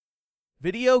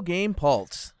Video Game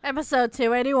Pulse. Episode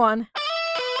 281.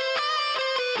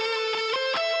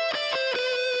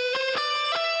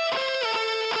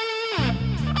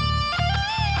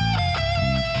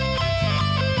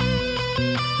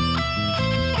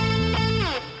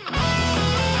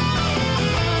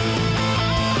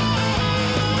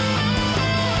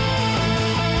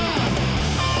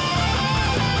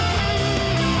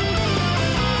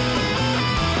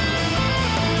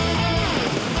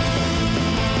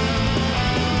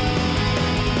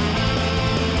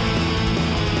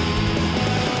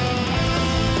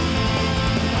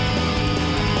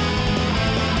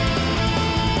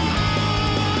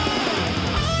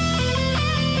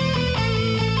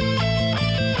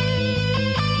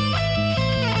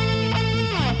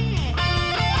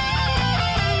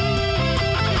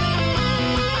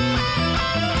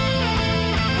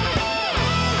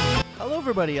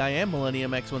 Everybody, I am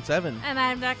Millennium X17. And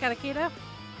I'm Dakota Keto.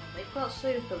 They've got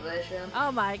supervision. Oh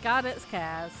my god, it's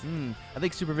Kaz. I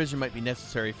think supervision might be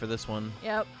necessary for this one.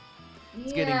 Yep.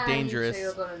 It's getting dangerous.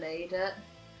 You two are gonna need it.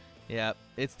 Yeah,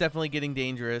 it's definitely getting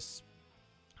dangerous.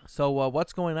 So,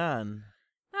 what's going on?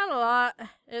 Not a lot.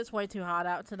 It's way too hot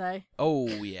out today. Oh,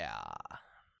 yeah.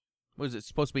 Was it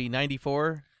supposed to be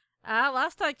 94?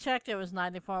 Last I checked, it was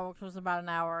 94, which was about an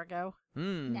hour ago.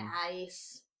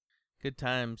 Nice. Good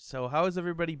times. So how has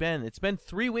everybody been? It's been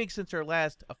 3 weeks since our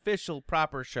last official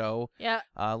proper show. Yeah.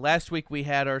 Last week we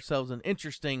had ourselves an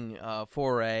interesting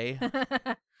foray,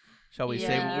 shall we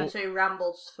say. You two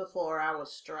rambled for 4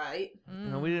 hours straight.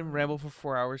 No, we didn't ramble for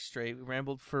 4 hours straight. We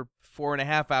rambled for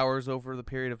 4.5 hours over the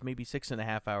period of maybe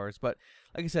 6.5 hours. But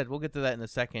like I said, we'll get to that in a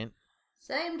second.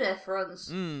 Same difference.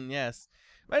 Yes.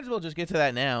 Might as well just get to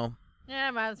that now.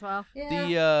 Yeah, might as well.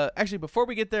 Yeah. Actually, before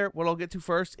we get there, what I'll get to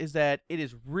first is that it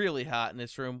is really hot in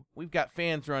this room. We've got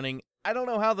fans running. I don't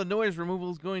know how the noise removal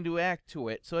is going to act to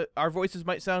it. So our voices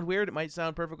might sound weird. It might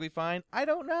sound perfectly fine. I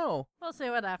don't know. We'll see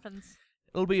what happens.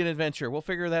 It'll be an adventure. We'll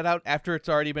figure that out after it's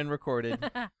already been recorded.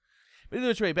 But either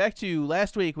which way, back to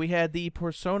last week, we had the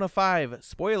Persona 5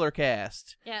 spoiler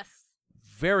cast. Yes.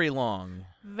 Very long.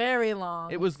 Very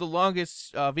long. It was the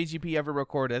longest VGP ever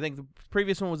recorded. I think the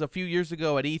previous one was a few years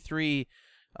ago at E3.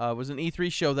 It was an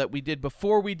E3 show that we did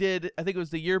before we did, I think it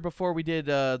was the year before we did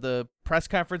the press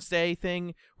conference day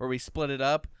thing where we split it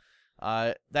up.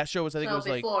 That show was, I think it was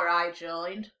before I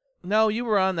joined. No, you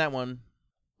were on that one.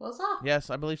 Was that?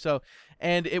 Yes, I believe so.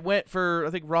 And it went for,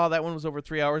 I think Raw, that one was over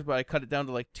 3 hours, but I cut it down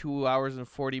to like 2 hours and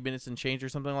 40 minutes and change or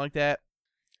something like that.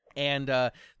 And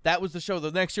that was the show.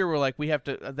 The next year, we're like, we have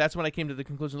to. That's when I came to the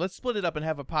conclusion. Let's split it up and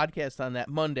have a podcast on that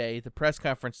Monday, the press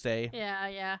conference day.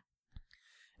 Yeah.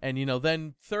 And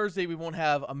then Thursday we won't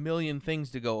have a million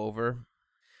things to go over.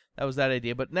 That was that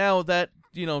idea. But now that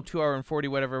 2 hour and 40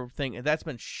 whatever thing, that's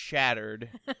been shattered.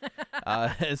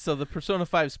 So the Persona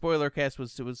 5 spoiler cast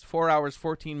was 4 hours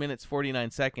 14 minutes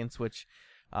 49 seconds, which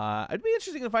it'd be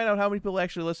interesting to find out how many people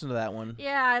actually listen to that one.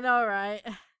 Yeah, I know, right?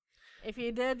 If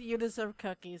you did, you deserve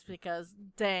cookies because,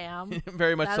 damn,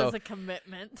 very much so. That is a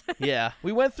commitment. Yeah,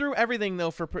 we went through everything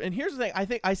though. And here's the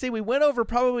thing: I say we went over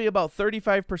probably about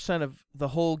 35% of the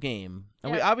whole game,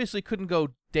 and we obviously couldn't go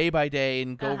day by day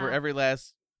and go over every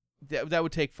last. That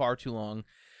would take far too long.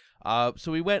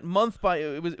 So we went month by.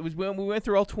 It was when we went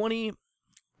through all 20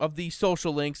 of the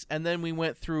social links, and then we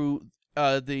went through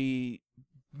the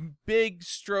big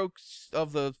strokes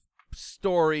of the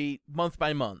story month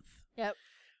by month. Yep.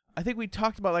 I think we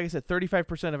talked about, like I said,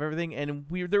 35% of everything, and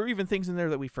there were even things in there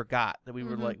that we forgot that we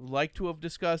would like to have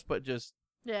discussed, but just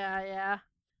yeah.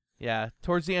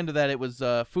 Towards the end of that, it was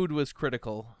food was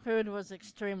critical. Food was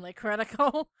extremely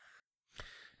critical.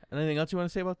 Anything else you want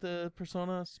to say about the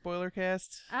Persona spoiler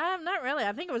cast? Not really.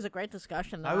 I think it was a great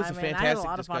discussion. Though. It was a fantastic I had a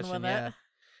lot discussion. of fun with it.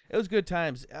 It was good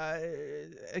times.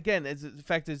 Again, the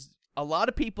fact is, a lot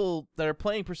of people that are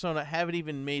playing Persona haven't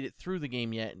even made it through the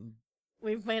game yet.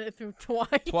 We've made it through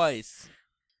twice.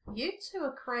 You two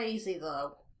are crazy,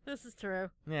 though. This is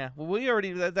true. Yeah, well,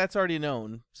 that's already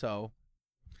known, so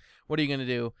what are you going to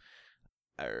do?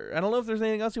 I don't know if there's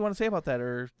anything else you want to say about that,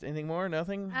 or anything more?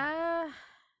 Nothing?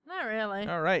 Not really.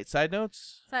 All right, side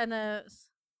notes? Side notes.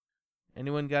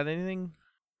 Anyone got anything?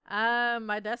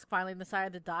 My desk finally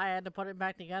decided to die. I had to put it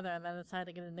back together, and then decided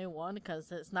to get a new one,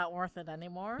 because it's not worth it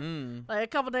anymore. Like, a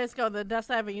couple days ago, the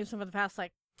desk I haven't used for the past,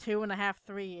 2.5,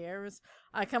 3 years.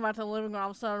 I come out to the living room,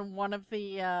 all of a sudden one of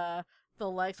the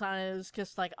legs on it is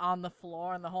just on the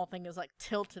floor, and the whole thing is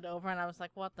tilted over, and I was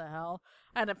like, what the hell?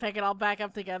 I had to pick it all back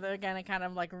up together again and kind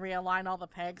of realign all the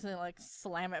pegs and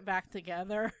slam it back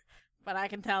together. But I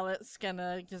can tell it's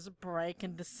gonna just break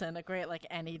and disintegrate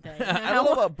any day. I don't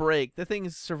know about break. The thing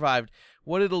has survived.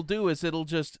 What it'll do is it'll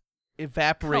just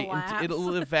evaporate. Collapse.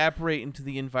 It'll evaporate into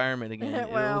the environment again.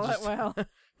 It will.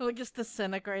 It'll just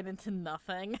disintegrate into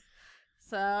nothing.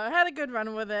 So I had a good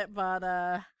run with it,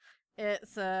 but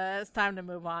it's time to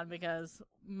move on because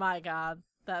my God,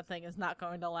 that thing is not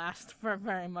going to last for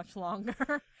very much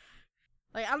longer.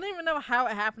 Like, I don't even know how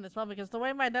it happened as well, because the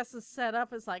way my desk is set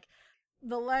up is like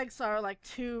the legs are like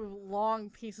two long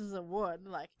pieces of wood.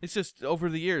 Like, it's just over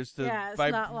the years. it's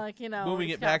not like, moving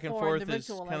it's it got back and 4 forth is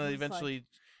individual kind of legs. It's eventually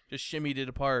just shimmied it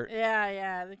apart.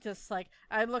 Yeah. It's just like,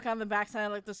 I look on the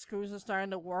backside, like the screws are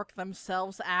starting to work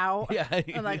themselves out. Yeah.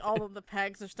 And like all of the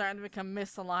pegs are starting to become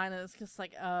misaligned, and it's just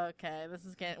like, okay, this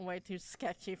is getting way too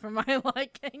sketchy for my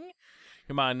liking.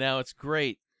 Come on now, it's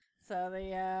great. So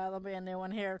there'll be a new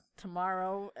one here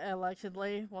tomorrow,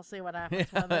 allegedly. We'll see what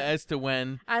happens with it. As to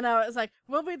when. I know, it's like,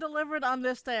 will be delivered on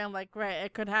this day. I'm like, great.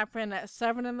 It could happen at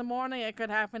 7 in the morning. It could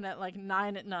happen at like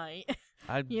 9 at night.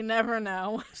 You never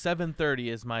know.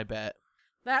 7:30 is my bet.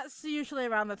 That's usually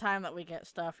around the time that we get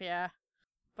stuff, yeah.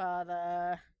 But,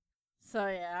 so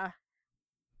yeah.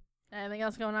 Anything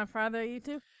else going on for either of you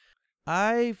two?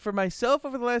 For myself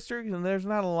over the last week, and there's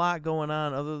not a lot going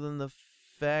on other than the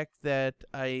fact that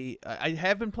I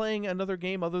have been playing another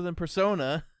game other than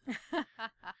Persona.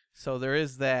 So there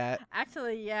is that.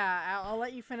 Actually, yeah, I'll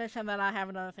let you finish, and then I have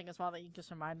another thing as well that you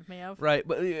just reminded me of. Right,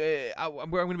 but I'm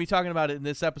going to be talking about it in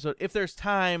this episode. If there's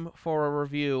time for a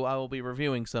review, I will be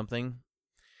reviewing something.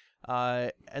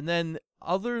 And then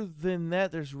other than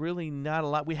that, there's really not a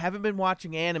lot. We haven't been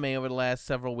watching anime over the last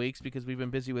several weeks because we've been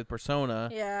busy with Persona.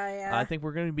 Yeah. I think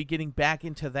we're going to be getting back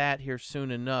into that here soon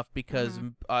enough because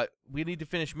we need to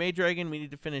finish Maid Dragon, we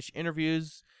need to finish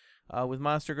interviews with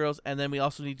Monster Girls, and then we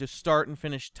also need to start and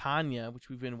finish Tanya, which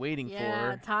we've been waiting for.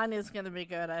 Yeah, Tanya's going to be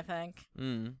good, I think.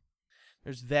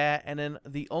 There's that, and then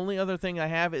the only other thing I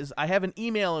have is I have an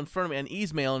email in front of me, an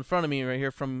email in front of me right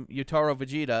here from Yutaro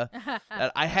Vegeta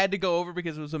that I had to go over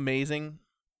because it was amazing.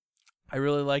 I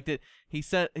really liked it. He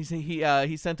sent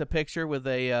a picture with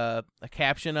a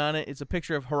caption on it. It's a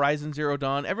picture of Horizon Zero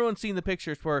Dawn. Everyone's seen the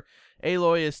pictures where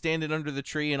Aloy is standing under the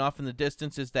tree, and off in the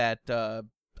distance is that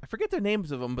I forget the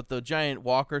names of them, but the giant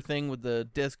walker thing with the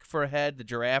disc for a head, the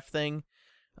giraffe thing.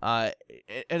 And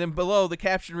then below the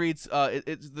caption reads, so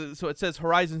it says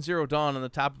Horizon Zero Dawn on the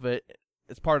top of it.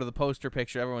 It's part of the poster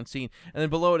picture everyone's seen. And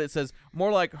then below it says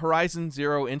more like Horizon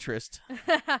Zero Interest.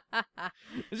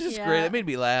 It's just great. It made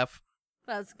me laugh.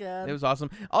 That's good. It was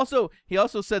awesome. Also, he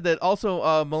also said that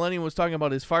Millennium was talking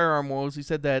about his firearm woes. He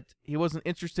said that he wasn't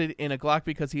interested in a Glock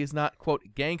because he is not, quote,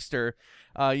 gangster.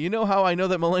 You know how I know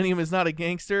that Millennium is not a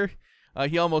gangster?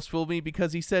 He almost fooled me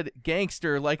because he said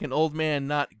gangster like an old man,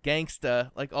 not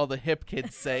gangsta like all the hip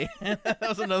kids say. That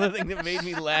was another thing that made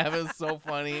me laugh. It was so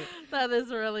funny. That is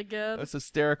really good. That's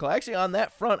hysterical. Actually, on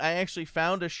that front, I actually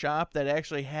found a shop that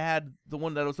actually had the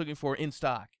one that I was looking for in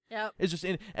stock. Yep. It's just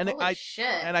in, and Holy shit.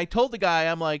 And I told the guy,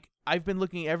 I'm like, I've been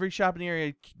looking every shop in the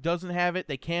area doesn't have it.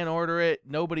 They can't order it.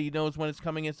 Nobody knows when it's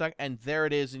coming in stock, and there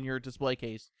it is in your display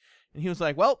case. And he was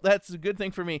like, well, that's a good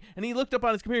thing for me. And he looked up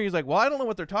on his computer. He's like, well, I don't know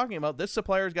what they're talking about. This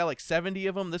supplier's got like 70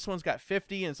 of them. This one's got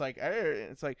 50. And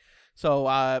it's like,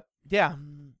 so, yeah.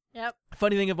 Yep.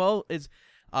 Funny thing of all is,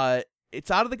 it's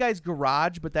out of the guy's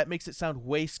garage, but that makes it sound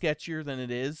way sketchier than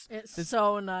it is. It's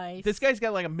so nice. This guy's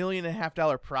got like $1.5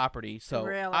 million property, so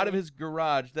Really? out of his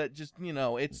garage, that just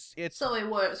it's. So he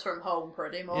works from home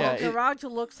pretty much. Yeah, the garage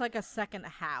looks like a second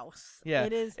house. Yeah,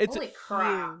 It's Holy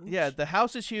crap. huge. Yeah, the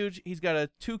house is huge. He's got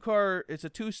it's a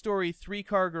 2-story,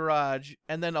 3-car garage,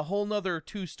 and then a whole nother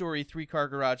 2-story, 3-car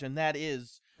garage, and that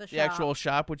is the actual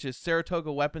shop, which is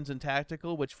Saratoga Weapons and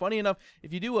Tactical. Which, funny enough,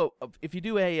 if you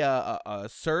do a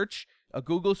search, a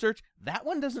Google search, that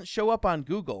one doesn't show up on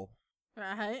Google.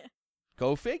 Right.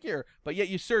 Go figure. But yet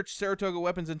you search Saratoga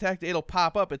Weapons and Tactical, it'll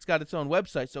pop up. It's got its own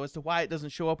website. So as to why it doesn't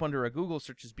show up under a Google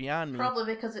search is beyond me.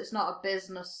 Probably because it's not a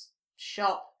business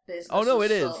shop business. Oh, no,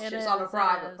 it is. It's on a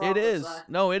private property. It is.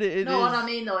 No, it is. No, what I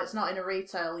mean, though, it's not in a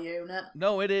retail unit.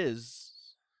 No, it is.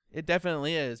 It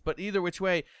definitely is. But either which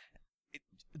way,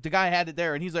 the guy had it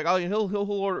there, and he's like, "Oh,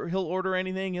 he'll order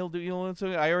anything. He'll do."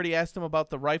 So I already asked him about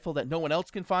the rifle that no one else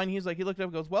can find. He's like, he looked up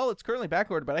and goes, "Well, it's currently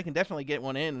backordered, but I can definitely get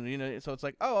one in." So it's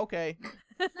like, "Oh, okay."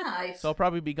 Nice. So I'll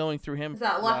probably be going through him. Is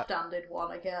that left-handed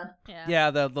one again? Yeah.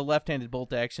 Yeah, the left-handed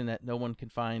bolt action that no one can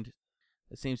find.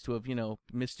 It seems to have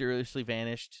mysteriously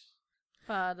vanished.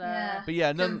 But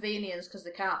yeah, convenience because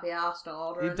they can't be asked to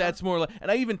order. That's more like,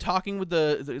 and I even talking with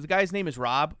the guy's name is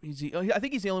Rob. I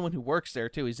think he's the only one who works there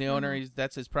too. He's the owner.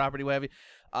 That's his property. What have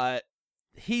you.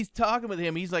 He's talking with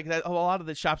him. He's like, a lot of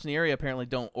the shops in the area apparently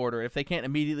don't order. If they can't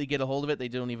immediately get a hold of it, they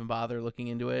don't even bother looking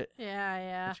into it.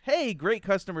 Yeah. Which, hey, great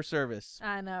customer service.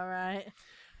 I know, right?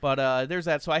 But there's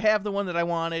that. So I have the one that I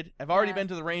wanted. I've already Yeah. been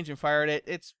to the range and fired it.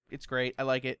 It's great. I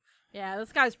like it. Yeah,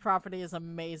 this guy's property is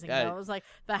amazing. Yeah. Though. It was like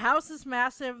the house is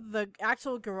massive, the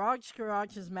actual garage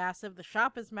is massive, the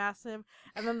shop is massive,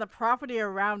 and then the property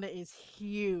around it is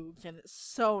huge, and it's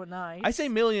so nice. I say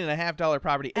 $1.5 million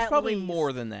property. It's At probably least.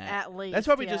 more than that. At least, That's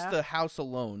probably yeah. just the house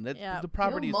alone. Yeah. The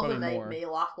property is Your mother probably made more. me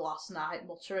laugh last night,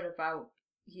 muttering about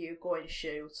you going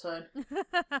shooting.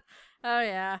 Oh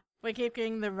yeah, we keep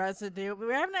getting the residue.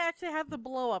 We haven't actually had the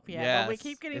blow up yet, but we Yes,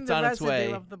 keep getting it's the on its way.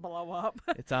 residue of the blow up.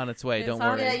 It's on its way. It's Don't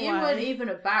on worry. Yeah, its you way. weren't even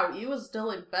about. You were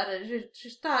still in bed, and she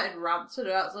started ranting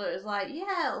about. So it was like,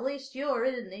 yeah, at least you're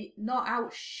in, not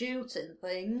out shooting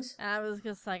things. I was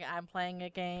just like, I'm playing a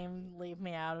game. Leave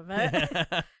me out of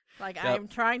it. Like, Yep. I'm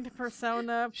trying to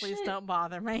Persona. Please Shit. don't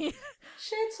bother me.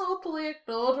 She totally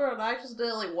ignored her, and I just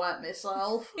nearly wet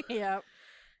myself. Yep.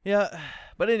 Yeah,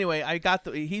 but anyway, I got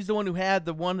he's the one who had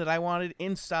the one that I wanted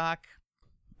in stock,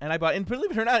 and I bought. And believe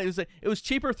it or not, it was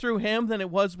cheaper through him than it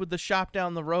was with the shop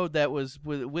down the road. That was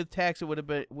with tax. It would have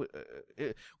been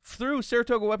through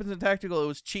Saratoga Weapons and Tactical. It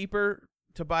was cheaper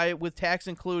to buy it with tax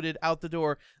included out the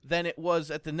door than it was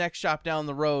at the next shop down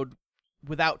the road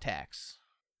without tax.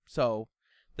 So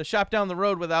the shop down the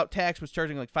road without tax was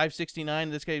charging like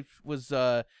 $5.69. This guy was.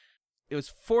 It was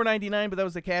 $4.99, but that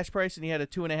was the cash price, and he had a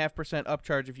 2.5%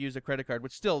 upcharge if you use a credit card,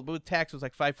 which still, with tax, was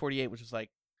like $5.48, which is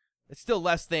like, it's still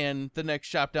less than the next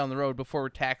shop down the road before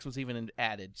tax was even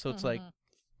added. So it's like,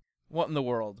 what in the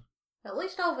world? At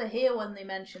least over here, when they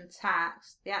mention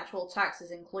tax, the actual tax is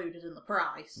included in the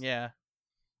price. Yeah.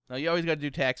 No, you always got to do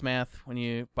tax math when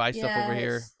you buy stuff over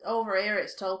here. Over here,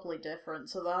 it's totally different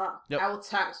to that. Yep. Our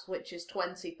tax, which is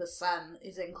 20%,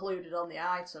 is included on the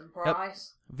item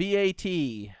price. VAT.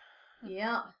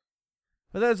 Yeah.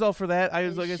 But that's all for that. I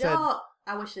was In like I said. short,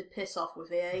 I wish they'd piss off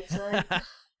with VAT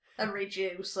and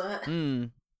reduce it.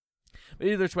 But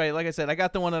either way, like I said, I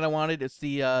got the one that I wanted. It's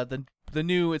the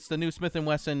new Smith &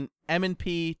 Wesson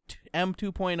M&P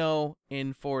M2.0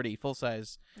 in 40 full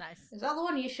size. Nice. Is that the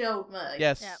one you showed me?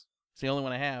 Yes, Yep. it's the only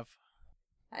one I have.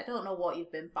 I don't know what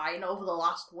you've been buying over the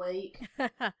last week.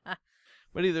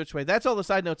 But either way, that's all the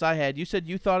side notes I had. You said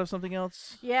you thought of something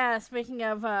else? Yeah, speaking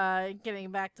of getting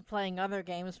back to playing other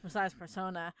games besides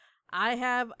Persona, I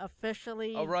have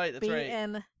officially That's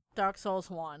beaten Dark Souls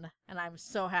 1, and I'm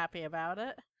so happy about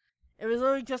it. It was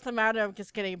really just a matter of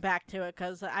just getting back to it,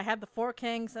 because I had the Four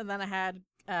Kings, and then I had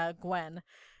Gwen.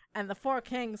 And the Four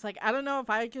Kings, like, I don't know if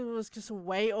I was just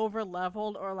way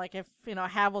over-leveled, or, like, if,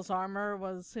 Havel's armor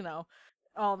was,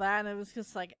 all that, and it was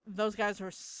just like those guys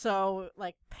were so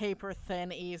like paper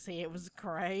thin easy. It was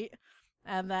great.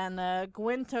 And then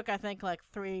Gwen took I think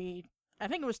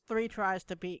it was 3 tries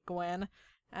to beat Gwen,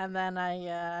 and then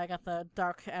I got the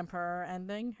Dark Emperor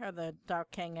ending, or the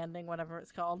Dark King ending, whatever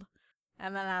it's called.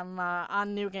 And then I'm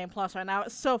on New Game Plus right now.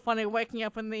 It's so funny waking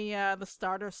up in the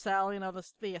starter cell,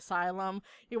 the asylum.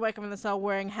 You wake up in the cell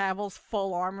wearing Havel's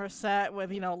full armor set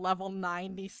with, level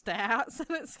 90 stats.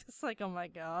 And it's just like, oh my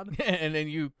god. And then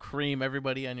you cream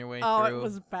everybody on your way Oh, through. it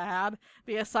was bad.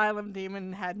 The asylum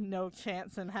demon had no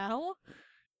chance in hell.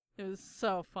 It was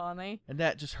so funny. And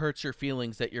that just hurts your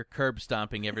feelings that you're curb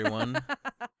stomping everyone.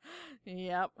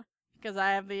 Yep. Because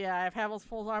I have Havel's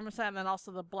full armor set, and then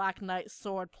also the Black Knight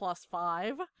sword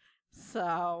 +5.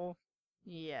 So,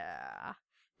 yeah.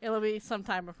 It'll be some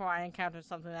time before I encounter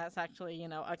something that's actually,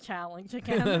 a challenge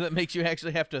again. That makes you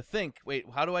actually have to think, wait,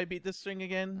 how do I beat this thing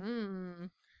again?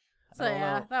 So,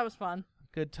 yeah, that was fun.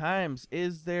 Good times.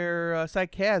 Is there,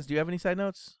 side Kaz, do you have any side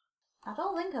notes? I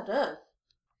don't think I do. I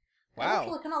Wow.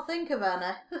 actually cannot think of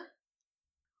any.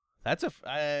 That's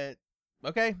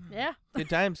okay. Yeah. Good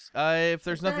times. If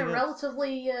there's It's been nothing a else.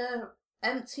 relatively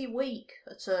empty week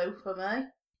or two for me.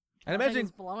 I'd imagine,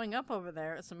 It's blowing up over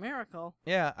there. It's a miracle.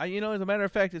 yeah, as a matter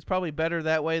of fact, it's probably better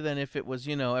that way than if it was,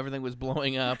 everything was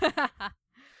blowing up. The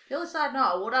only side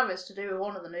note I would have is to do with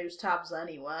one of the news tabs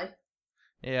anyway.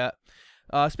 Yeah.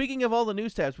 Speaking of all the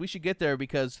news tabs, we should get there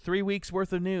because 3 weeks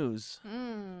worth of news.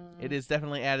 It is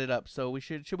definitely added up. So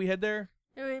should we head there?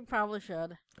 We probably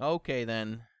should. Okay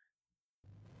then.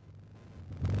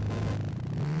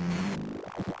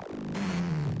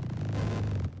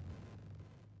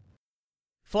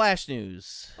 Flash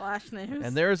news. Flash news.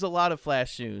 And there's a lot of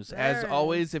flash news. As There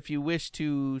always, is. if you wish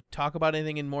to talk about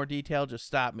anything in more detail, just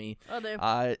stop me. Oh,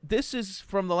 dude. This is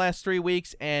from the last 3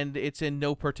 weeks, and it's in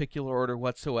no particular order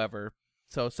whatsoever.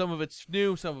 So some of it's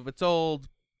new, some of it's old.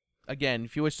 Again,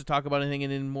 if you wish to talk about anything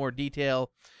in more detail,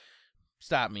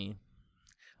 stop me.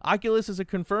 Oculus has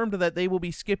confirmed that they will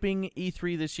be skipping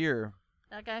E3 this year.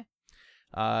 Okay.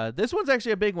 This one's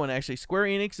actually a big one. Actually, Square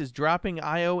Enix is dropping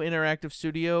IO Interactive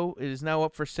Studio. It is now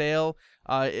up for sale.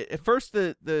 At first,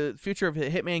 the future of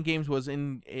Hitman games was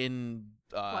in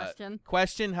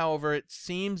question. However, it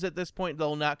seems at this point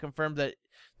they'll not confirm that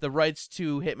the rights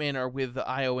to Hitman are with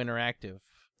IO Interactive.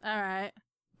 All right.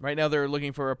 Right now, they're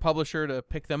looking for a publisher to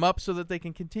pick them up so that they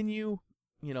can continue,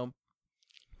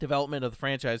 development of the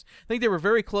franchise. I think they were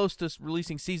very close to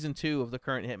releasing season 2 of the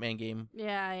current Hitman game.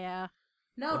 Yeah.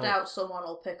 No doubt someone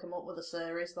will pick them up with a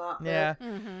series that big. Yeah.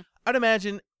 Mm-hmm. I'd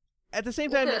imagine at the same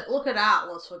time... Look at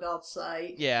Atlas, for God's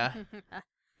sake. Yeah.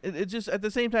 It just, at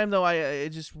the same time, though, it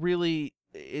just really...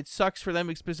 It sucks for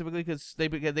them specifically because they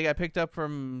got picked up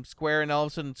from Square, and all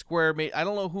of a sudden Square made... I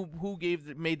don't know who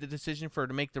made the decision to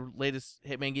make the latest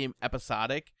Hitman game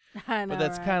episodic. I know, but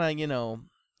that's kind of,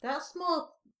 That's more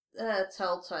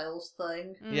Telltale's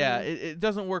thing. Yeah, it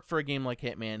doesn't work for a game like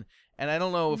Hitman. And I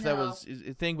don't know if that was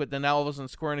a thing, but then now all of a sudden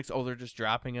Square Enix, they're just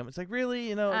dropping them. It's like,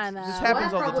 really? I know. This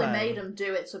happens all the time. Probably made them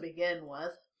do it to begin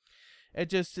with.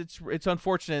 It's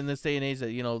unfortunate in this day and age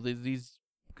that, these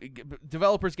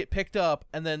developers get picked up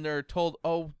and then they're told,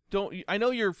 I know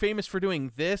you're famous for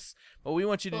doing this, but we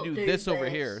want you to do this over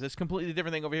here. This completely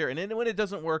different thing over here. And then when it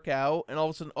doesn't work out, and all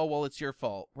of a sudden, it's your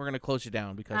fault. We're going to close you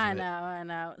down because of it. I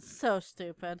know. It's so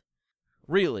stupid.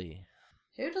 Really?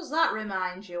 Who does that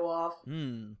remind you of?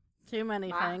 Too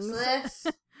many Maxis. things.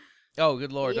 Oh,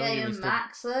 good Lord. EA Don't and get me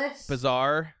Maxis.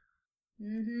 Bizarre.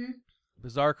 Mm-hmm.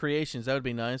 Bizarre Creations. That would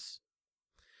be nice.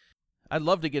 I'd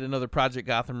love to get another Project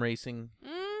Gotham Racing.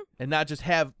 And not just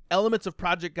have elements of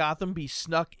Project Gotham be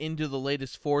snuck into the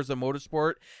latest Forza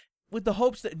Motorsport with the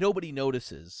hopes that nobody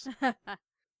notices.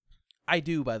 I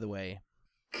do, by the way.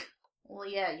 Well,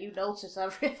 yeah, you notice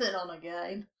everything on a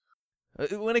game.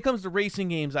 When it comes to racing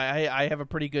games, I have a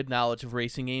pretty good knowledge of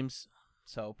racing games.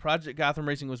 So Project Gotham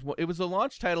Racing was a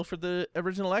launch title for the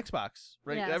original Xbox,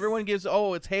 right? Yes. Everyone gives,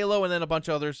 it's Halo and then a bunch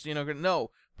of others,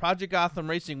 no. Project Gotham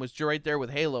Racing was right there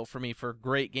with Halo for me for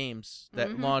great games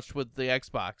that launched with the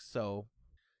Xbox, so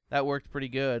that worked pretty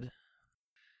good.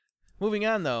 Moving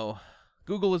on, though.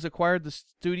 Google has acquired the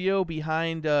studio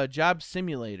behind Job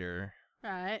Simulator.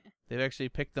 Right. They've actually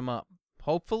picked them up.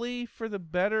 Hopefully for the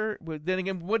better. Then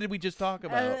again, what did we just talk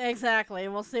about? Exactly.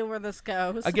 We'll see where this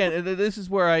goes. Again, this is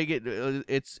where I get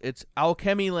it's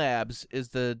Alchemy Labs is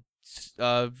the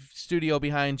studio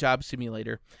behind Job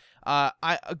Simulator.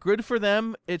 Good for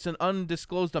them. It's an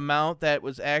undisclosed amount that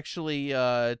was actually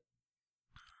for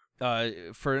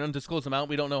an undisclosed amount.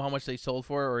 We don't know how much they sold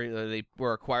for or they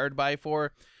were acquired by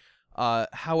for.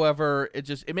 However,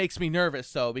 it makes me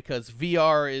nervous though because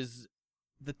VR is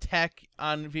the tech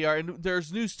on VR, and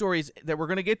there's news stories that we're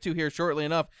going to get to here shortly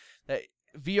enough that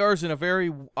VR is in a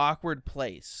very awkward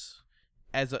place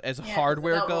as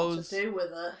hardware goes. What to do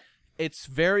with it. It's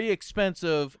very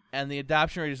expensive, and the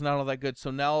adoption rate is not all that good.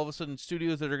 So now all of a sudden,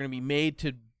 studios that are going to be made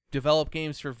to develop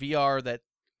games for VR that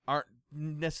aren't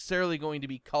necessarily going to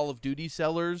be Call of Duty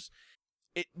sellers,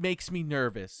 it makes me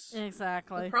nervous.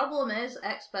 Exactly. The problem is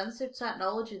expensive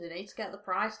technology. They need to get the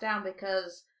price down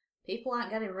because people aren't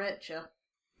getting richer.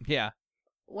 Yeah.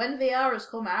 When VR has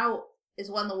come out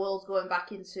is when the world's going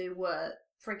back into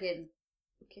friggin'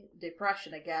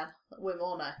 depression again with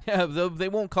money. Yeah, they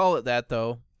won't call it that,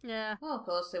 though. Yeah. Well, of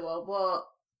course they won't, but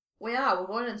we're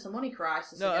going into a money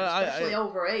crisis again, especially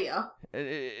over here.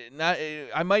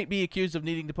 I might be accused of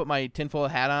needing to put my tinfoil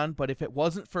hat on, but if it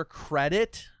wasn't for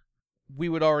credit, we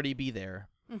would already be there.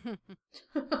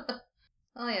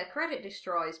 Oh yeah, credit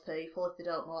destroys people if they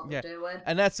don't know what they're doing.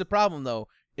 And that's the problem, though,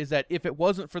 is that if it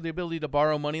wasn't for the ability to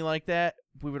borrow money like that,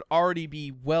 we would already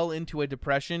be well into a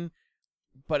depression,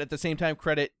 but at the same time,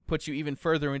 credit puts you even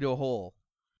further into a hole.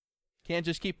 Can't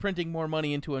just keep printing more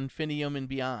money into infinitum and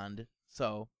beyond.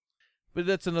 So, but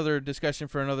that's another discussion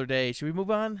for another day. Should we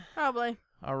move on? Probably.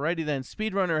 Alrighty then.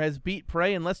 Speedrunner has beat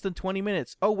Prey in less than 20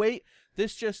 minutes. Oh, wait.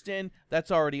 This just in.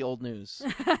 That's already old news.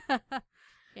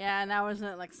 Yeah, now isn't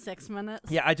it like 6 minutes?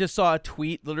 Yeah, I just saw a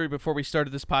tweet literally before we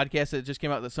started this podcast that just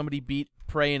came out that somebody beat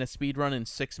Prey in a speedrun in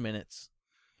 6 minutes.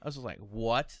 I was just like,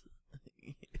 what?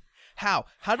 How?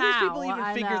 How do these people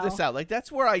even figure this out? Like,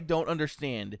 that's where I don't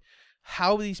understand.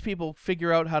 How these people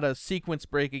figure out how to sequence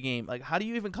break a game. Like, how do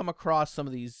you even come across some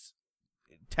of these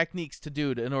techniques to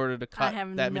do in order to cut I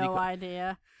have that many? No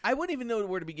idea. I wouldn't even know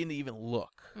where to begin to even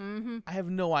look. Mm-hmm. I have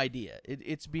no idea.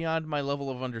 It's beyond my level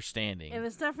of understanding. It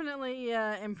is definitely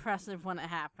impressive when it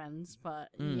happens, but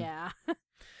yeah.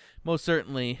 Most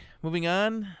certainly. Moving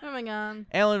on.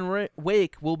 Alan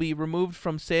Wake will be removed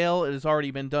from sale. It has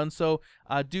already been done so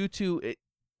due to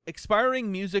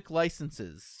expiring music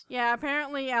licenses. Yeah,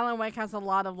 apparently Alan Wake has a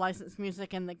lot of licensed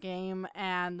music in the game,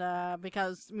 and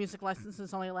because music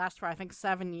licenses only last for, I think,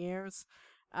 7 years,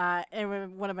 it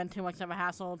would have been too much of a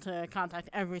hassle to contact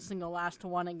every single last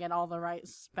one and get all the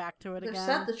rights back to it again. They've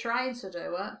said they're trying to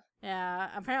do it. Yeah,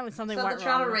 apparently something so went they're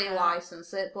trying wrong to with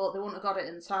relicense it, but they wouldn't have got it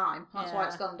in time. That's why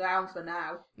it's gone down for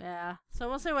now. Yeah, so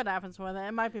we'll see what happens with it.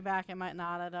 It might be back, it might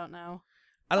not, I don't know.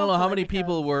 I don't know how many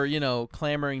people were,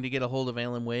 clamoring to get a hold of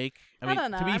Alan Wake. I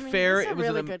don't know. To be fair, it was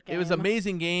a really good game. It was an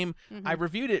amazing game. Mm-hmm. I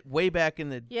reviewed it way back in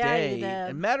the Yeah, day. you did.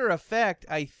 And matter of fact,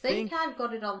 I think I've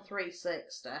got it on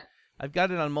 360. I've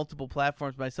got it on multiple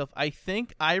platforms myself. I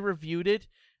think I reviewed it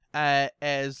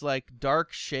as like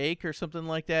Dark Shake or something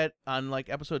like that on like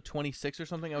episode 26 or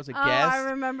something. I was a guest. I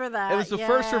remember that. It was the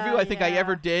first review I think I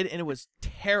ever did, and it was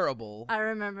terrible. I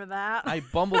remember that. I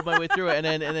bumbled my way through it,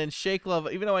 and then Shake Love,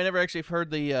 even though I never actually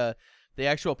heard the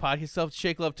actual podcast stuff,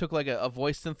 Shake Love took like a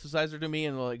voice synthesizer to me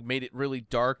and like made it really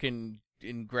dark and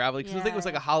gravelly, because I think it was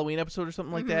like a Halloween episode or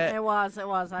something like that. It was.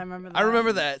 I remember that. I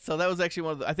remember that. So that was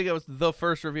actually I think that was the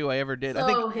first review I ever did. So I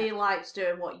think he likes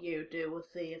doing what you do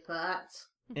with the effects.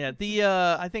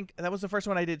 Yeah, I think that was the first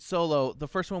one I did solo. The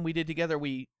first one we did together,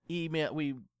 we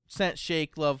sent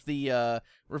Shake Love the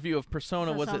review of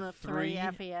Persona was it 3?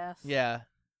 FES. Yeah.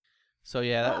 So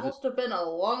yeah, that must have been a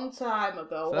long time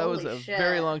ago. So that was a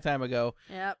very long time ago.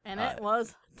 Yep, and it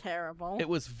was terrible. It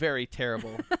was very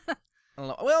terrible. I don't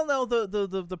know. Well, no,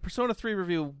 the Persona 3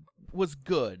 review was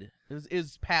good. It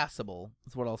is passable.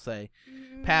 Is what I'll say.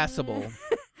 Passable.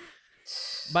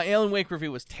 My Alan Wake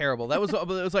review was terrible. It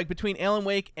was like between Alan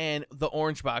Wake and The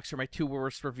Orange Box are my two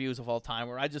worst reviews of all time,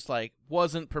 where I just like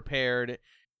wasn't prepared,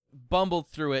 bumbled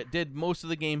through it, did most of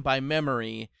the game by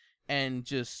memory, and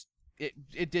just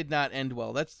it did not end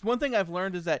well. That's one thing I've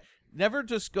learned, is that never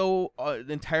just go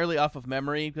entirely off of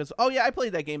memory, because I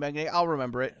played that game back then, I'll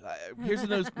remember it. Here's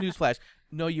the news flash.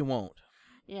 No, you won't.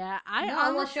 Yeah,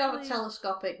 unless you have a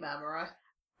telescopic memory.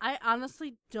 I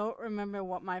honestly don't remember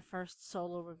what my first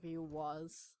solo review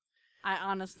was. I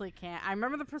honestly can't. I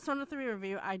remember the Persona 3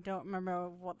 review. I don't remember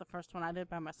what the first one I did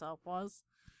by myself was.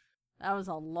 That was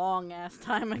a long-ass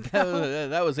time ago.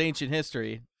 That was ancient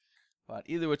history. But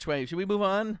either which way, should we move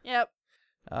on? Yep.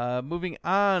 Moving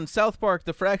on, South Park: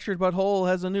 The Fractured But Whole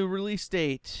has a new release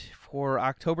date for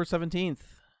October 17th.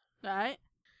 Right.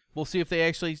 We'll see if they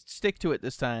actually stick to it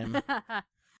this time.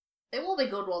 It will be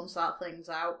good once that thing's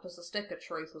out, because The Stick of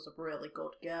Truth was a really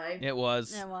good game. It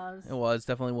was. It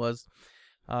Definitely was.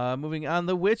 Moving on,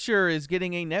 The Witcher is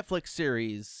getting a Netflix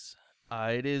series.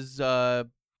 It is, I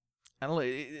don't know,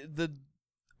 the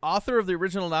author of the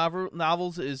original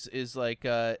novels is like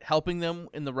helping them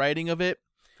in the writing of it.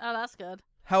 Oh, that's good.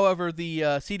 However,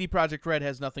 the CD Projekt Red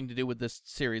has nothing to do with this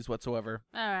series whatsoever.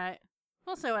 All right.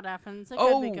 We'll see what happens. It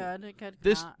could be good. It could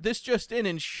not. This just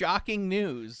in shocking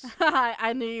news.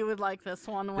 I knew you would like this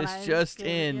one.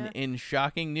 In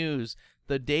shocking news.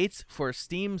 The dates for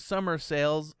Steam summer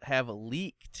sales have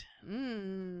leaked.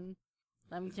 Them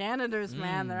janitors,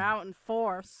 man, they're out in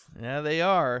force. Yeah, they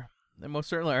are. They most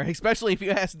certainly are. Especially if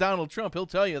you ask Donald Trump, he'll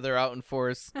tell you they're out in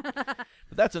force. But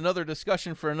that's another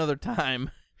discussion for another time.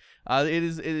 It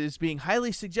is being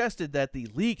highly suggested that the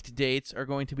leaked dates are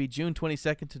going to be June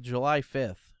 22nd to July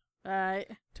 5th. All right.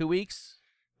 2 weeks?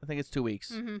 I think it's 2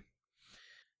 weeks. Mm-hmm.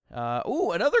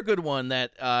 Another good one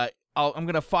that I'm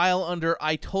gonna file under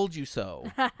 "I told you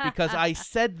so" because I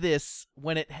said this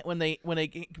when it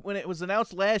was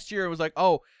announced last year. It was like,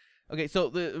 oh, okay, so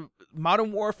the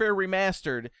Modern Warfare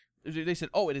Remastered. They said,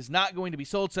 oh, it is not going to be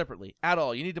sold separately at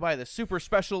all. You need to buy the super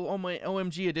special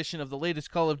OMG edition of the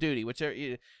latest Call of Duty, which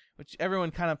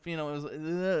everyone kind of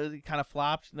kind of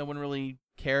flopped. No one really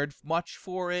cared much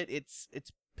for it. It's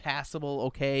passable,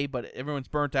 okay, but everyone's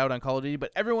burnt out on Call of Duty.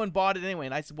 But everyone bought it anyway.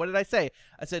 And I said, what did I say?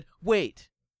 I said, wait,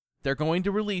 they're going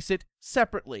to release it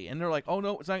separately. And they're like, oh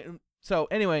no, it's not. So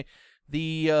anyway,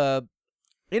 the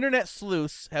internet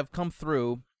sleuths have come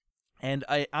through, and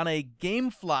on a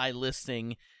GameFly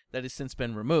listing that has since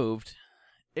been removed,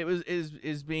 it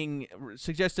is being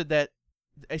suggested that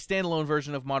a standalone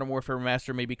version of Modern Warfare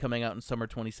Remastered may be coming out in summer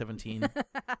 2017.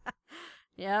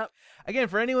 Yep. Again,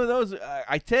 for any of those,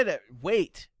 I said it,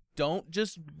 wait. Don't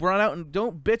just run out and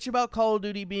don't bitch about Call of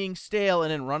Duty being stale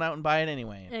and then run out and buy it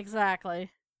anyway.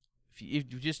 Exactly. If you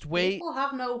just wait. People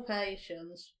have no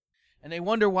patience. And they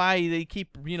wonder why they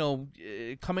keep,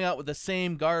 coming out with the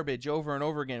same garbage over and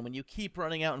over again when you keep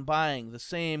running out and buying the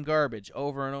same garbage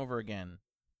over and over again.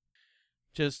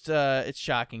 Just, it's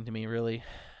shocking to me, really.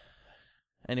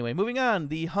 Anyway, moving on.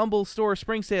 The Humble Store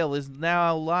Spring Sale is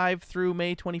now live through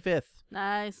May 25th.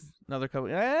 Nice.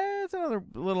 It's a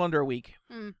little under a week.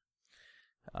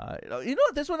 You know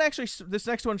what? This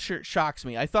next one shocks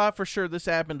me. I thought for sure this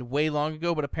happened way long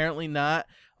ago, but apparently not.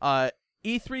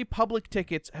 E3 public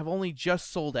tickets have only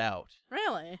just sold out.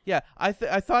 Really? Yeah, I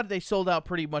thought they sold out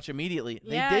pretty much immediately.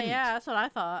 They didn't. Yeah, that's what I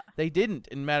thought. They didn't.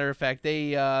 In matter of fact,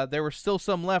 there were still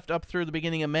some left up through the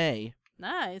beginning of May.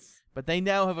 Nice. But they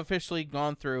now have officially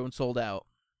gone through and sold out.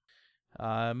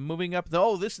 Moving up,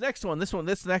 though, this next one's.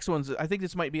 I think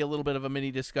this might be a little bit of a mini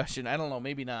discussion. I don't know,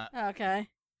 maybe not. Okay.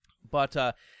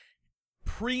 But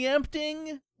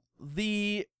preempting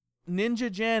the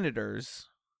Ninja Janitors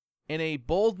in a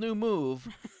bold new move,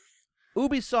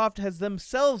 Ubisoft has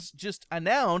themselves just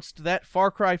announced that Far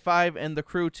Cry 5 and The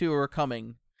Crew 2 are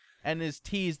coming, and has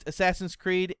teased Assassin's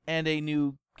Creed and a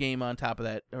new game on top of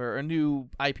that, or a new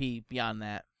IP beyond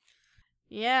that.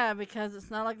 Yeah, because it's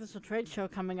not like there's a trade show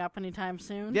coming up anytime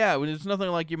soon. Yeah, it's nothing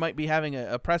like you might be having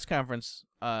a press conference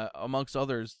amongst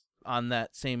others on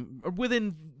that same, or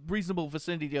within reasonable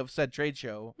vicinity of said trade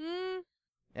show.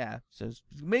 Yeah, so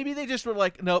maybe they just were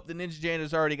like, nope, the Ninja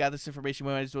Janitors already got this information,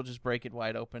 we might as well just break it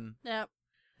wide open. Yep.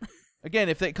 Again,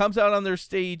 if it comes out on their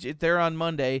stage, they're on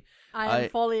Monday. I am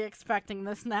fully expecting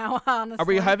this now, honestly.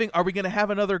 Are we going to have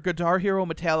another Guitar Hero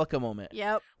Metallica moment?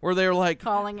 Yep. Where they're like...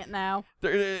 Calling it now.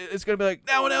 It's going to be like,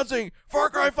 now announcing Far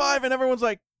Cry 5, and everyone's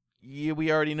like, yeah,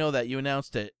 we already know that. You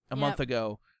announced it a month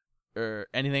ago.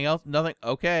 Anything else? Nothing?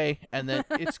 Okay. And then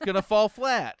it's going to fall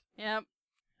flat. Yep.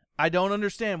 I don't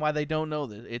understand why they don't know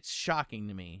this. It's shocking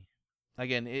to me.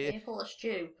 Again, people are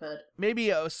stupid. Maybe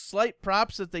a slight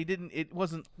props that it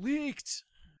wasn't leaked,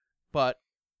 but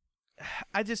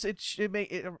I just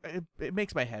it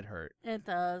makes my head hurt. It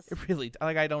does. It really,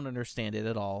 I don't understand it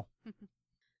at all.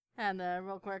 And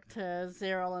real quick to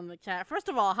Zero in the chat. First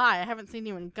of all, hi. I haven't seen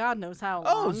you in God knows how long.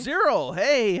 Oh, Zero.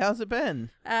 Hey, how's it been?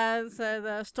 And so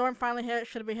the storm finally hit.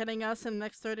 Should be hitting us in the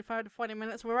next 35 to 40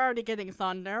 minutes. We're already getting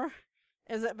thunder.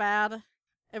 Is it bad?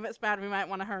 If it's bad, we might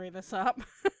want to hurry this up.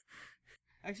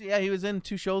 Actually, yeah, he was in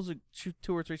 2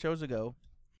 or 3 shows ago.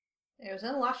 It was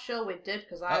in the last show we did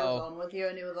because I was on with you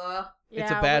and you were there. Yeah,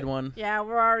 it's a bad one. Yeah,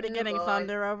 we're already getting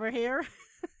thunder over here.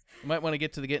 You might want to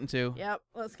get to the getting to. Yep,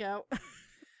 let's go.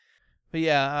 But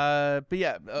yeah,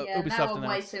 Ubisoft now I'm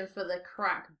announced. waiting for the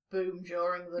crack boom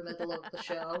during the middle of the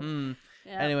show.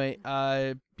 Yep. Anyway,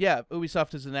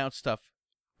 Ubisoft has announced stuff.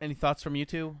 Any thoughts from you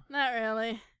two? Not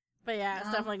really. But yeah, it's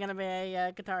definitely going to be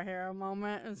a Guitar Hero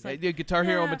moment. It's like, Guitar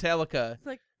Hero Metallica. It's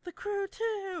like, The Crew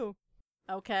 2.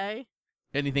 Okay.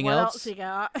 Anything what else? What else you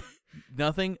got?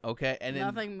 Nothing? Okay. And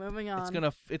nothing, moving on.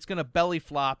 It's gonna belly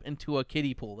flop into a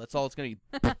kiddie pool. That's all it's going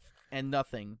to be. And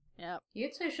nothing. Yep. You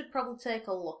two should probably take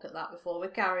a look at that before we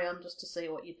carry on just to see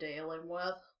what you're dealing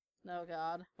with. Oh,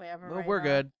 God. We're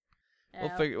good. Yeah.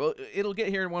 We'll figure. Well, it'll get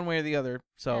here in one way or the other.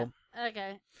 So. Yeah.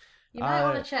 Okay. You might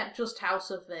want to check just how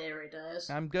severe it is.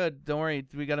 I'm good. Don't worry.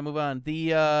 We got to move on. The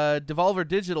Devolver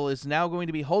Digital is now going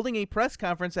to be holding a press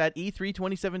conference at E3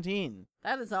 2017.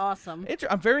 That is awesome.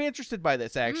 I'm very interested by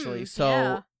this, actually.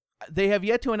 So they have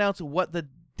yet to announce what the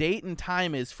date and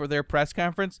time is for their press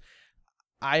conference.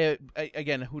 I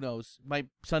again, who knows? Might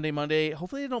Sunday, Monday.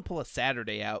 Hopefully they don't pull a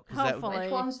Saturday out. Hopefully.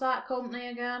 Which one's that company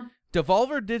again?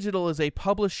 Devolver Digital is a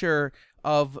publisher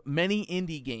of many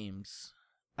indie games.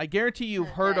 I guarantee you've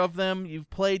heard of them. You've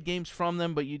played games from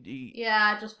them, but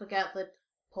Yeah, I just forget the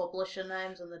publisher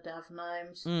names and the dev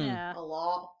names. Yeah. A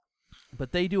lot.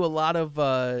 But they do a lot of,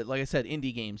 like I said,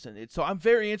 indie games. So I'm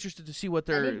very interested to see what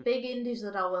they're... Any big indies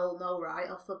that I will know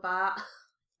right off the bat.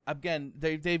 Again,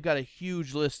 they've got a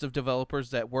huge list of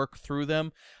developers that work through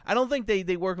them. I don't think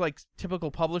they work like typical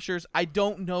publishers. I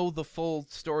don't know the full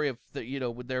story of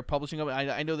with their publishing company.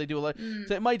 I know they do a lot.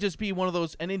 So it might just be one of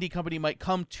those, an indie company might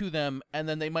come to them and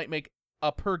then they might make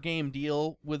a per game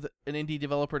deal with an indie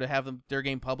developer to have their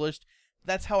game published.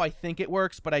 That's how I think it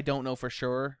works, but I don't know for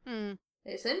sure.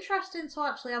 It's interesting to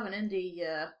actually have an indie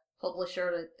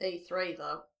publisher at E3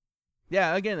 though.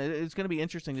 Yeah, again, it's going to be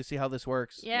interesting to see how this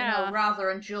works. Yeah.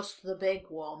 Rather than just the big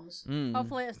ones.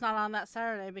 Hopefully it's not on that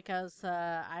Saturday because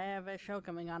I have a show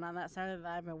coming on that Saturday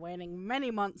that I've been waiting many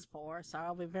months for, so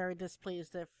I'll be very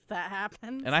displeased if that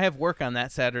happens. And I have work on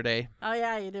that Saturday. Oh,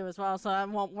 yeah, you do as well, so it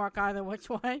won't work either which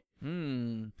way.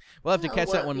 We'll have to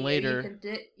catch that one later.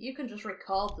 You can just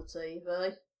record the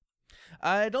TV.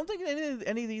 I don't think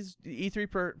any of these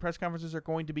E3 press conferences are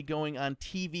going to be going on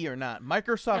TV or not.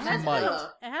 Microsoft's might.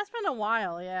 It has been a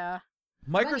while, yeah.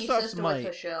 Microsoft's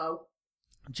might. Show.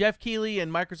 Jeff Keighley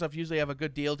and Microsoft usually have a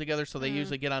good deal together, so they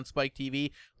usually get on Spike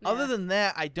TV. Yeah. Other than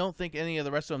that, I don't think any of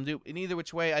the rest of them do. In either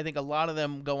which way, I think a lot of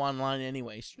them go online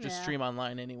anyway, just stream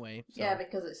online anyway. So. Yeah,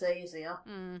 because it's easier.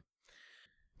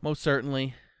 Most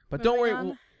certainly. But don't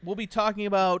worry, we'll be talking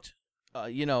about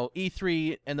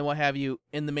E3 and then what have you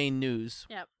in the main news.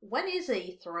 Yep. When is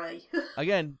E3?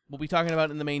 Again, we'll be talking about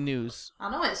it in the main news. I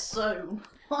know it's soon.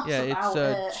 What's Yeah, about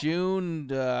it's it? June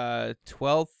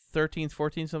 12th, 13th,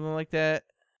 14th, something like that.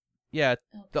 Yeah,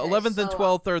 the Okay, 11th and so-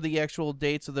 12th are the actual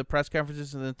dates of the press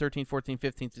conferences, and then 13th, 14th,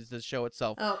 15th is the show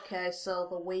itself. Okay, so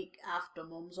the week after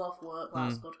Mum's off work,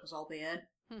 that's good because I'll be in.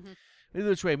 Either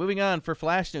which way, moving on for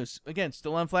Flash News. Again,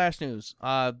 still on Flash News.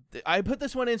 I put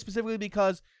this one in specifically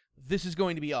because this is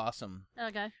going to be awesome.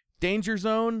 Okay. Danger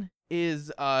Zone is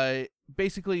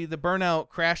basically the Burnout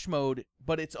Crash Mode,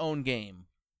 but its own game.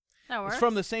 That works. It's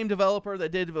from the same developer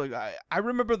that did.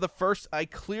 I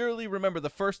clearly remember the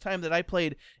first time that I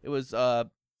played. It was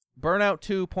Burnout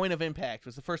 2 Point of Impact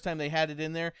was the first time they had it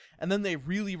in there, and then they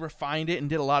really refined it and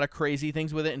did a lot of crazy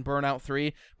things with it in Burnout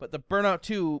 3. But the Burnout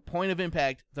 2 Point of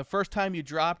Impact, the first time you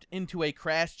dropped into a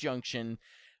crash junction,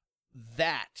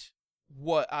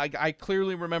 what I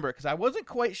clearly remember because I wasn't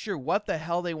quite sure what the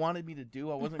hell they wanted me to do.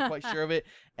 I wasn't quite sure of it,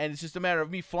 and it's just a matter of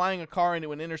me flying a car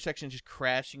into an intersection, just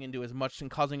crashing into as much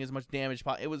and causing as much damage.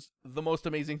 It was the most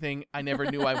amazing thing I never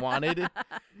knew I wanted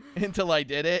until I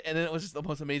did it, and then it was just the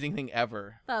most amazing thing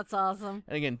ever. That's awesome.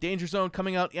 And again, Danger Zone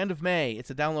coming out the end of May.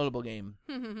 It's a downloadable game.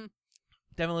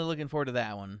 Definitely looking forward to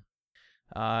that one.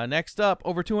 Next up,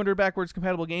 over 200 backwards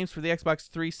compatible games for the Xbox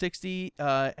 360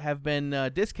 have been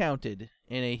discounted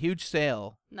in a huge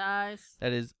sale. Nice.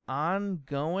 That is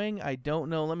ongoing. I don't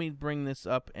know. Let me bring this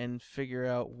up and figure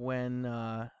out when.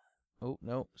 Oh,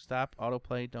 no. Stop.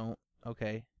 Autoplay. Don't.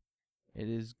 Okay. It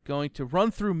is going to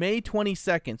run through May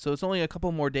 22nd, so it's only a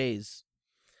couple more days.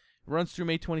 It runs through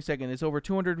May 22nd. It's over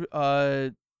 200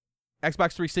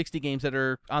 Xbox 360 games that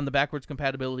are on the backwards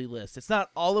compatibility list. It's not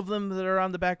all of them that are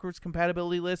on the backwards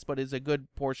compatibility list, but it's a good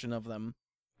portion of them.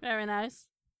 Very nice.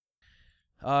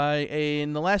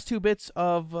 In the last two bits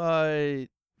of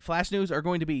Flash News are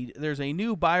going to be, there's a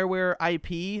new BioWare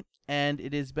IP, and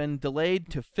it has been delayed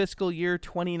to fiscal year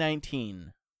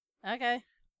 2019. Okay.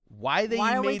 Why they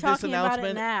Why are we made this talking about it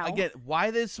announcement, now? again, why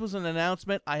this was an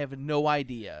announcement, I have no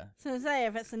idea. So to say,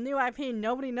 if it's a new IP,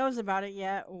 nobody knows about it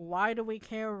yet. Why do we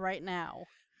care right now?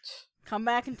 Come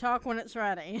back and talk when it's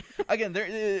ready. Again,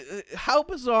 how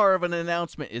bizarre of an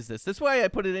announcement is this? That's why I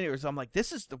put it in here. So I'm like,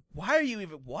 why are you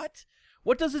even, what?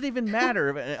 What does it even matter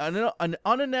if an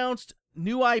unannounced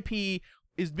new IP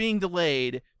is being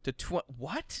delayed to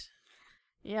what?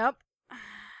 Yep.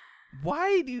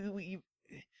 Why do we?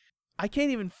 I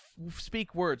can't even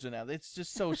speak words now. It's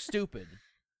just so stupid.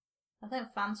 I think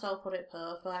Fanto put it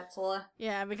perfectly.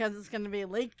 Yeah, because it's going to be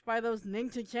leaked by those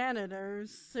ninja janitors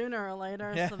sooner or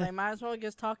later, Yeah. so they might as well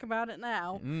just talk about it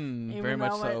now. Very Even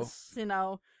much though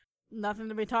so. it's, nothing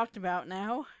to be talked about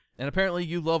now. And apparently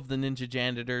you love the Ninja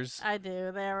Janitors. I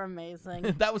do. They're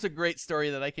amazing. That was a great story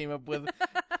that I came up with.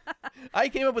 I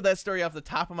came up with that story off the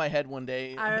top of my head one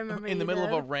day. I remember in the you middle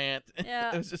did. of a rant.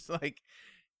 Yeah. It was just like,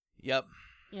 yep.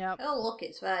 Yep. Oh, look,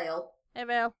 it's Vale. Hey,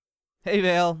 Vale. Hey,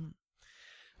 Vale.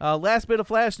 Last bit of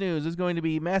Flash News is going to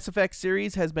be Mass Effect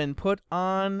series has been put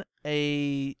on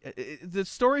the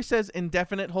story says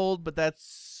indefinite hold, but that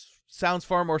sounds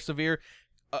far more severe.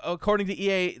 According to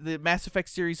EA, the Mass Effect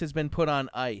series has been put on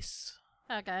ice.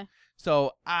 Okay.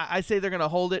 So I say they're going to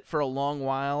hold it for a long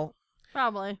while.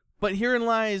 Probably. But herein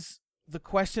lies the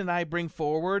question I bring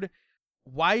forward.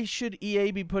 Why should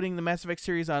EA be putting the Mass Effect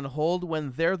series on hold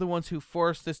when they're the ones who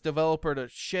forced this developer to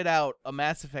shit out a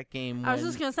Mass Effect game? I was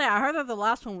just going to say, I heard that the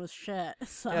last one was shit.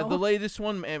 So. Yeah, the latest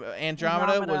one,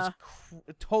 Andromeda, was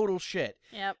total shit.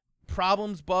 Yep.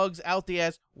 Problems, bugs, out the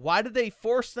ass. Why did they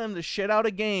force them to shit out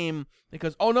a game?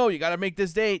 Because, oh no, you got to make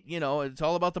this date. It's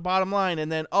all about the bottom line.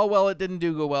 And then, oh well, it didn't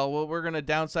do go well. Well, we're going to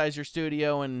downsize your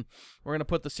studio and we're going to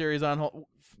put the series on hold.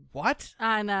 What?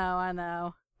 I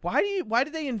know. Why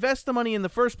did they invest the money in the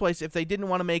first place if they didn't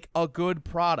want to make a good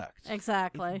product?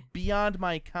 Exactly. It's beyond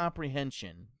my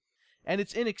comprehension. And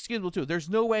it's inexcusable, too. There's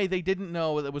no way they didn't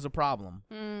know it was a problem.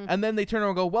 And then they turn around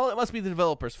and go, well, it must be the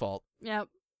developer's fault. Yep.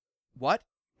 What?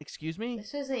 Excuse me?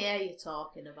 This is EA you're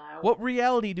talking about. What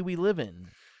reality do we live in?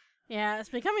 Yeah, it's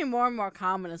becoming more and more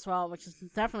common as well, which is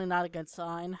definitely not a good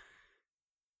sign.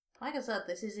 Like I said,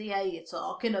 this is EA you're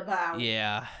talking about.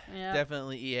 Yeah, Yep.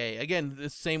 definitely EA. Again, the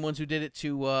same ones who did it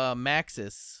to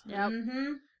Maxis. Yep.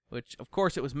 Mm-hmm. Which, of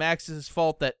course, it was Maxis'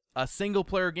 fault that a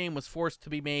single-player game was forced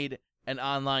to be made an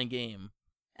online game.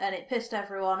 And it pissed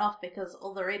everyone off because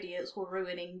other idiots were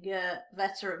ruining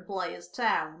veteran players'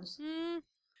 towns.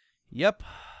 Yep.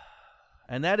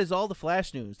 And that is all the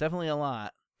Flash news. Definitely a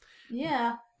lot.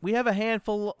 Yeah. We have a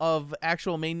handful of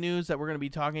actual main news that we're going to be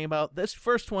talking about. This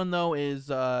first one, though,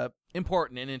 is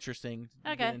important and interesting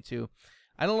to get into.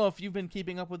 I don't know if you've been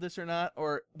keeping up with this or not,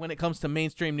 or when it comes to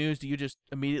mainstream news, do you just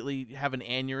immediately have an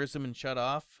aneurysm and shut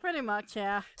off? Pretty much,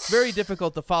 yeah. It's very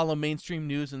difficult to follow mainstream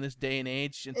news in this day and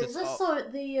age. Is this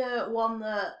the one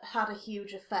that had a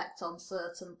huge effect on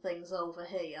certain things over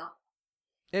here?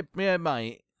 It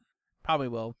might. Probably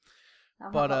will.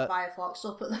 I've got Firefox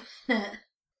up at the minute.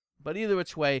 But either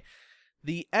which way,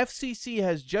 the FCC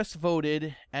has just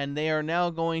voted, and they are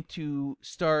now going to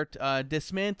start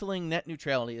dismantling net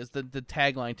neutrality is the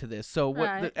tagline to this. So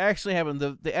what actually happened,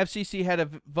 the FCC had a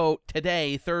vote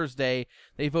today, Thursday.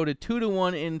 They voted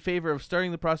 2-1 in favor of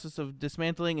starting the process of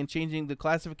dismantling and changing the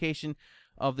classification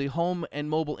of the home and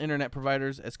mobile internet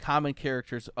providers as common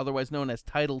characters, otherwise known as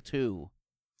Title II.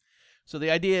 So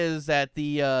the idea is that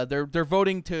they're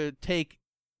voting to take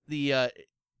the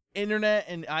internet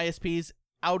and ISPs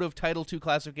out of Title II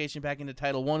classification back into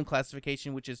Title I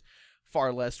classification, which is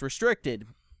far less restricted.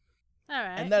 All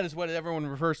right. And that is what everyone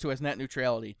refers to as net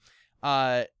neutrality.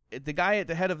 The guy at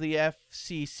the head of the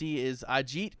FCC is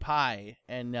Ajit Pai,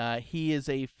 and he is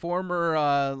a former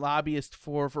lobbyist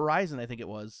for Verizon, I think it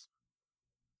was.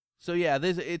 So yeah,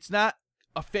 it's not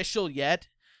official yet.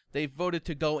 They've voted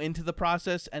to go into the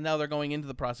process, and now they're going into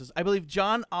the process. I believe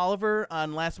John Oliver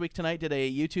on Last Week Tonight did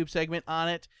a YouTube segment on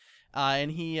it.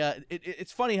 And he,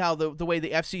 it's funny how the way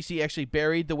the FCC actually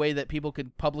buried the way that people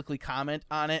could publicly comment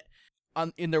on it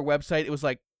in their website. It was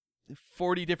like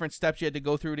 40 different steps you had to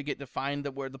go through to get to find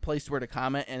the place where to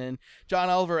comment. And then John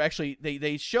Oliver actually,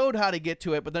 they showed how to get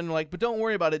to it, but then they're like, but don't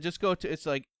worry about it. Just go to, it's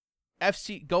like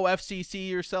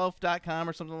gofccyourself.com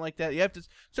or something like that. You have to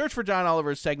search for John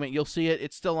Oliver's segment. You'll see it.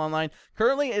 It's still online.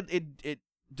 Currently, it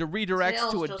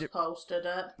redirects to a... just posted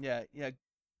it. Yeah.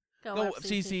 Go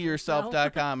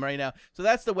FCCyourself.com right now. So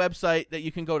that's the website that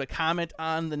you can go to comment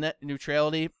on the net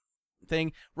neutrality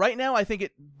thing. Right now, I think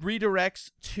it redirects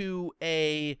to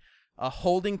a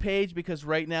holding page because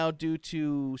right now, due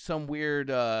to some weird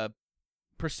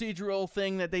procedural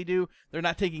thing that they do, they're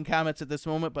not taking comments at this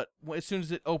moment. But as soon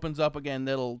as it opens up again,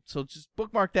 so just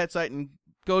bookmark that site and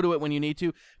go to it when you need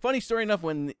to. Funny story enough,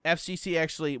 when the FCC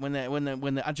actually, when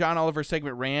the John Oliver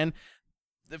segment ran,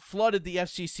 it flooded the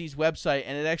FCC's website,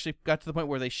 and it actually got to the point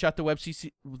where they shut the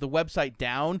website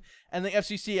down, and the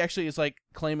FCC actually is like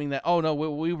claiming that, oh no,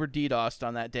 we were DDoSed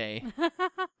on that day.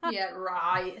 Yeah,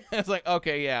 right. It's like,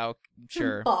 okay, yeah,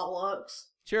 sure. Bollocks.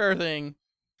 Sure thing.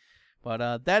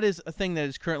 But that is a thing that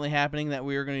is currently happening that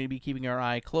we are going to be keeping our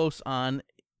eye close on.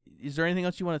 Is there anything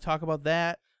else you want to talk about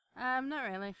that? Not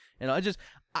really.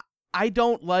 I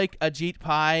don't like Ajit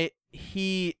Pai.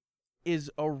 He is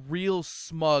a real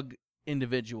smug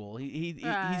individual. He's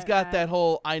got that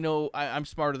whole I'm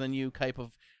smarter than you type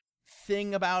of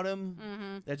thing about him.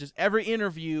 Mm-hmm. That just every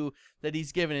interview that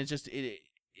he's given is just it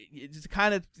just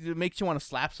kind of makes you want to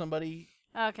slap somebody.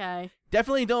 Okay.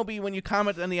 Definitely don't be, when you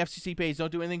comment on the FCC page,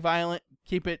 don't do anything violent.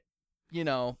 Keep it,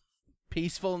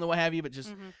 peaceful and what have you. But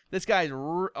just this guy's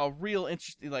a real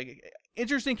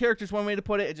interesting character is one way to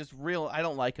put it. It's just real. I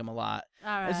don't like him a lot. All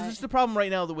right. This is the problem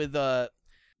right now with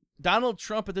Donald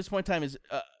Trump at this point in time is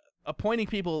appointing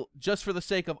people just for the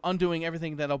sake of undoing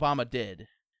everything that Obama did.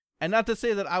 And not to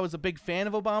say that I was a big fan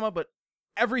of Obama, but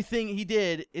everything he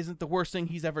did isn't the worst thing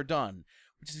he's ever done,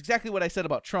 which is exactly what I said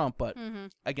about Trump. But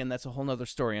again, that's a whole nother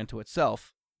story unto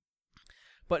itself.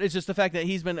 But it's just the fact that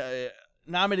he's been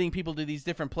nominating people to these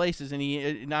different places, and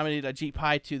he nominated Ajit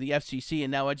Pai to the FCC,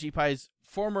 and now Ajit Pai's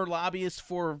former lobbyist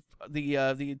for the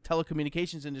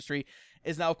telecommunications industry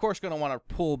is now, of course, going to want to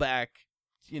pull back,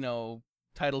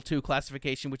 Title II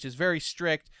classification, which is very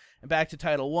strict, and back to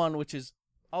Title I, which is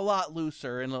a lot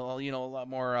looser and a lot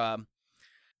more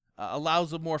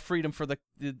allows more freedom for the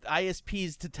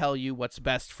ISPs to tell you what's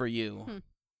best for you,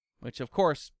 which of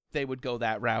course they would go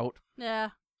that route.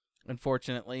 Yeah.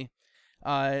 Unfortunately,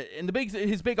 and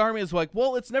his big army is like,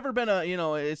 well, it's never been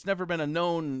a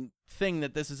known thing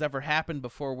that this has ever happened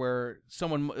before, where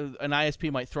an ISP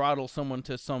might throttle someone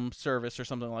to some service or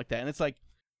something like that, and it's like.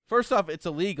 First off, it's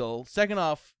illegal. Second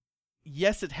off,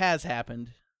 yes, it has happened.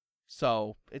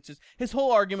 So it's just his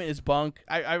whole argument is bunk.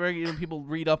 I recommend people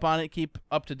read up on it, keep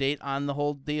up to date on the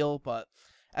whole deal. But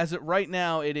as it right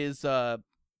now, it is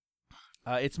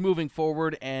it's moving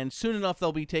forward, and soon enough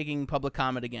they'll be taking public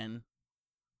comment again.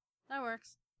 That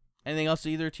works. Anything else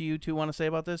either to you two want to say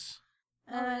about this?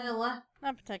 Not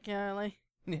particularly.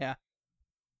 Yeah.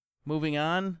 Moving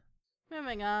on.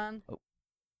 Oh.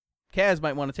 Kaz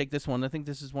might want to take this one. I think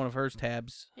this is one of her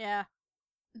tabs. Yeah.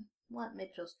 Let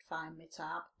me just find my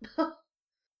tab.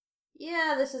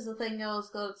 Yeah, this is the thing I was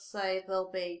going to say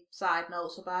there'll be side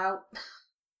notes about.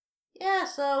 Yeah,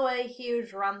 so a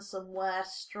huge ransomware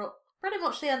struck pretty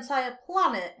much the entire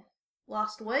planet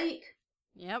last week.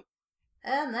 Yep.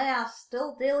 And they are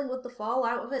still dealing with the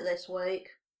fallout of it this week.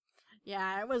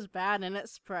 Yeah, it was bad and it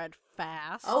spread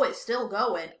fast. Oh, it's still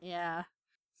going. Yeah.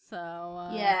 So,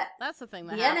 yeah, that's the thing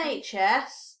that the happened.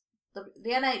 NHS, the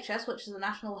NHS, which is the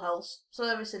National Health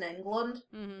Service in England,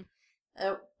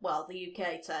 well, the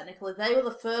UK technically, they were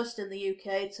the first in the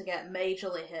UK to get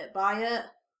majorly hit by it.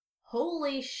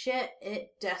 Holy shit,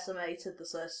 it decimated the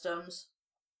systems.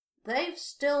 They've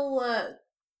still,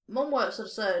 Mum works at a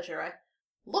surgery.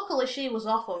 Luckily she was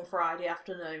off on Friday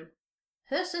afternoon.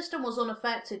 Her system was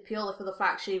unaffected purely for the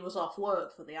fact she was off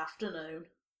work for the afternoon.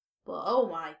 But oh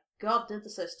my god, did the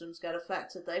systems get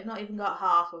affected. They've not even got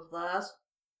half of theirs.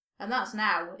 And that's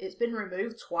now. It's been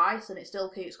removed twice and it still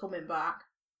keeps coming back.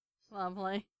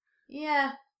 Lovely.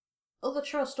 Yeah. Other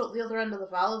trust up the other end of the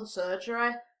valley, the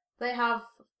surgery, they have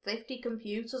 50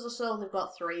 computers or so. They've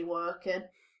got 3 working.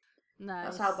 Nice.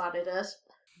 That's how bad it is.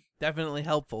 Definitely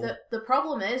helpful. The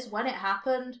problem is, when it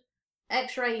happened,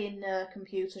 X-ray in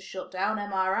computers shut down,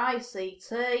 MRI,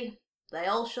 CT, they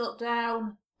all shut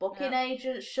down, booking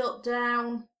agents shut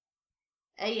down,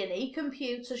 A&E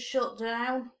computers shut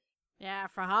down. Yeah,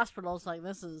 for hospitals, like,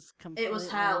 this is completely... It was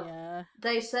hell.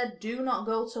 They said, do not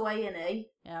go to A&E,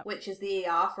 which is the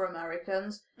ER for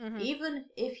Americans. Even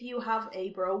if you have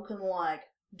a broken leg,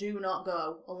 do not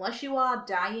go. Unless you are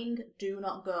dying, do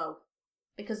not go.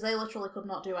 Because they literally could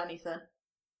not do anything.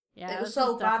 Yeah, it was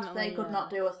so bad they could not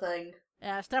do a thing.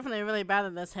 Yeah, it's definitely really bad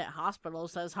that this hit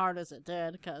hospitals as hard as it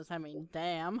did, because, I mean,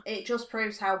 damn. It just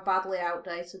proves how badly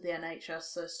outdated the NHS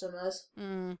system is.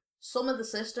 Some of the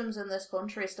systems in this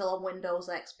country are still on Windows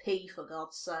XP, for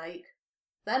God's sake.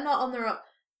 They're not on their own...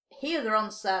 Here they're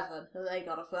on 7, and they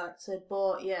got affected,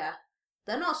 but yeah.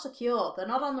 They're not secure. They're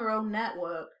not on their own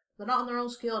network. They're not on their own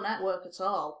secure network at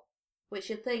all. Which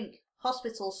you'd think,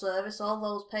 hospital service, all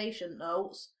those patient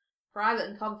notes, private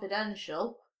and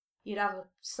confidential, you'd have a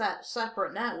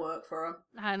separate network for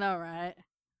them. I know, right?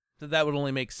 So that would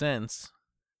only make sense.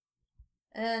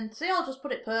 And ZL just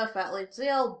put it perfectly.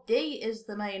 ZLD is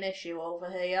the main issue over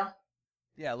here.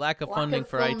 Yeah, lack of funding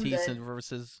for IT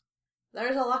services. There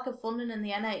is a lack of funding in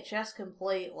the NHS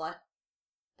completely.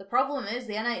 The problem is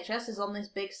the NHS is on this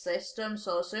big system,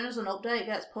 so as soon as an update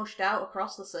gets pushed out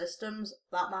across the systems,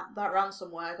 that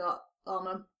ransomware got on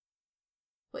them.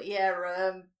 But yeah,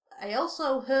 I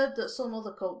also heard that some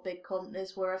other big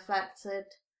companies were affected.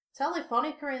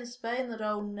 Telefonica in Spain that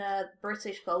own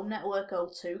British phone network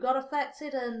O2 got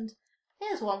affected, and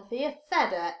here's one for you,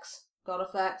 FedEx got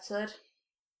affected.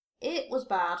 It was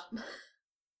bad.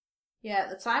 Yeah, at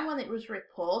the time when it was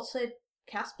reported,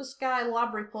 Kaspersky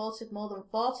Lab reported more than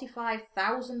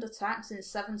 45,000 attacks in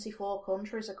 74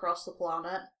 countries across the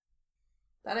planet.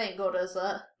 That ain't good, is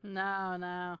it?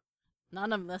 No.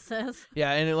 None of this is.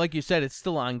 Yeah, and like you said, it's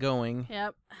still ongoing.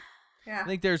 Yep. Yeah. I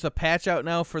think there's a patch out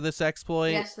now for this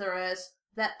exploit. Yes, there is.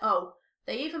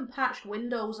 They even patched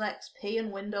Windows XP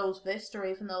and Windows Vista,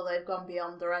 even though they've gone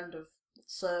beyond their end of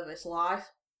service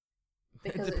life.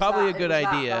 Because it's probably a good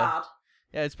idea. Bad.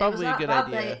 Yeah, it's probably a good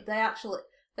idea.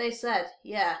 They said,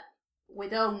 yeah, we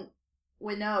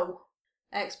know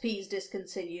XP's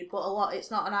discontinued, but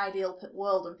it's not an ideal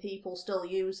world and people still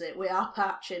use it. We are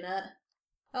patching it.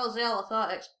 Oh, Zell, I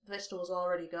thought Vista was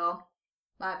already gone.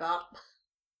 My bad.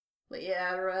 But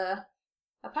yeah,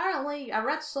 apparently I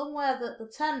read somewhere that the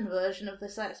 10 version of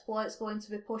this exploit is going to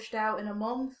be pushed out in a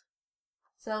month.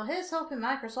 So here's hoping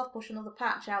Microsoft push another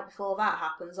patch out before that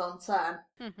happens on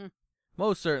 10.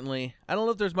 Most certainly. I don't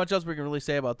know if there's much else we can really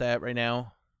say about that right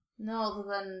now. No, other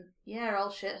than, yeah,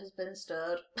 all shit has been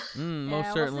stirred.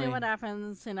 Most certainly. We'll see what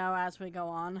happens, as we go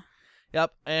on.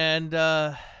 Yep, and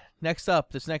next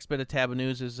up, this next bit of Taboo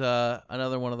News is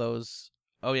another one of those,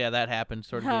 oh yeah, that happened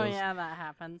sort of deals. Oh yeah, that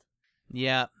happened.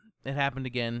 Yeah, it happened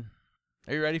again.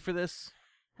 Are you ready for this?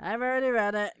 I've already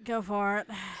read it. Go for it.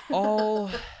 All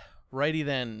righty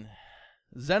then.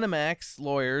 ZeniMax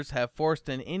lawyers have forced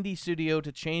an indie studio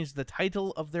to change the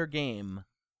title of their game.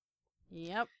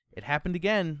 Yep. It happened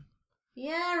again.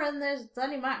 Yeah, and there's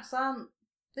ZeniMax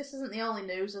this isn't the only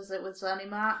news, is it, with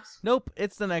ZeniMax? Nope,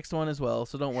 it's the next one as well,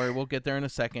 so don't worry, we'll get there in a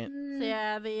second. So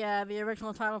yeah, the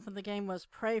original title for the game was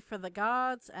Pray for the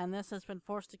Gods, and this has been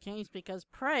forced to change because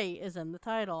Pray is in the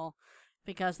title,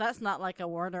 because that's not like a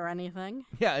word or anything.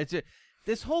 Yeah,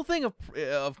 this whole thing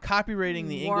of copyrighting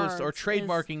the English or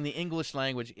trademarking the English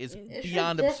language is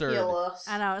beyond absurd. Ridiculous.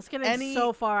 I know, it's getting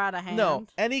so far out of hand. No,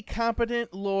 any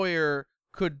competent lawyer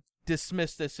could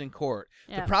dismiss this in court.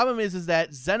 Yeah. The problem is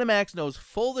that ZeniMax knows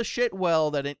full the shit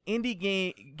well that an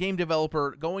indie game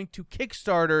developer going to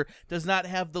Kickstarter does not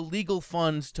have the legal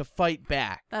funds to fight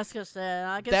back. That's just it.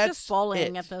 I guess That's just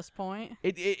bullying it. at this point.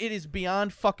 It is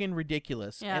beyond fucking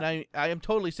ridiculous, Yeah. and I am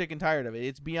totally sick and tired of it.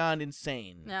 It's beyond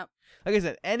insane. Yep. Like I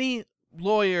said, any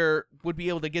lawyer would be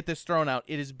able to get this thrown out.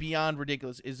 It is beyond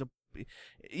ridiculous. It is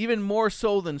even more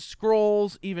so than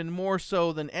Scrolls, even more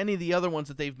so than any of the other ones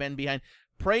that they've been behind.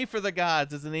 Pray for the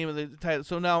Gods is the name of the title.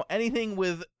 So now anything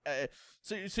with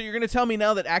so you're going to tell me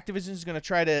now that Activision is going to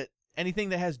try to anything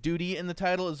that has duty in the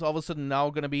title is all of a sudden now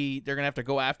going to be they're going to have to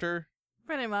go after?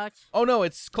 Pretty much. Oh no,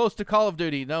 it's close to Call of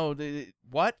Duty. No,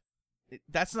 what?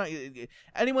 That's not.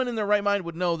 Anyone in their right mind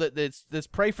would know that this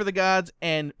Pray for the Gods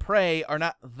and Prey are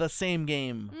not the same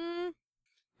game.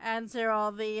 And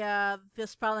Zero, the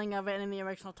spelling of it in the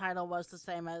original title was the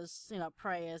same as,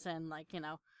 prey as in,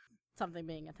 something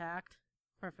being attacked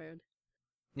for food.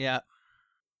 Yeah.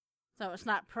 So it's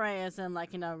not prey as in,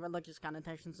 religious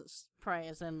connotations. It's prey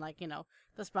as in,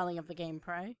 the spelling of the game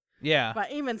Prey. Yeah.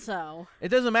 But even so, it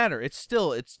doesn't matter. It's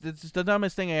still, it's the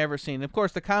dumbest thing I ever seen. Of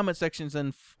course, the comment section's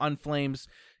on Flames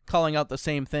calling out the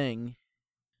same thing.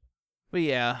 But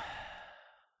yeah,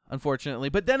 unfortunately.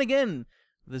 But then again,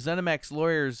 the ZeniMax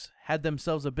lawyers had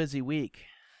themselves a busy week.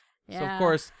 yeah. So, of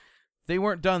course, they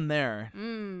weren't done there.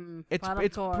 It's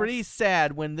pretty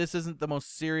sad when this isn't the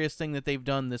most serious thing that they've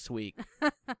done this week.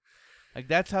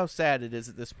 That's how sad it is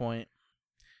at this point.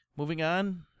 Moving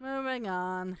on.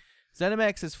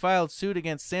 ZeniMax has filed suit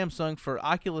against Samsung for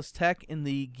Oculus Tech in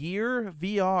the Gear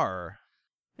VR.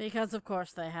 Because of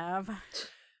course they have.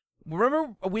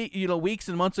 Remember weeks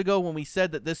and months ago when we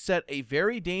said that this set a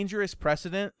very dangerous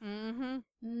precedent? Mm-hmm.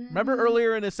 Remember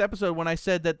earlier in this episode when I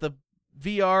said that the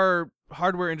VR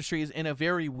hardware industry is in a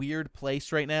very weird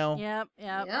place right now? Yep.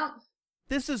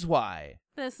 This is why.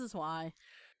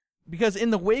 Because in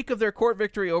the wake of their court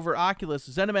victory over Oculus,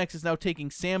 ZeniMax is now taking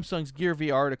Samsung's Gear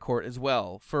VR to court as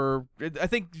well. I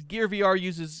think Gear VR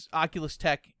uses Oculus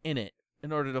Tech in it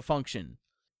in order to function.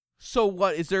 So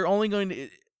what, is there only going to...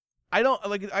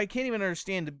 I can't even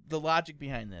understand the logic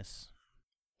behind this.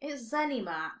 It's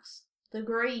ZeniMax. They're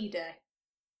greedy.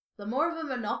 The more of a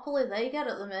monopoly they get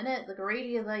at the minute, the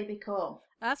greedier they become.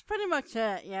 That's pretty much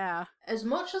it, yeah. As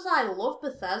much as I love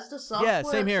Bethesda software,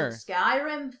 same here.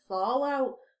 Skyrim,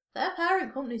 Fallout, their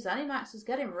parent company ZeniMax is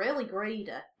getting really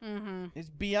greedy. Mm-hmm. It's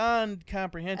beyond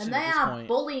comprehension and they at this are point.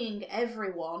 bullying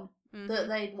everyone that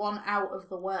they want out of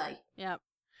the way. Yep.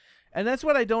 And that's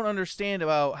what I don't understand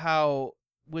about how,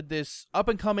 with this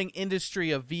up-and-coming industry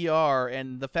of VR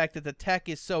and the fact that the tech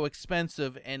is so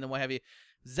expensive and what have you,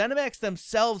 ZeniMax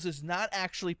themselves is not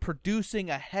actually producing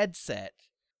a headset.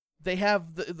 They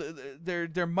have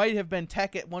there might have been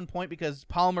tech at one point because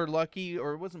Palmer Luckey,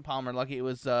 or it wasn't Palmer Luckey, it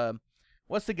was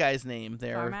what's the guy's name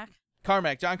there?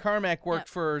 Carmack. John Carmack worked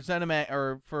for ZeniMax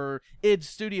or for id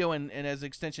Studio and as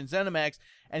extension ZeniMax,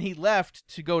 and he left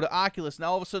to go to Oculus.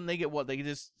 Now all of a sudden they get what? They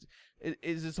just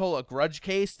is this whole a grudge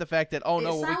case? The fact that we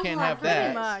can't have that.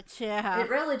 Pretty much, yeah.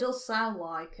 It really does sound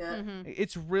like it. Mm-hmm.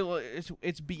 It's real.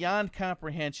 It's beyond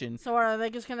comprehension. So are they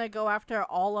just gonna go after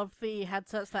all of the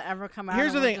headsets that ever come out?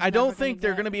 Here's the thing: I don't think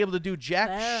they're gonna be able to do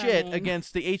jack shit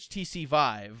against the HTC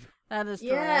Vive. That is true.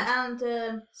 Yeah,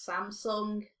 and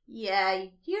Samsung. Yeah,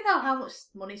 you know how much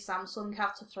money Samsung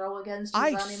have to throw against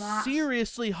ZeniMax. I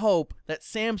seriously hope that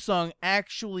Samsung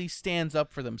actually stands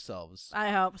up for themselves.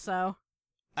 I hope so.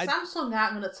 Samsung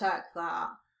aren't going to take that.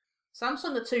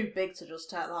 Samsung are too big to just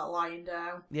take that lying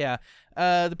down. Yeah.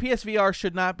 The PSVR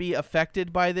should not be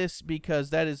affected by this because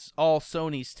that is all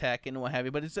Sony's tech and what have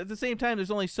you. But it's, at the same time, there's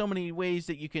only so many ways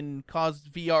that you can cause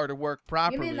VR to work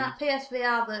properly. You mean that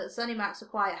PSVR that ZeniMax are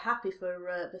quite happy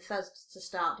for Bethesda to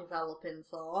start developing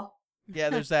for? Yeah,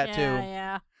 there's that too.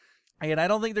 Yeah. And I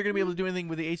don't think they're going to be able to do anything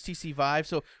with the HTC Vive.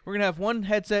 So we're going to have one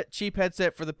cheap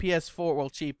headset for the PS4. Well,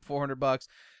 cheap, $400.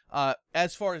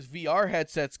 As far as VR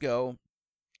headsets go,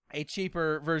 a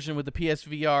cheaper version with the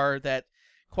PSVR that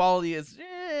quality is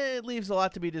it leaves a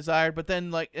lot to be desired. But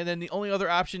then the only other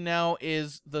option now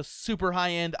is the super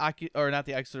high end or not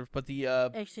the Oculus, but the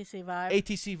HTC Vive.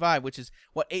 HTC Vive, which is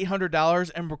what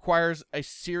 $800 and requires a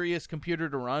serious computer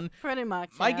to run. Pretty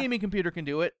much. My gaming computer can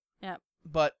do it. Yep.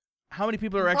 But how many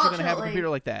people are actually going to have a computer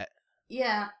like that?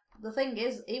 Yeah. The thing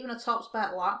is, even a top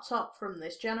spec laptop from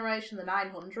this generation, the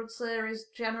 900 series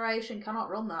generation, cannot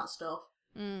run that stuff.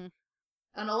 Mm.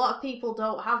 And a lot of people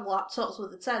don't have laptops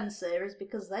with the 10 series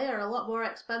because they are a lot more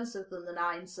expensive than the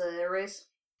 9 series.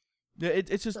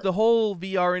 It's just the whole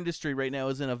VR industry right now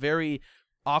is in a very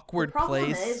awkward place.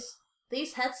 The problem is,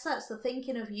 these headsets are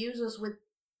thinking of users with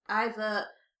either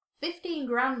 $15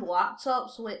 grand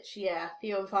laptops, which, yeah,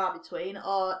 few and far between,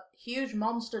 or huge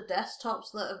monster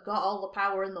desktops that have got all the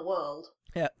power in the world.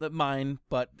 Yeah, mine,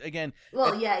 but again...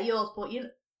 Well, yeah, yours, but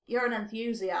you're an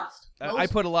enthusiast. I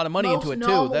put a lot of money into it,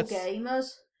 too.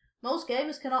 Most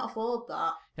gamers cannot afford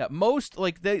that. Yeah,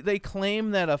 they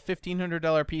claim that a $1,500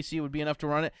 PC would be enough to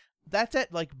run it. That's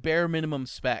at, like, bare minimum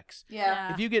specs.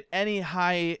 Yeah. If you get any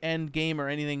high-end game or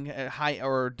anything high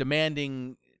or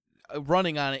demanding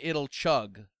running on it, it'll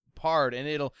chug hard,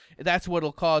 and that's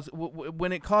what'll cause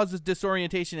when it causes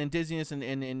disorientation and dizziness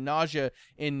and nausea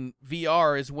in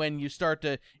VR is when you start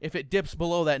to, if it dips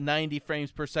below that 90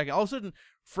 frames per second, all of a sudden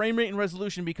frame rate and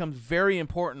resolution becomes very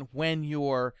important when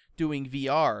you're doing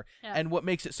VR. Yeah. And what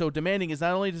makes it so demanding is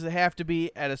not only does it have to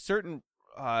be at a certain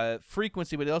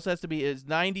frequency, but it also has to be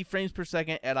 90 frames per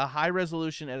second at a high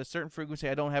resolution at a certain frequency.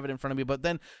 I don't have it in front of me, but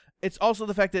then it's also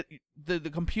the fact that the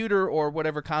computer or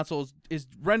whatever console is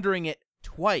rendering it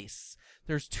twice.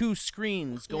 There's two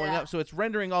screens going up, so it's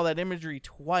rendering all that imagery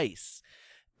twice,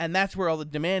 and that's where all the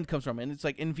demand comes from. And it's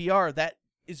like in VR, that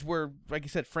is where, like I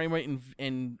said, frame rate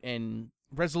and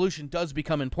resolution does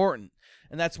become important,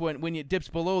 and that's when it dips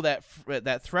below that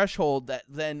threshold, that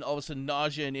then all of a sudden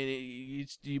nausea and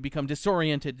you become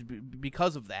disoriented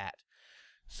because of that.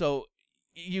 So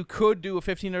you could do a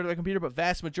 $1,500 computer, but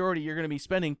vast majority you're going to be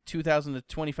spending $2,000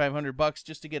 to $2,500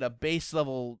 just to get a base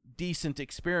level decent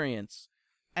experience,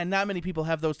 and not many people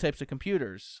have those types of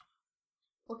computers.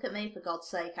 Look at me, for God's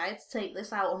sake! I had to take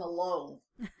this out on a loan.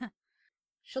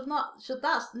 Should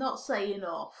that not say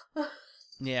enough?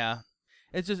 Yeah.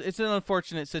 It's an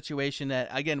unfortunate situation that,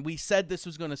 again, we said this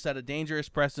was going to set a dangerous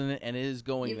precedent, and it is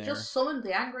going there. You've just summoned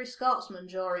the Angry Scotsman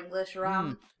during this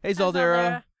rant. Hey,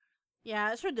 Zaldera.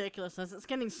 Yeah, it's ridiculousness. It's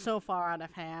getting so far out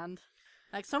of hand.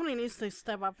 Like, somebody needs to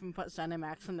step up and put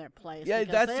ZeniMax in their place. Yeah,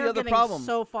 that's the other problem.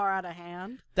 So far out of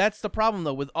hand. That's the problem,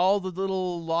 though, with all the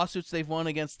little lawsuits they've won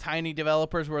against tiny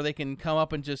developers, where they can come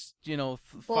up and just,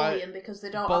 bully them because they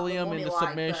don't bully have them the money into like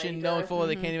submission, they knowing do. full well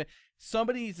they can't even.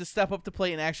 Somebody needs to step up to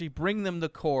plate and actually bring them to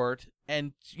court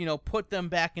and put them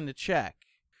back into check.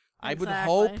 Exactly. I would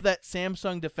hope that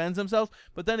Samsung defends themselves,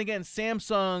 but then again,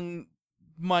 Samsung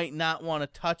might not want to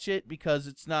touch it because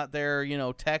it's not their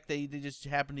tech. They just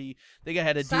happen to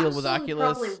had a deal with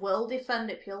Oculus. Samsung probably will defend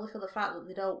it purely for the fact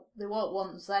that they won't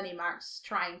want ZeniMax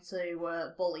trying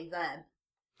to bully them.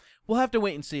 We'll have to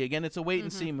wait and see. Again, it's a wait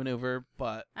and see maneuver,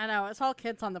 but I know it's all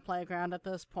kids on the playground at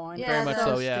this point. Yeah, very much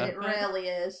so. Yeah, it really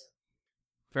is.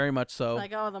 Very much so.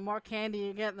 It's like, the more candy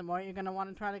you get, the more you're going to want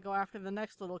to try to go after the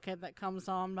next little kid that comes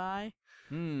on by.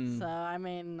 So, I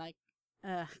mean, like,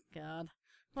 God.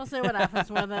 We'll see what happens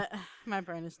with it. My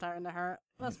brain is starting to hurt.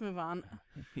 Let's move on.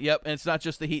 Yep, and it's not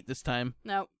just the heat this time.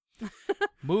 Nope.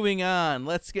 Moving on.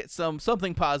 Let's get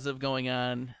something positive going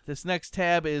on. This next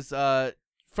tab is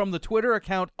from the Twitter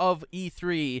account of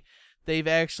E3. They've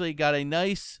actually got a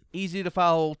nice,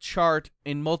 easy-to-follow chart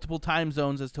in multiple time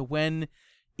zones as to when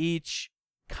each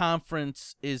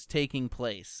conference is taking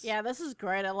place. Yeah, this is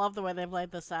great. I love the way they've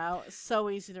laid this out. It's so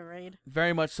easy to read.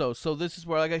 Very much so. So this is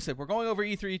where, like I said, we're going over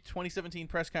E3 2017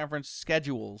 press conference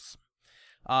schedules.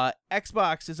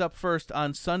 Xbox is up first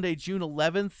on Sunday, June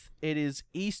 11th. It is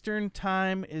Eastern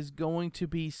time, is going to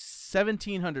be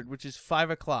 1700, which is 5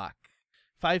 o'clock.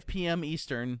 5 p.m.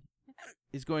 Eastern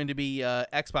is going to be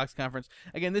Xbox conference.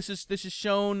 Again, this is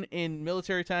shown in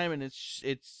military time, and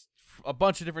it's a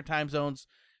bunch of different time zones.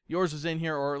 Yours is in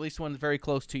here, or at least one very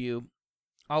close to you.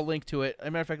 I'll link to it. As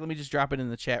a matter of fact, let me just drop it in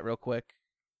the chat real quick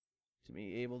to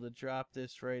be able to drop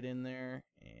this right in there.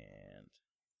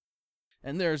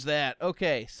 And there's that.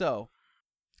 Okay, so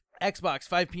Xbox,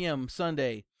 5 p.m.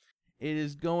 Sunday. It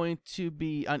is going to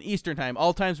be on Eastern time.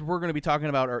 All times we're going to be talking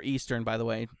about are Eastern, by the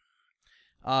way.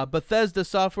 Bethesda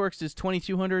Softworks is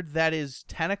 2200. That is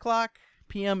 10 o'clock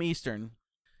p.m. Eastern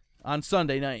on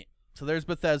Sunday night. So there's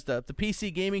Bethesda. The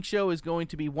PC Gaming Show is going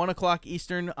to be 1 o'clock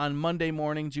Eastern on Monday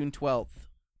morning, June 12th.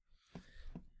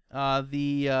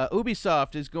 The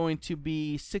Ubisoft is going to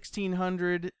be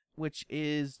 1600,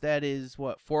 that is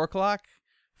 4 o'clock?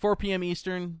 4 p.m.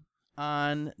 Eastern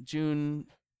on June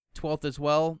 12th as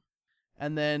well.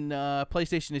 And then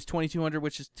PlayStation is 2200,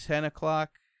 which is 10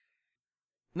 o'clock.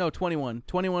 No,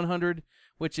 2100,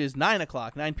 which is 9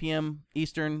 o'clock, 9 p.m.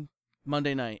 Eastern,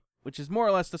 Monday night, which is more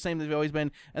or less the same as they've always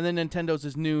been. And then Nintendo's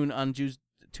is noon on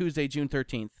Tuesday, June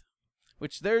 13th,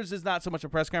 which theirs is not so much a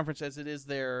press conference as it is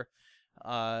their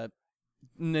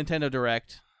Nintendo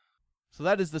Direct. So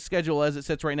that is the schedule as it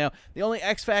sits right now. The only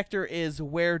X factor is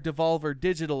where Devolver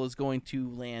Digital is going to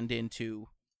land into.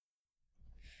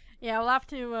 Yeah, we'll have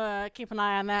to keep an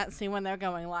eye on that and see when they're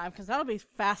going live, because that'll be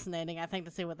fascinating, I think,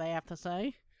 to see what they have to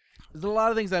say. there's a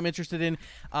lot of things I'm interested in.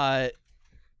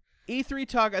 E3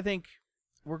 talk, I think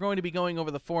we're going to be going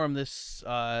over the forum this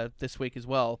week as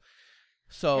well.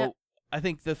 So Yep. I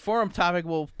think the forum topic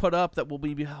we'll put up that will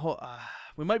be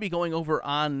we might be going over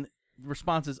on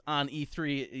responses on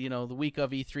E3, the week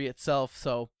of E3 itself.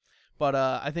 So, but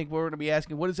I think we're going to be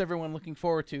asking, what is everyone looking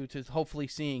forward to hopefully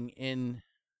seeing in...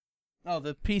 Oh,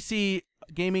 the PC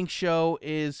gaming show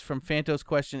is, from Phantos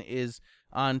Question, is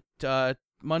on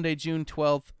Monday, June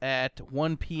 12th at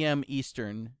 1 p.m.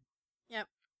 Eastern. Yep.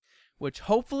 Which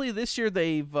hopefully this year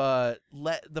they've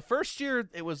the first year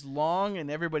it was long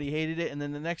and everybody hated it, and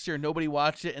then the next year nobody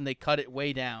watched it and they cut it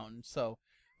way down. So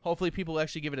hopefully people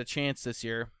actually give it a chance this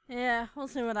year. Yeah, we'll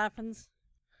see what happens.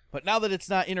 But now that it's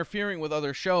not interfering with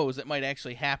other shows, it might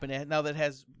actually happen. Now that it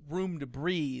has room to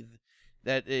breathe,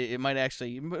 that it might have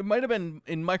been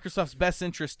in Microsoft's best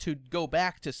interest to go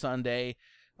back to Sunday.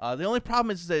 The only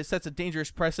problem is that it sets a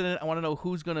dangerous precedent. I want to know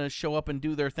who's going to show up and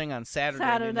do their thing on Saturday.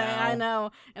 I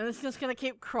know. And it's just going to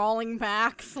keep crawling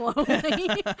back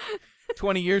slowly.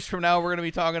 20 years from now, we're going to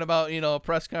be talking about, a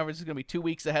press conference is going to be 2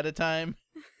 weeks ahead of time.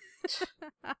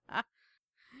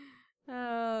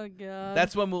 Oh, God.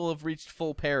 That's when we'll have reached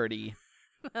full parity.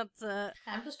 That's it.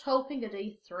 I'm just hoping at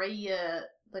E3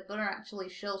 they're going to actually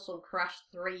show some Crash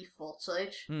 3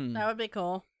 footage. That would be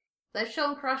cool. They've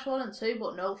shown Crash 1 and 2,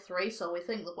 but no 3, so we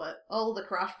think that all the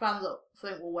Crash fans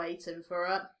think we're waiting for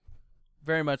it.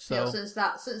 Very much so. Since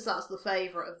that's the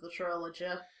favourite of the trilogy.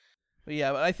 But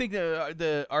yeah, but I think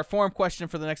our forum question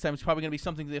for the next time is probably going to be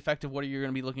something to the effect of what are you going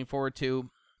to be looking forward to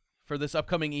for this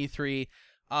upcoming E3.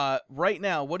 Right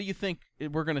now, what do you think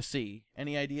we're going to see?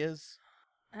 Any ideas?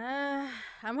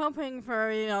 I'm hoping for,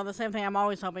 the same thing I'm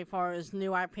always hoping for is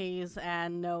new IPs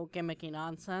and no gimmicky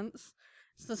nonsense.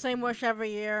 It's the same wish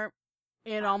every year.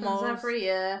 It happens every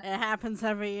year. It happens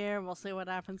every year. We'll see what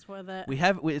happens with it.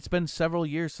 It's been several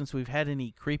years since we've had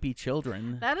any creepy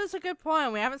children. That is a good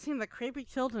point. We haven't seen the creepy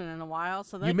children in a while,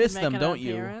 so you miss them, don't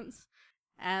you?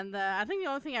 And I think the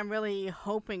only thing I'm really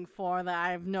hoping for that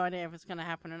I have no idea if it's going to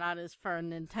happen or not is for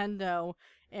Nintendo.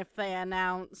 If they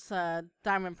announce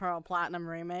Diamond Pearl Platinum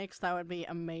remakes, that would be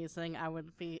amazing. I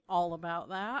would be all about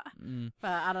that.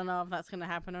 But I don't know if that's going to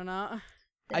happen or not.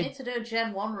 They need to do a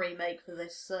Gen 1 remake for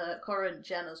this current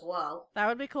gen as well. That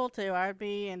would be cool too. I'd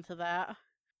be into that.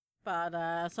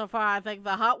 But so far, I think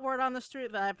the hot word on the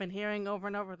street that I've been hearing over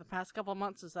and over the past couple of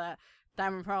months is that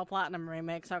Diamond Pearl Platinum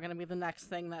remakes are going to be the next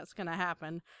thing that's going to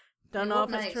happen. Don't know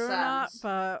if it's true or not,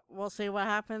 but we'll see what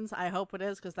happens. I hope it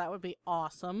is, because that would be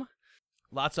awesome.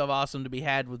 Lots of awesome to be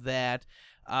had with that.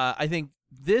 I think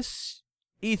this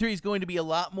E3 is going to be a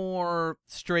lot more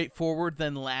straightforward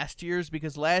than last year's,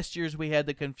 because last year's we had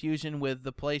the confusion with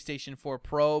the PlayStation 4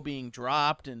 Pro being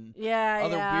dropped and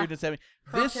other weirdness happening.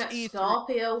 This E3,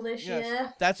 Scorpio this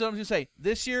year. That's what I'm going to say.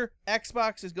 This year,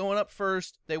 Xbox is going up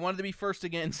first. They wanted to be first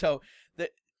again, so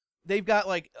they've got,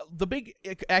 like, the big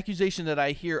accusation that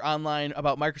I hear online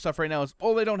about Microsoft right now is,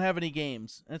 they don't have any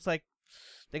games. And it's like,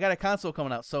 they got a console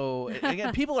coming out. So,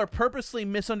 again, people are purposely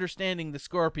misunderstanding the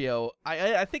Scorpio.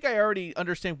 I think I already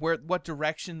understand what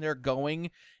direction they're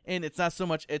going, and it's not so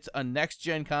much it's a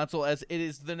next-gen console as it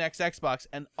is the next Xbox,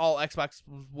 and all Xbox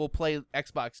will play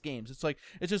Xbox games. It's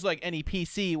just like any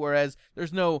PC, whereas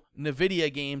there's no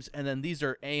NVIDIA games, and then these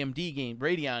are AMD games,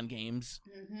 Radeon games.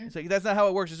 Mm-hmm. It's like, that's not how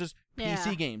it works. It's just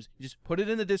PC games. You just put it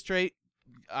in the disk tray.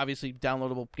 Obviously,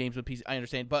 downloadable games with PC, I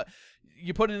understand, but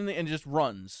you put it in and it just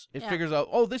runs. It figures out,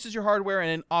 this is your hardware, and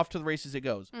then off to the races it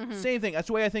goes. Mm-hmm. Same thing. That's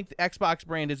the way I think the Xbox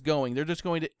brand is going. They're just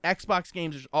going to Xbox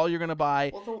games is all you're going to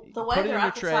buy. Well, the way they're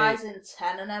advertising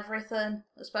 10 and everything,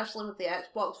 especially with the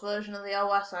Xbox version of the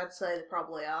OS, I'd say they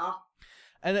probably are.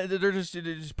 And they're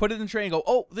just put it in the tray and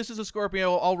go, this is a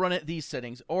Scorpio, I'll run it these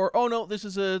settings. Or, no, this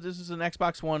is an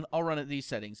Xbox One, I'll run it these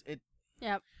settings.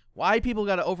 Yep. Why people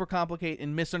got to overcomplicate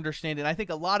and misunderstand it. I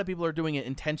think a lot of people are doing it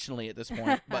intentionally at this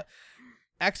point. But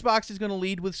Xbox is going to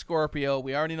lead with Scorpio.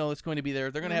 We already know it's going to be there.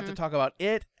 They're going to have to talk about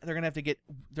it. They're going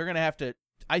to have to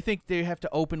I think they have to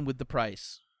open with the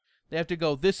price. They have to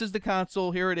go, this is the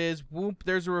console, here it is, whoop,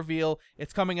 there's a reveal,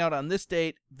 it's coming out on this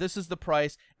date, this is the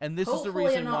price, and this is the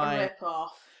reason why. A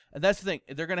rip-off. And that's the thing.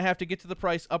 They're going to have to get to the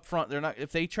price up front. They're not,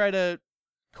 if they try to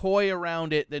coy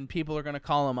around it, then people are going to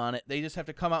call them on it. They just have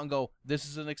to come out and go, this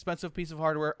is an expensive piece of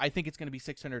hardware. I think it's going to be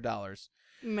 $600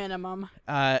 minimum.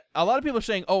 A lot of people are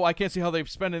saying, I can't see how they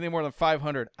spend any more than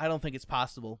 $500. I don't think it's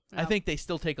possible. Nope. I think they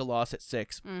still take a loss at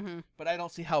 $600, but I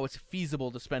don't see how it's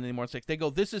feasible to spend any more than $600. They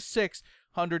go, this is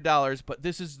 $600, but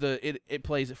this is it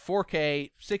plays at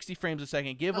 4K, 60 frames a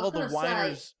second. Give all the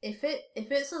whiners. If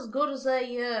it's as good as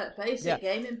a basic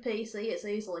gaming PC, it's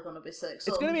easily going to be $600. It's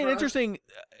going to be an interesting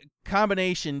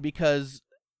combination, because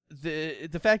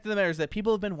the fact of the matter is that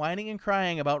people have been whining and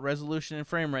crying about resolution and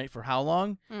frame rate for how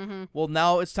long? Mm-hmm. Well,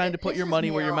 now it's time to put your money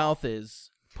where your mouth is.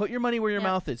 Put your money where your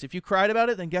mouth is. If you cried about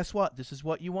it, then guess what? This is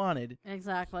what you wanted.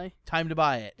 Exactly. Time to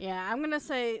buy it. Yeah, I'm going to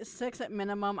say 6 at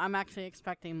minimum. I'm actually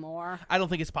expecting more. I don't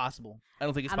think it's possible. I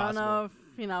don't know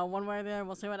if, one way or the other,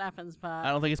 we'll see what happens, but...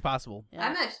 I don't think it's possible. Yeah.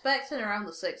 I'm expecting around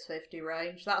the $650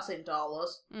 range. That's in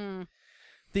dollars. Mm.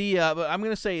 But I'm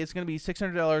going to say it's going to be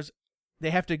 $600. They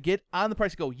have to get on the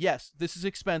price and go, yes, this is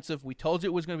expensive. We told you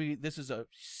it was going to be, this is a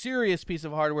serious piece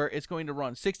of hardware. It's going to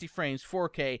run 60 frames,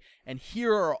 4K, and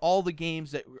here are all the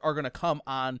games that are going to come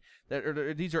on.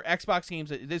 These are Xbox games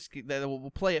that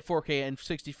will play at 4K and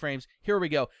 60 frames. Here we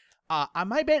go.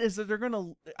 My bet is that they're going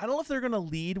to, I don't know if they're going to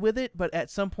lead with it, but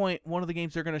at some point, one of the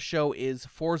games they're going to show is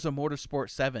Forza Motorsport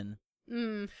 7.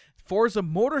 Mm. Forza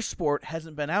Motorsport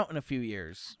hasn't been out in a few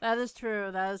years. That is true.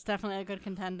 That is definitely a good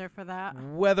contender for that.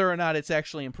 Whether or not it's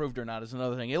actually improved or not is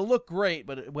another thing. It'll look great,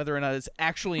 but whether or not it's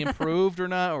actually improved or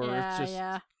not, or it's just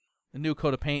a new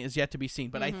coat of paint is yet to be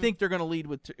seen. But I think they're going to lead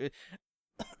with...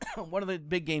 one of the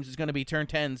big games is going to be Turn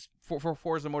 10's for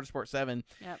Forza Motorsport 7.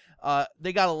 Yep.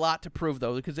 They got a lot to prove,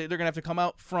 though, because they're going to have to come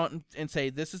out front and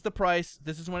say, this is the price,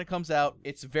 this is when it comes out,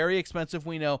 it's very expensive,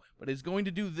 we know, but it's going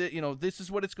to do this is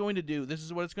what it's going to do, this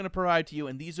is what it's going to provide to you,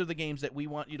 and these are the games that we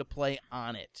want you to play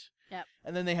on it. Yep.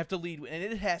 And then they have to lead, and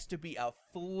it has to be a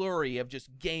flurry of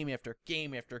just game after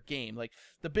game after game. Like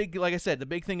I said, the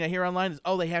big thing I hear online is,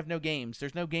 they have no games.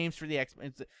 There's no games for the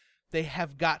Xbox. They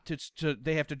have got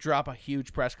they have to drop a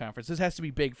huge press conference. This has to be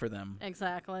big for them.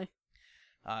 Exactly.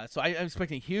 So I'm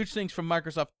expecting huge things from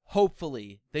Microsoft.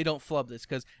 Hopefully they don't flub this,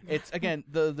 because it's, again,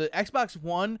 the Xbox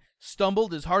One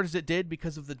stumbled as hard as it did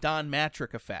because of the Don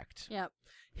Matrick effect. Yep.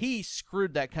 He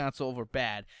screwed that console over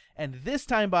bad. And this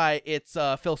time it's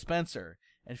Phil Spencer.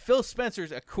 And Phil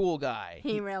Spencer's a cool guy.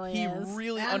 He really is. He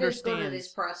really and understands. He's good at his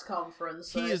press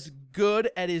conferences. He is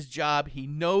good at his job. He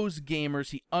knows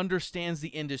gamers. He understands the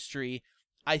industry.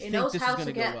 I think this is going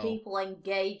to go well. He knows how to get people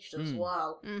engaged as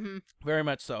well. Mm-hmm. Very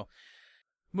much so.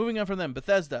 Moving on from them,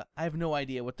 Bethesda, I have no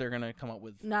idea what they're going to come up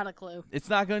with. Not a clue. It's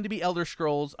not going to be Elder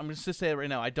Scrolls. I'm just going to say it right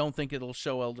now. I don't think it'll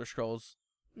show Elder Scrolls.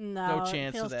 No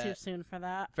chance it of feels that. too soon for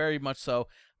that. Very much so.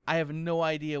 I have no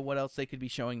idea what else they could be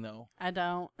showing, though. I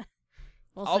don't.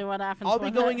 We'll see what happens. I'll be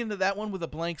going into that one with a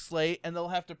blank slate, and they'll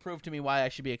have to prove to me why I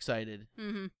should be excited.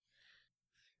 Mm-hmm.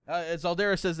 As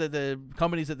Aldera says, that the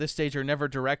companies at this stage are never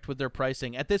direct with their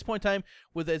pricing. At this point in time,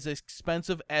 with as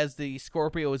expensive as the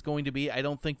Scorpio is going to be, I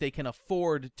don't think they can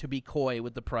afford to be coy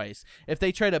with the price. If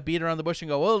they try to beat around the bush and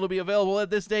go, well, it'll be available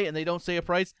at this date, and they don't say a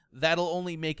price, that'll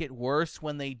only make it worse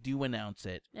when they do announce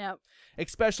it. Yep.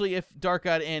 Especially if Dark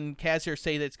God and Kaz here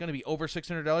say that it's going to be over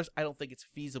 $600, I don't think it's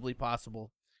feasibly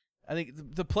possible. I think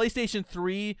the PlayStation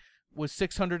 3 was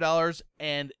 $600,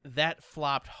 and that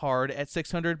flopped hard at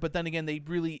 $600. But then again,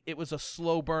 it was a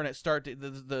slow burn at start. A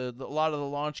lot of the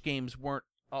launch games weren't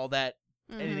all that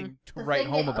anything to write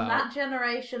home about. On that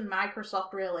generation,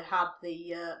 Microsoft really had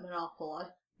the monopoly.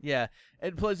 Yeah,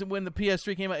 and plus when the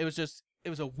PS3 came out, it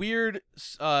was a weird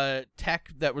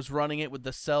tech that was running it with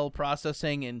the cell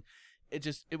processing, and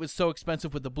it was so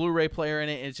expensive with the Blu-ray player in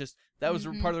it. It's just that was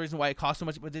part of the reason why it cost so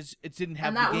much. But it didn't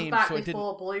have the games, back so it didn't.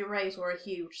 before Blu-rays were a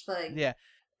huge thing. Yeah,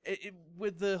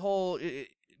 with the whole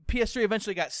PS3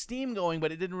 eventually got Steam going,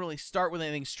 but it didn't really start with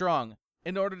anything strong.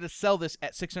 In order to sell this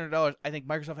at $600, I think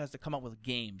Microsoft has to come up with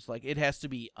games. Like, it has to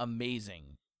be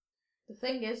amazing. The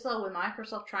thing is, though, with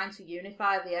Microsoft trying to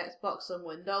unify the Xbox and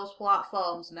Windows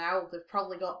platforms now, they've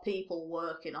probably got people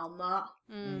working on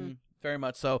that. Very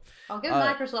much so. I'll give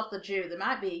Microsoft the due. They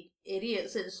might be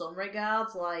idiots in some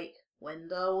regards, like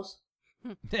Windows,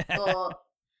 but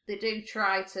they do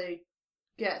try to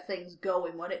get things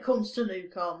going when it comes to new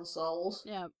consoles.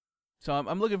 Yeah. So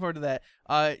I'm looking forward to that.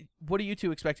 What are you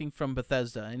two expecting from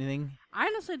Bethesda? Anything? I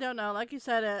honestly don't know. Like you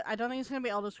said, I don't think it's going to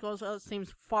be Elder Scrolls. It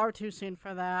seems far too soon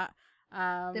for that.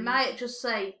 They might just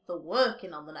say they're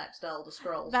working on the next Elder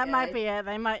Scrolls That game. might be it.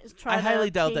 They might try to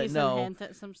highly doubt that. tease No, and hint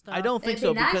at some stuff. I don't think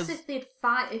so. It'd be nice because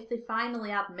if they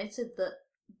finally admitted that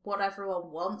what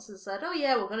everyone wants and said, "Oh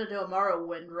yeah, we're going to do a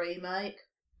Morrowind remake."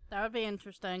 That would be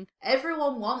interesting.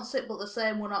 Everyone wants it, but they're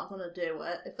saying we're not going to do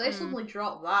it. If they suddenly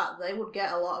drop that, they would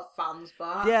get a lot of fans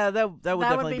back. Yeah, that would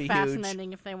definitely be huge.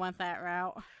 fascinating if they went that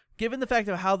route. Given the fact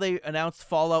of how they announced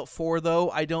Fallout 4, though,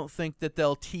 I don't think that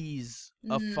they'll tease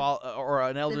a or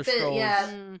an Elder Scrolls. Yeah,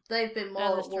 they've been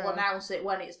more, we'll announce it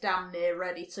when it's damn near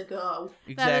ready to go.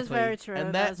 Exactly. That is very true.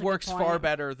 And that works far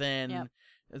better than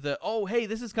hey,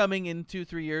 this is coming in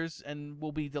 2-3 years and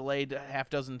will be delayed a half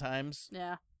dozen times.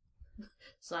 Yeah.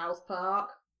 South Park.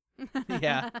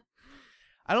 Yeah.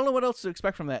 I don't know what else to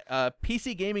expect from that.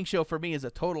 PC gaming show for me is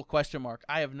a total question mark.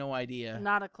 I have no idea.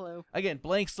 Not a clue. Again,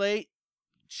 blank slate.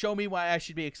 Show me why I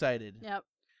should be excited. Yep.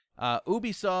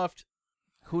 Ubisoft,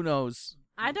 who knows?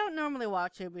 I don't normally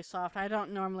watch Ubisoft. I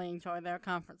don't normally enjoy their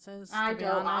conferences. I to be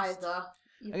don't honest. either.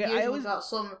 You've Okay, usually got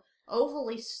some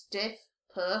overly stiff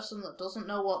person that doesn't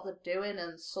know what they're doing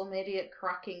and some idiot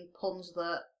cracking puns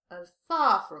that are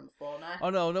far from funny. Oh,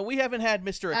 no, we haven't had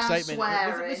Mr. Excitement. Was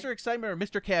swearing. it Mr. Excitement or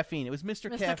Mr. Caffeine? It was Mr.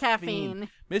 Caffeine.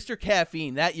 Mr.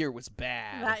 Caffeine. That year was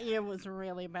bad. That year was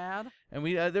really bad. And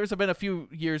there's been a few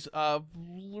years.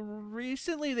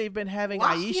 Recently, they've been having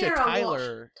Last Aisha year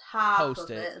Tyler host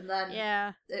of it. and then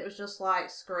Yeah. it was just like,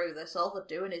 screw this. All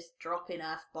they're doing is dropping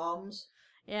F-bombs.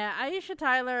 Yeah, Aisha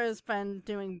Tyler has been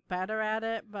doing better at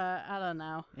it, but I don't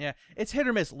know. Yeah, it's hit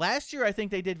or miss. Last year, I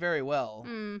think they did very well,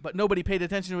 but nobody paid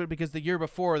attention to it because the year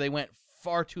before they went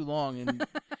far too long. And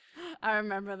I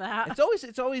remember that.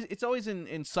 it's always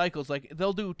in cycles. Like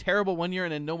they'll do terrible one year,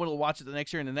 and then nobody will watch it the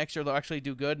next year, and the next year they'll actually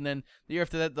do good, and then the year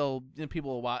after that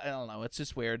people will watch. I don't know. It's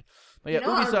just weird. But yeah,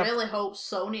 Ubisoft, Ubisoft. I really hope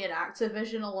Sony and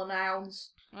Activision will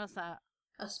announce What's that?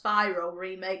 a Spyro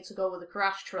remake to go with the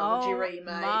Crash Trilogy remake.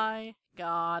 Oh my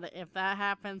god, if that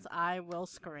happens, I will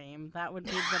scream. That would be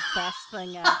the best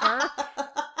thing ever.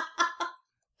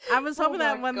 I was hoping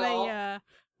that when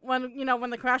when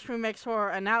the Crash remakes were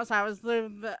announced, that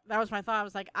was my thought. I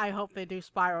was like, I hope they do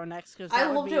Spyro next because I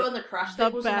loved it when the Crash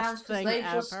theme was announced because they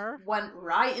ever. just went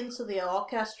right into the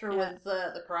orchestra with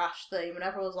the Crash theme, and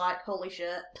everyone was like, "Holy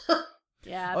shit!"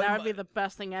 Yeah, that would be the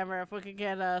best thing ever. If we could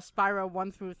get Spyro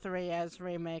 1 through 3 as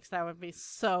remakes, that would be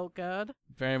so good.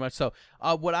 Very much so.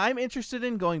 What I'm interested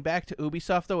in, going back to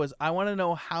Ubisoft, though, is I want to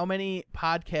know how many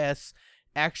podcasts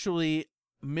actually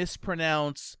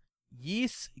mispronounce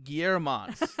Ys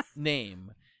Guillermont's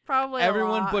name. Probably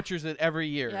Everyone a lot. butchers it every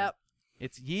year. Yep.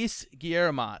 It's Ys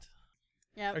Guillermont.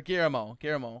 Yep. Or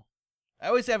Guillermo. I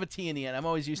always have a T in the end. I'm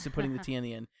always used to putting the T in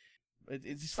the end.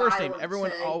 It's his first name.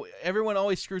 Everyone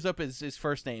always screws up his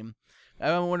first name.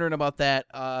 I'm wondering about that.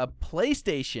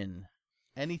 PlayStation.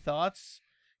 Any thoughts?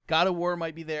 God of War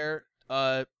might be there.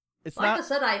 I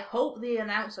said, I hope they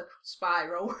announce a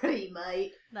Spyro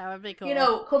remake. That would be cool. You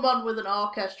know, come on with an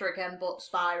orchestra again, but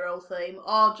Spyro theme,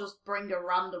 or just bring a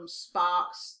random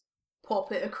Sparks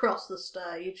puppet across the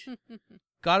stage.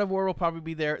 God of War will probably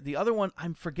be there. The other one,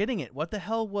 I'm forgetting it. What the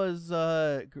hell was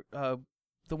the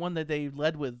one that they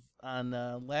led with on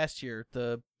last year?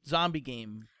 The zombie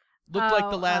game looked like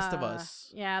The Last of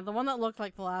Us. Yeah, the one that looked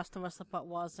like The Last of Us, but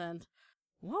wasn't.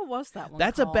 What was that one?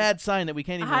 That's called? a bad sign that we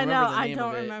can't even remember the name of it. I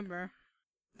don't remember.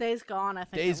 Days Gone, I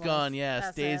think. Days Gone, yes.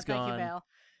 That's Days it. Gone. Thank you, Vale.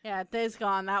 Yeah, Days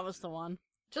Gone, that was the one.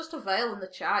 Just a Vale in the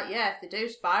chat, yeah, if they do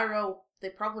Spyro, they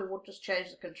probably would just change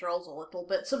the controls a little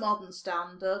bit to modern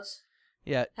standards.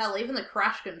 Yeah. Hell, even the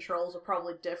Crash controls are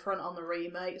probably different on the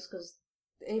remakes, because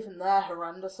even they're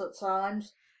horrendous at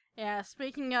times. Yeah,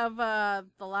 speaking of The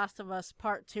Last of Us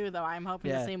Part 2, though, I'm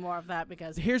hoping to see more of that,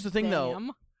 because Here's the thing,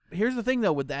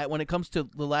 though, with that, when it comes to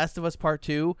The Last of Us Part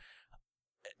 2,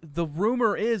 the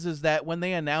rumor is that when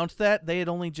they announced that, they had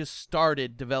only just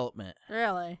started development.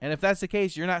 Really? And if that's the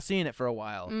case, you're not seeing it for a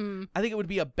while. I think it would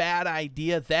be a bad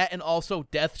idea, that and also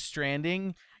Death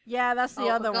Stranding. Yeah, that's the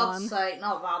other one. For God's one. sake,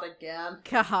 not that again.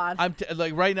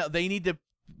 God. Right now, they need to...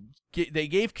 They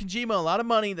gave Kojima a lot of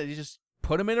money. They just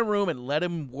put him in a room and let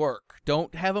him work.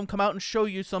 Don't have him come out and show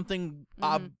you something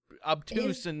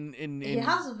obtuse and he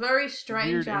has very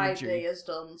strange ideas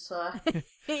done, so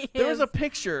there was a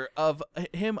picture of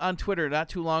him on Twitter not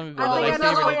too long ago I that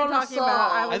I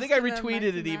favorited. I think I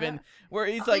retweeted it even, where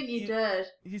he's like, you did.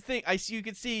 You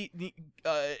could see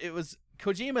it was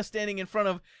Kojima standing in front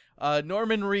of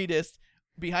Norman Reedus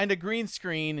behind a green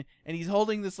screen, and he's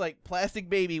holding this like plastic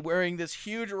baby wearing this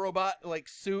huge robot like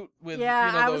suit with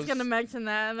I was gonna mention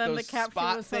that, and then the caption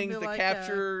spot was things, something the like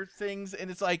capture things,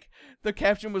 and it's like the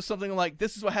caption was something like,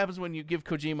 "This is what happens when you give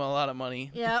Kojima a lot of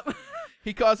money." Yep.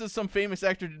 He causes some famous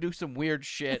actor to do some weird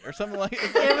shit or something like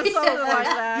that. It was something like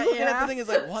that. You look at the thing, it's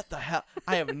like, what the hell?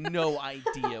 I have no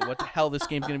idea what the hell this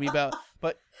game's gonna be about.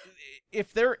 But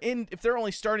if they're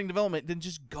only starting development, then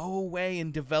just go away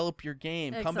and develop your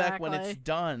game. Exactly. Come back when it's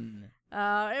done.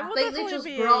 I think they just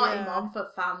brought him on for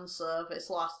fan service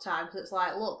last time, because it's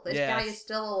like, look, this guy is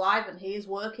still alive and he is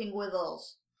working with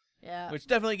us. Yeah. Which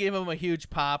definitely gave him a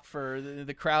huge pop for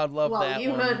the crowd loved that one. Well,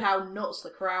 you heard how nuts the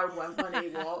crowd went when he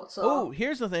walked off. Oh,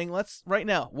 here's the thing. Right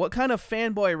now, what kind of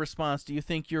fanboy response do you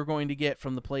think you're going to get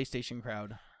from the PlayStation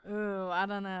crowd? Ooh, I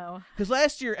don't know. Because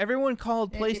last year, everyone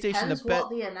called PlayStation the best. what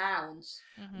they announced.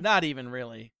 Not even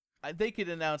really. they could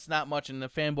announce not much, and the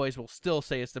fanboys will still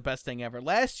say it's the best thing ever.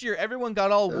 Last year, everyone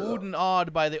got all wooed and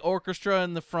awed by the orchestra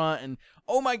in the front, and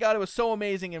oh my god, it was so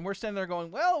amazing. And we're standing there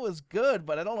going, well, it was good,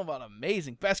 but I don't know about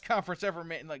amazing. Best conference ever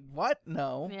made. Like, what?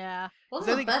 No. Yeah.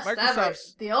 Wasn't the best ever.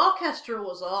 The orchestra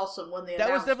was awesome when they announced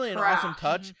That was definitely Crash. an awesome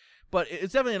touch. But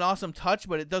it's definitely an awesome touch,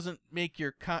 but it doesn't make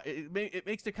your it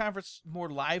makes the conference more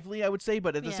lively, I would say.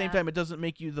 But at the same time, it doesn't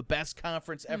make you the best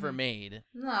conference ever made.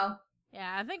 No.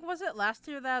 Yeah, I think, was it last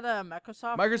year that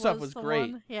Microsoft was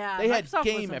great. One? Yeah, they Microsoft had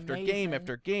game after game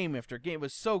after game after game. It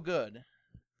was so good.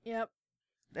 Yep.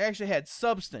 They actually had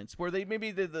substance, where they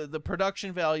maybe the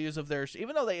production values of theirs,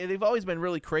 even though they've always been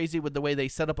really crazy with the way they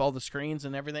set up all the screens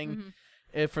and everything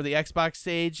for the Xbox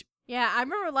stage. Yeah, I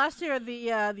remember last year the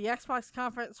Xbox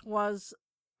conference was,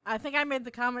 I think I made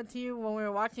the comment to you when we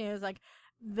were watching it, it was like,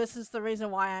 this is the reason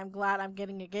why I'm glad I'm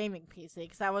getting a gaming PC,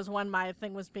 because that was when my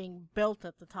thing was being built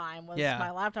at the time,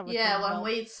 my laptop was being built. When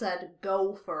we said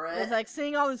go for it. It's like,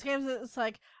 seeing all these games, it's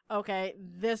like, okay,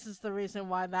 this is the reason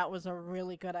why that was a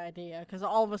really good idea, because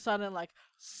all of a sudden, like,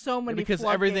 so many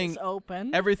floodgates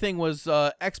open. Everything was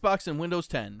Xbox and Windows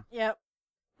 10. Yep,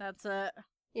 that's it.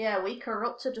 Yeah, we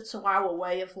corrupted it to our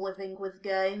way of living with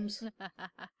games. Oh,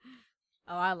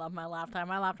 I love my laptop.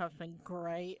 My laptop's been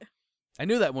great. I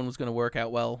knew that one was going to work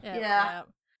out well.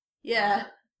 Yeah.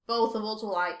 Both of us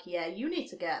were like, yeah, you need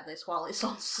to get this while it's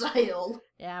on sale.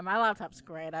 Yeah, my laptop's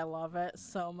great. I love it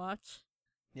so much.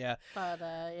 Yeah. But,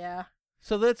 yeah.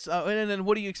 So that's, and then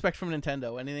what do you expect from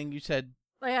Nintendo? Anything you said?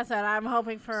 Like I said, I'm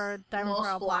hoping for Diamond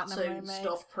Pearl Platinum remake.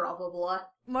 Stuff, probably.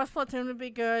 More Splatoon would be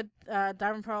good.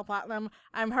 Diamond Pearl Platinum.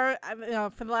 For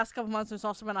the last couple months, there's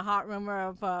also been a hot rumor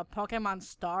of Pokemon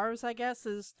Stars, I guess,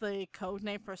 is the code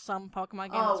name for some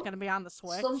Pokemon game that's going to be on the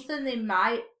Switch. Something they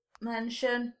might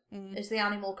mention is the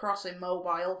Animal Crossing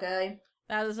mobile game.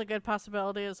 That is a good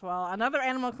possibility as well. Another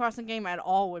Animal Crossing game at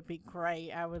all would be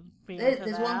great. I would be into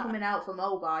There's that. one coming out for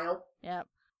mobile. Yep.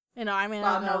 I know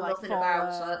nothing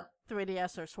about it.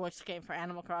 3DS or Switch game for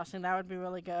Animal Crossing. That would be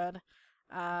really good.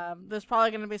 There's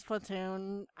probably going to be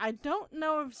Splatoon. I don't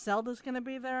know if Zelda's going to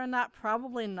be there or not.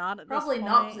 Probably not at this point. Probably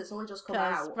not, because it's only just come out.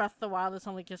 Because Breath of the Wild has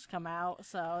only just come out,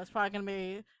 so it's probably going to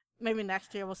be... Maybe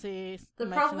next year we'll see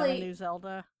mention of a new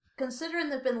Zelda. Considering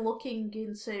they've been looking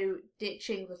into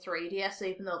ditching the 3DS,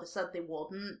 even though they said they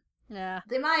wouldn't,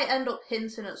 they might end up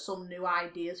hinting at some new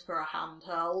ideas for a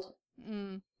handheld.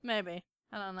 Maybe.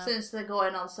 I don't know. Since they're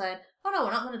going on saying, oh no,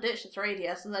 we're not going to ditch the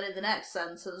 3DS, and then in the next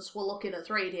sentence, we're looking at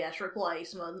 3DS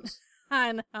replacements.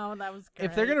 I know, that was great.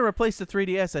 If they're going to replace the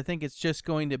 3DS, I think it's just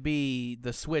going to be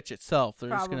the Switch itself. They're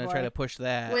just going to try to push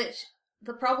that. Which,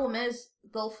 the problem is,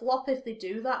 they'll flop if they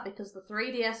do that, because the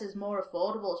 3DS is more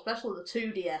affordable, especially the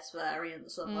 2DS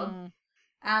variants of them.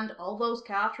 And all those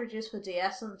cartridges for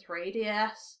DS and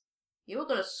 3DS, you're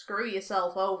going to screw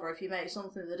yourself over if you make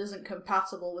something that isn't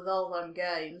compatible with all them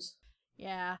games.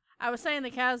 Yeah, I was saying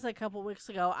to Kaz a couple weeks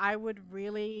ago, I would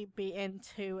really be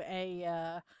into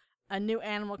a new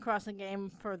Animal Crossing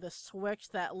game for the Switch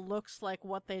that looks like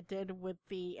what they did with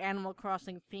the Animal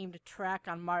Crossing themed track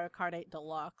on Mario Kart 8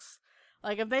 Deluxe.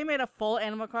 Like, if they made a full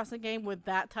Animal Crossing game with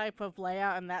that type of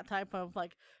layout and that type of,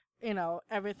 like,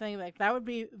 everything, like, that would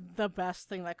be the best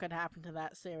thing that could happen to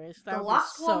that series. That the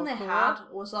last one they had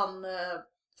was on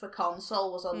for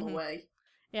console, was on the Wii.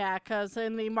 Yeah, because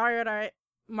in the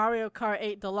Mario Kart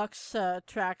 8 Deluxe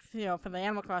track, for the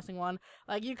Animal Crossing one,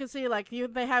 like, you can see, like,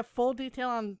 they have full detail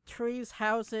on trees,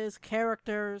 houses,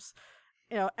 characters,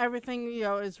 everything,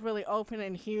 is really open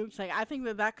and huge. Like, I think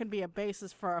that could be a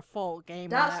basis for a full game.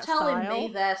 That's telling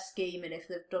me they're scheming if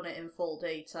they've done it in full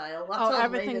detail. That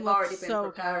tells me they've already been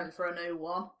preparing for a new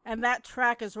one. And that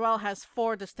track as well has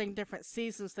 4 distinct different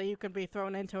seasons that you could be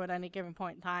thrown into at any given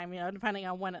point in time, depending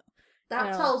on when it...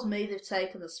 That tells me they've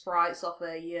taken the sprites off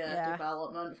their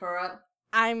development for it.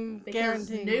 I'm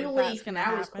guaranteeing New Leaf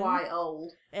now is quite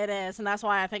old. It is, and that's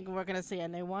why I think we're going to see a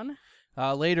new one.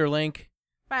 Later, Link.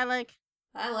 Bye, Link.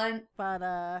 Bye, Link.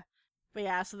 But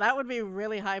yeah, so that would be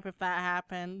really hype if that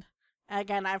happened.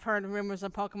 Again, I've heard rumors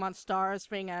of Pokemon Stars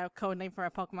being a codename for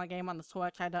a Pokemon game on the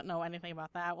Switch. I don't know anything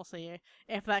about that. We'll see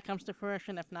if that comes to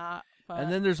fruition, if not. But... And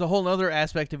then there's a whole other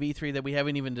aspect of E3 that we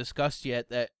haven't even discussed yet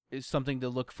that is something to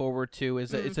look forward to.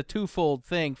 It's a twofold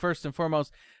thing. First and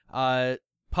foremost,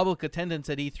 public attendance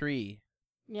at E3.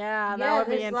 Yeah, that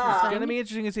would be interesting. It's going to be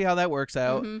interesting to see how that works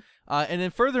out. And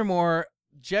then furthermore,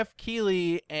 Jeff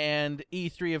Keighley and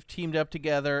E3 have teamed up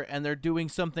together, and they're doing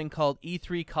something called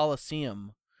E3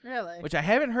 Coliseum. Really? Which I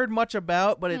haven't heard much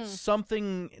about, but it's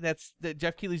something that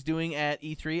Jeff Keighley's doing at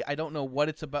E3. I don't know what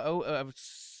it's about,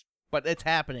 but it's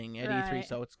happening at E3,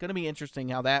 so it's going to be interesting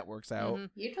how that works out.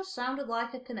 You just sounded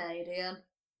like a Canadian.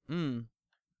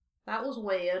 That was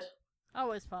weird.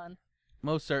 Always fun.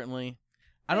 Most certainly.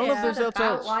 I don't know if there's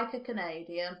about like a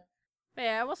Canadian. But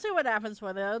yeah, we'll see what happens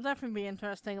with it. It'll definitely be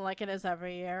interesting, like it is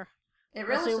every year. It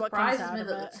really surprises me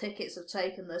that the tickets have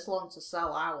taken this long to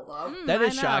sell out, though. That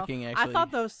is shocking, actually. I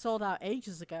thought those sold out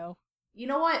ages ago. You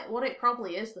know what it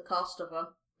probably is, the cost of them.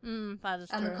 That is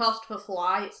true. And the cost for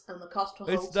flights and the cost for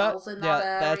hotels in that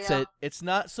area. That's it. It's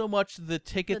not so much the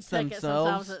tickets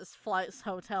themselves. It's flights,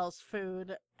 hotels,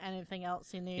 food, anything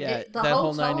else you need. Yeah, the that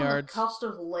whole 9 hotel yards. And the cost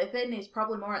of living is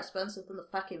probably more expensive than the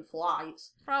fucking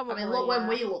flights. Probably. I mean, look, when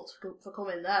we looked for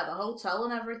coming there, the hotel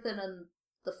and everything and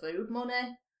the food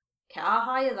money, car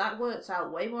hire, that works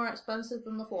out way more expensive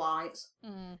than the flights.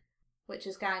 Which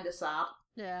is kind of sad.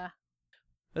 Yeah.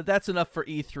 But that's enough for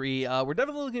E3. We're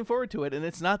definitely looking forward to it, and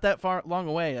it's not that long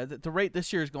away. At the rate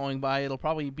this year's going by, it'll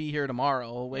probably be here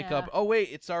tomorrow. We'll wake up, oh wait,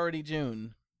 it's already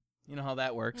June. You know how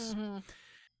that works.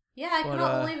 Yeah, I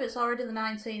cannot believe it's already the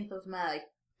 19th of May.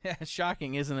 Yeah,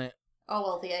 shocking, isn't it? Oh,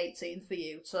 well, the 18th for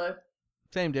you, so.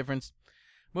 Same difference.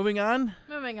 Moving on.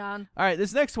 All right,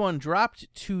 this next one dropped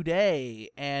today,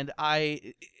 and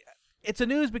it's a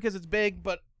news because it's big,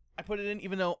 but I put it in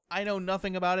even though I know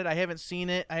nothing about it. I haven't seen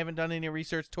it. I haven't done any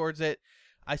research towards it.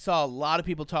 I saw a lot of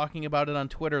people talking about it on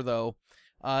Twitter, though.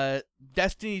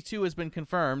 Destiny 2 has been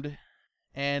confirmed,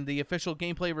 and the official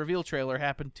gameplay reveal trailer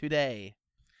happened today.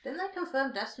 Didn't they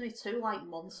confirm Destiny 2 like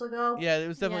months ago? Yeah, it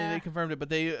was definitely, they confirmed it, but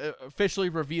they officially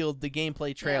revealed the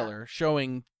gameplay trailer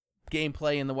showing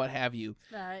gameplay and the what have you.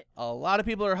 Right. A lot of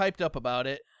people are hyped up about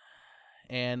it.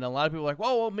 And a lot of people are like,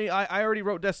 whoa, well, I already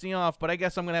wrote Destiny off, but I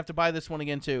guess I'm going to have to buy this one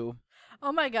again, too.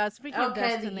 Oh, my God. Speaking of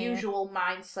Destiny... the usual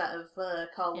mindset of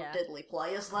Call of Diddly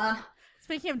players, then.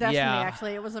 Speaking of Destiny,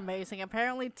 actually, it was amazing.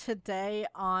 Apparently, today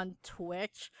on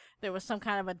Twitch, there was some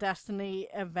kind of a Destiny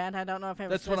event. I don't know if it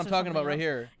was... That's what I'm talking about right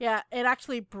here. Yeah, it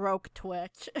actually broke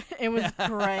Twitch. It was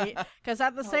great. Because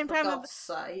at the same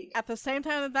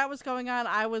time that was going on,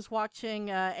 I was watching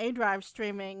A-Drive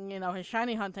streaming, his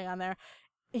shiny hunting on there.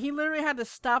 He literally had to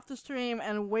stop the stream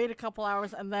and wait a couple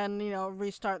hours and then,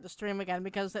 restart the stream again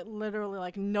because it literally,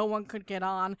 no one could get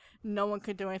on. No one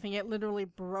could do anything. It literally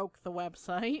broke the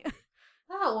website.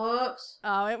 That works.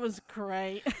 Oh, it was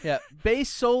great. Yeah,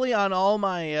 based solely on all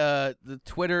my the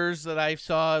Twitters that I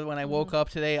saw when I woke up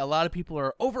today, a lot of people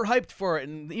are overhyped for it.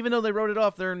 And even though they wrote it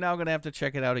off, they're now going to have to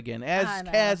check it out again. As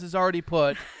Kaz has already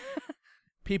put,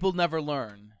 people never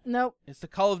learn. Nope. It's the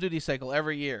Call of Duty cycle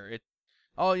every year. This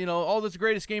is the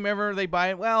greatest game ever. They buy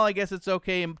it. Well, I guess it's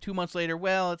okay. And 2 months later,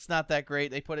 well, it's not that great.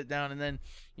 They put it down. And then,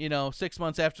 6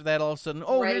 months after that, all of a sudden,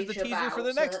 here's the teaser for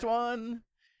the next one.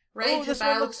 Rage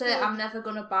about it. I'm never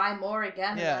going to buy more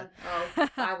again. Yeah.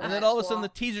 And then all of a sudden, the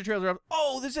teaser trailer up.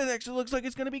 Oh, this actually looks like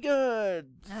it's going to be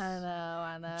good.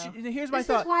 I know. Here's my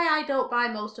thought. This is why I don't buy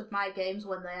most of my games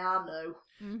when they are new.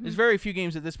 Mm-hmm. There's very few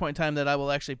games at this point in time that I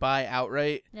will actually buy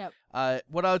outright. Yep.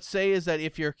 What I would say is that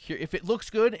if it looks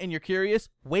good and you're curious,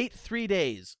 wait 3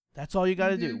 days. That's all you got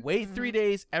to do. Wait 3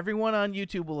 days. Everyone on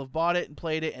YouTube will have bought it and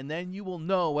played it, and then you will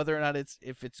know whether or not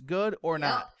if it's good or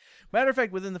not. Matter of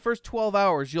fact, within the first 12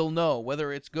 hours, you'll know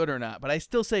whether it's good or not. But I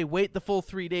still say wait the full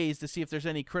 3 days to see if there's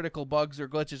any critical bugs or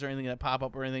glitches or anything that pop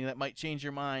up or anything that might change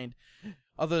your mind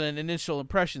other than initial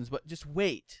impressions. But just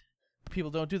wait.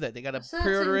 People don't do that. They got to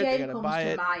pre-order it. They got to buy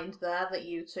it. Comes to mind there that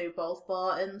you two both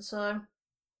bought into.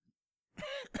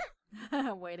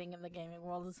 Waiting in the gaming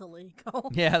world is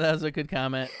illegal. Yeah, that was a good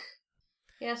comment.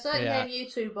 Yeah, certain game you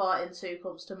two bought into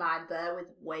comes to mind there with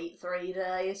wait 3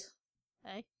 days.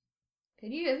 Hey?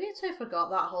 Have you two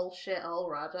forgot that whole shit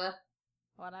already?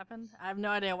 What happened? I have no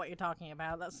idea what you're talking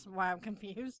about. That's why I'm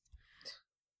confused.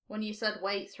 When you said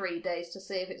wait 3 days to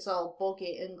see if it's all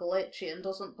buggy and glitchy and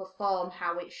doesn't perform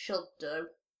how it should do.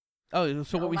 Oh,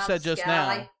 so what we said just now.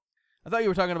 I thought you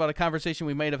were talking about a conversation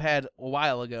we might have had a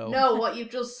while ago. No, what you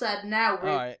just said now. All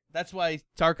right. That's why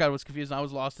Tarkad was confused and I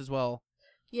was lost as well.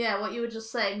 Yeah, what you were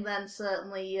just saying then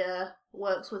certainly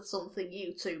works with something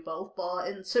you two both bought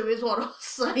into, is what I was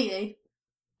saying.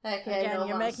 Okay, again,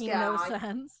 you're making no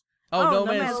sense. Oh, No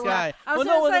Man's Sky. I was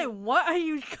going to say, what are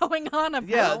you going on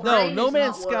about? Yeah, No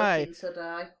Man's Sky.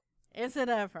 Is it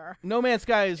ever? No Man's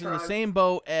Sky is in the same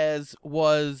boat as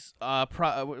was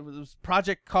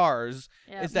Project Cars.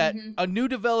 Yep. Is that a new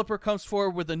developer comes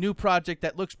forward with a new project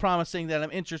that looks promising that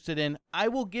I'm interested in, I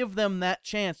will give them that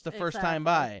chance the first time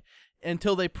by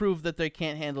until they prove that they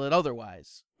can't handle it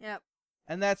otherwise. Yep.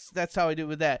 And that's how I do it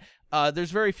with that.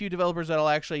 There's very few developers that'll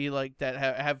actually that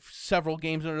have several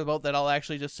games under the belt that I'll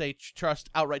actually just say trust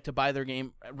outright to buy their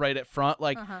game right at front.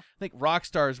 Like I think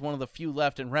Rockstar is one of the few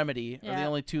left, and Remedy are the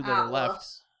only two that are left.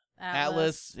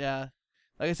 Atlas, yeah.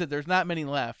 Like I said, there's not many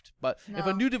left. But if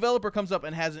a new developer comes up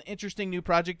and has an interesting new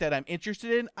project that I'm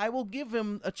interested in, I will give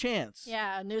him a chance.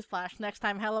 Yeah, newsflash. Next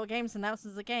time Hello Games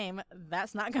announces a game,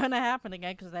 that's not going to happen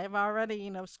again because they've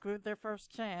already, screwed their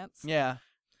first chance. Yeah.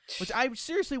 Which I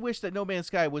seriously wish that No Man's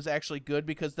Sky was actually good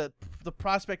because the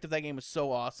prospect of that game was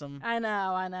so awesome. I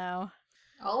know.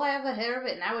 All I ever hear of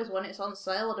it now is when it's on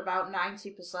sale at about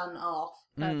 90% off.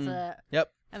 That's it.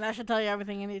 Yep. And that should tell you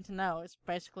everything you need to know. It's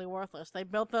basically worthless. They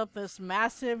built up this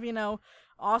massive,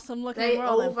 awesome looking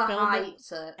world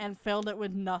and filled it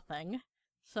with nothing.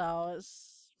 So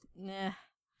it's,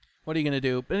 What are you gonna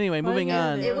do? But anyway, moving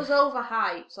on. It was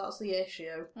overhyped, so that's the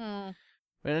issue.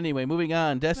 But anyway, moving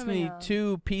on. Destiny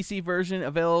 2 PC version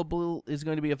is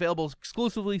going to be available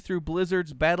exclusively through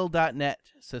Blizzard's Battle.net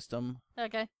system.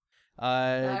 Okay.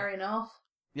 Fair enough.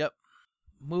 Yep.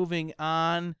 Moving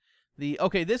on.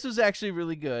 This was actually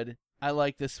really good. I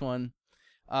like this one.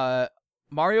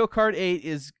 Mario Kart 8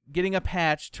 is getting a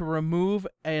patch to remove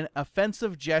an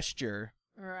offensive gesture.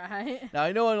 Right. Now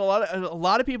I know a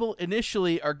lot of people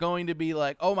initially are going to be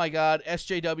like, "Oh my God,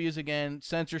 SJWs again,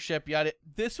 censorship, yada."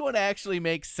 This one actually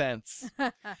makes sense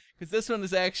because this one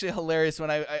is actually hilarious. When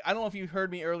I don't know if you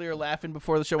heard me earlier laughing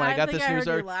before the show when I got this news.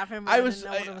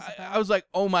 I was like,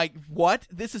 "Oh my, what?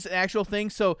 This is an actual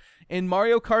thing." So in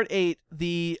Mario Kart 8,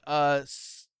 the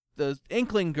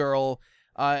Inkling girl,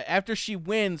 after she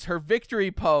wins her victory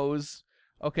pose.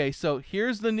 Okay, so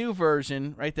here's the new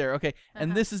version right there. Okay,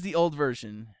 and this is the old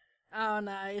version. Oh,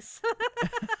 nice.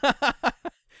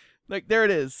 Like, there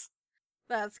it is.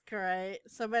 That's great.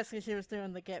 So basically she was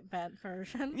doing the get bent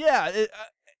version. Yeah,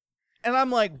 and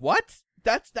I'm like, what?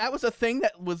 That was a thing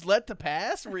that was let to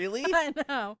pass? Really? I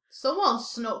know. Someone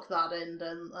snuck that in,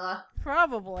 didn't they?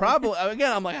 Probably.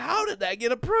 Again, I'm like, how did that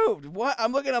get approved? What?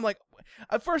 I'm like,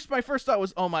 at first, my first thought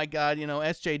was, oh my God,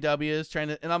 SJW is trying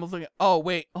to, and I'm looking, oh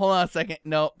wait, hold on a second.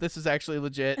 No, this is actually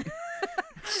legit.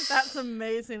 That's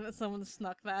amazing that someone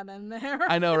snuck that in there.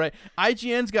 I know, right?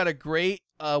 IGN's got a great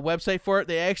website for it.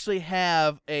 They actually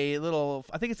have a little,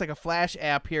 I think it's like a Flash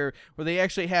app here, where they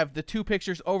actually have the two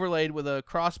pictures overlaid with a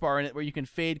crossbar in it where you can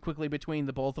fade quickly between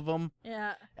the both of them.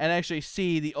 Yeah. And actually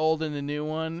see the old and the new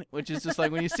one, which is just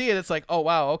like, when you see it, it's like, oh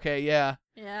wow, okay, yeah.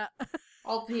 Yeah.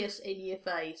 Obvious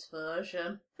in-your-face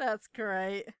version. That's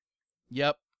great.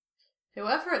 Yep.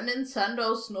 Whoever at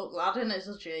Nintendo snuck that in is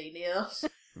a genius.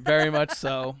 Very much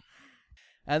so.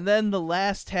 And then the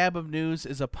last tab of news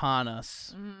is upon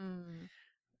us.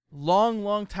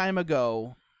 Long time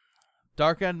ago,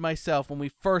 Dark and myself, when we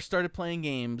first started playing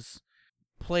games,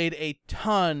 played a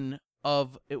ton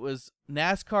of, it was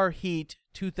NASCAR Heat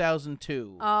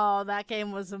 2002. Oh, that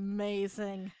game was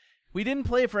amazing. We didn't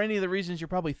play it for any of the reasons you're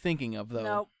probably thinking of, though.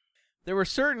 Nope. There were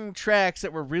certain tracks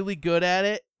that were really good at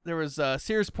it. There was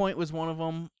Sears Point was one of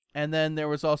them. And then there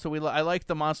was also, I liked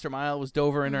the Monster Mile, it was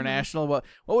Dover International. But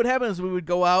what would happen is we would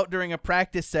go out during a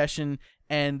practice session,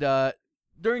 and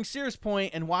during Sears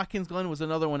Point, and Watkins Glen was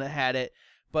another one that had it.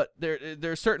 But there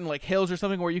are certain like hills or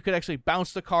something where you could actually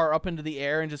bounce the car up into the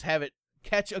air and just have it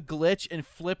catch a glitch and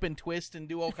flip and twist and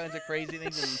do all kinds of crazy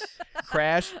things and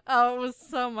crash. Oh, it was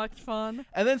so much fun.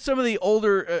 And then some of the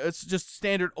older, it's just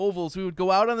standard ovals, we would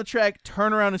go out on the track,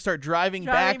 turn around and start driving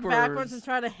backwards and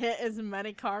try to hit as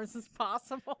many cars as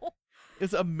possible.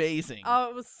 It's amazing.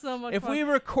 Oh, it was so much fun. If we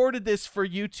recorded this for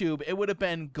YouTube, it would have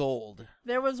been gold.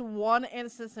 There was one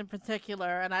instance in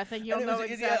particular, and I think you'll know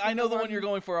exactly. Yeah, I know the one you're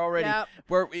going for already. Yep.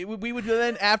 Where we would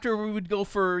then, after we would go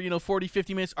for 40,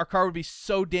 50 minutes, our car would be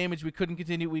so damaged we couldn't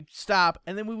continue. We'd stop,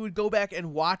 and then we would go back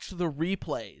and watch the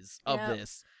replays of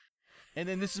this. And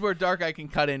then this is where Dark Eye can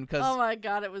cut in. Oh my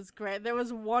God, it was great. There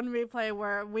was one replay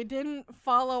where we didn't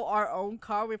follow our own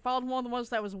car. We followed one of the ones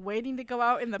that was waiting to go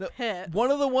out in the pit.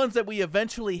 One of the ones that we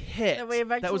eventually hit.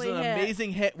 That was an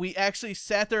amazing hit. We actually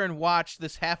sat there and watched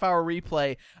this half-hour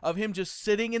replay of him just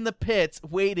sitting in the pits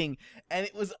waiting. And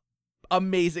it was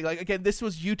amazing. Like, again, this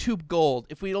was YouTube gold.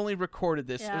 If we'd only recorded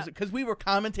this, because we were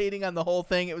commentating on the whole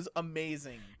thing, it was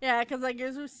amazing. Yeah, because like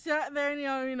as we sat there,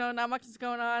 not much is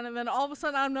going on, and then all of a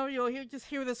sudden, I don't know, you'll just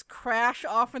hear this crash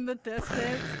off in the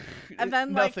distance, and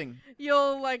then nothing.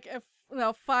 You'll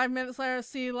 5 minutes later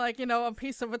see a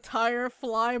piece of a tire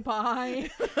fly by.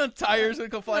 Tires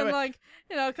would go fly by.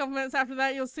 And a couple minutes after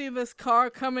that, you'll see this car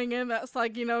coming in that's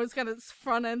it's got its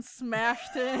front end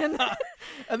smashed in.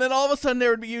 And then all of a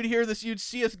sudden you'd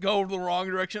see us go the wrong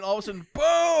direction. All of a sudden,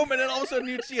 boom! And then all of a sudden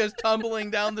you'd see us tumbling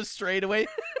down the straightaway.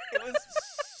 It was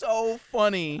so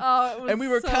funny. Oh, it was and we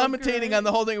were so commentating great. on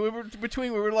the whole thing. We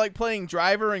were like playing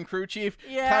driver and crew chief,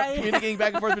 communicating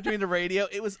back and forth between the radio.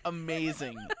 It was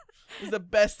amazing. It was the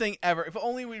best thing ever. If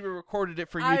only we recorded it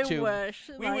for YouTube. I wish.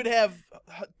 We would have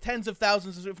tens of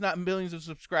thousands, if not millions of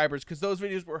subscribers, because those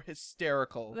videos were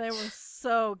hysterical. They were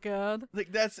so good.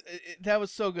 Like that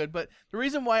was so good. But the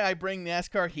reason why I bring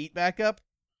NASCAR Heat back up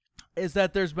is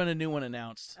that there's been a new one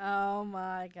announced. Oh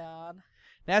my god.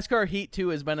 NASCAR Heat 2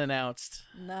 has been announced.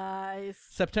 Nice.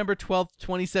 September 12th,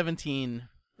 2017.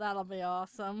 That'll be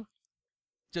awesome.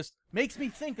 Just makes me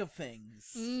think of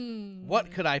things. Mm.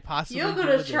 What could I possibly do? You're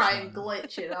gonna with try this and one?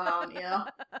 glitch it, aren't you?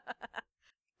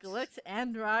 Glitch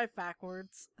and drive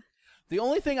backwards. The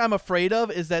only thing I'm afraid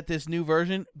of is that this new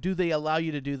version, do they allow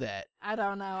you to do that? I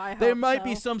don't know. I hope There might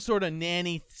be so. some sort of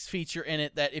nanny feature in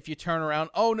it that if you turn around,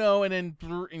 oh no, and then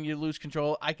and you lose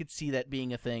control. I could see that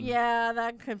being a thing. Yeah,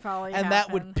 that could probably and happen.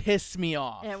 that would piss me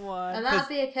off. It would. And that'd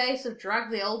be a case of drag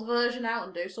the old version out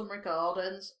and do some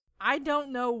recordings. I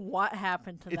don't know what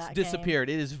happened to It's that disappeared.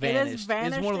 game. It is vanished. It is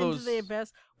vanished it's one of those. into the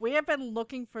abyss. We have been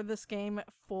looking for this game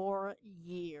for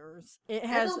years. It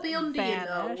has It'll be under vanished.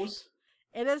 your nose.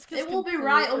 It is. Just It will be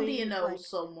right under completely, your nose like,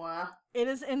 somewhere. it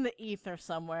is in the ether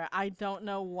somewhere. I don't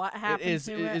know what happened It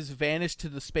to it. is vanished to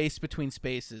the space between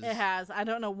spaces. It has. I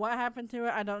don't know what happened to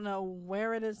it. I don't know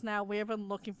where it is now. We have been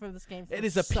looking for this game for It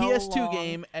is a so PS2 long.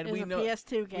 game, and It is we a know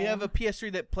PS2 game. we have a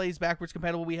PS3 that plays backwards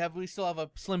compatible. We still have a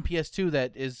slim PS2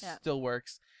 that still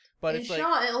works. But In it's short,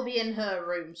 like it'll be in her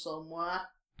room somewhere.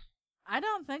 I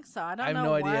don't think so. I I don't have know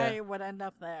no why idea. it would end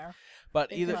up there. but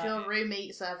Because either your room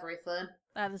eats everything.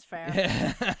 That is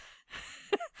fair.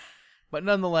 But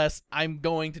nonetheless, I'm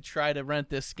going to try to rent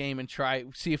this game and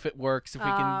see if it works. If we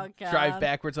can drive God.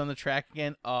 backwards on the track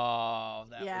again. Oh,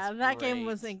 That game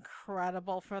was great.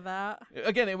 incredible for that.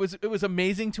 Again, it was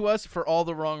amazing to us for all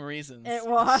the wrong reasons. It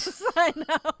was. I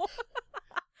know.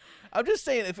 I'm just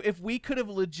saying, if we could have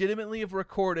legitimately have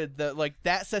recorded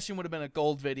that session would have been a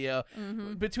gold video.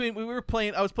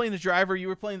 Mm-hmm. I was playing the driver, you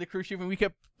were playing the crew chief, and we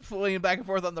kept playing back and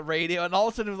forth on the radio, and all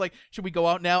of a sudden it was like, should we go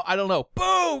out now? I don't know.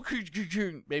 Boom!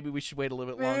 Maybe we should wait a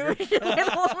little bit longer. Maybe we should wait a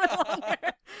little bit longer.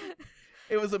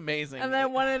 It was amazing. And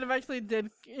then when it eventually did,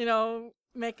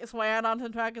 make its way out onto the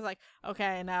track, it's like,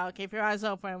 okay, now keep your eyes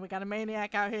open. We got a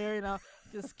maniac out here,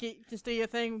 just do your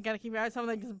thing. We gotta keep your eyes open.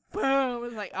 Like, just boom.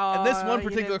 It's like, oh. And this one you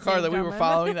particular didn't see car him that we were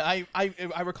coming. following,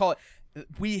 I recall it.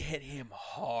 We hit him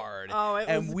hard. Oh, it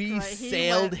and was we great.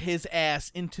 sailed his ass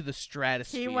into the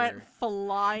stratosphere. He went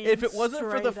flying. If it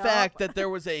wasn't for the straight fact up. that there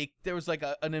was an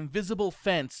invisible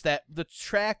fence, that the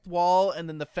track wall and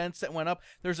then the fence that went up,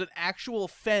 there's an actual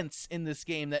fence in this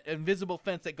game, that invisible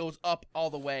fence that goes up all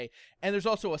the way. And there's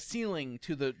also a ceiling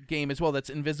to the game as well, that's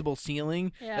invisible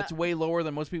ceiling. Yeah. That's way lower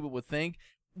than most people would think.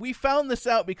 We found this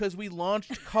out because we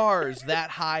launched cars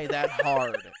that high, that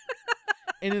hard.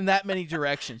 And in that many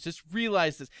directions. Just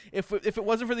realize this. If it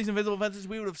wasn't for these invisible fences,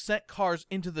 we would have sent cars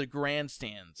into the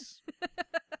grandstands.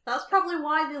 That's probably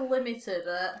why they limited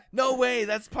it. No way.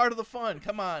 That's part of the fun.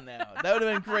 Come on now. That would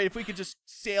have been great if we could just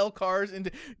sail cars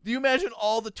into. Do you imagine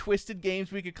all the twisted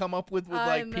games we could come up with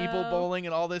people bowling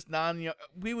and all this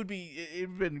we would be. It would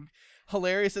have been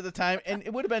hilarious at the time, and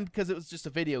it would have been because it was just a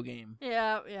video game.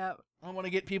 Yeah. I don't want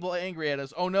to get people angry at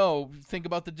us. Oh no! Think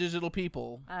about the digital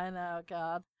people. I know,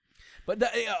 God. But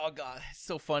oh god, it's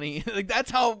so funny.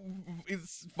 That's how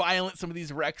violent some of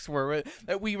these wrecks were.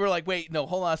 That we were like, wait, no,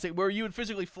 hold on a second. Where you would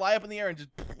physically fly up in the air and just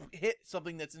hit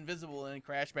something that's invisible and then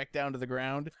crash back down to the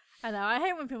ground. I know. I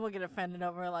hate when people get offended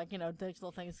over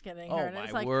digital things getting hurt. Oh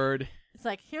It's my like, word! It's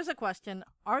like, here's a question: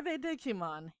 are they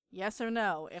Digimon? Yes or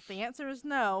no? If the answer is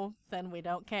no, then we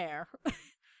don't care.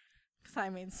 Because I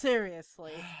mean,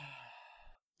 seriously.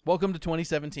 Welcome to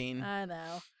 2017. I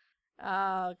know.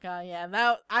 Oh god, yeah.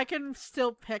 That I can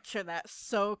still picture that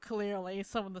so clearly.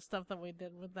 Some of the stuff that we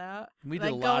did with that, We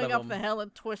did a lot going of up them. the hill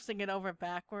and twisting it over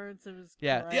backwards. It was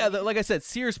Yeah, great. like I said,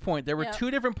 Sears Point. There were Yep. two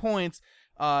different points.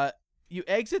 You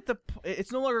exit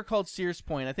it's no longer called Sears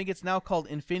Point. I think it's now called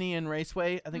Infineon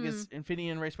Raceway. I think it's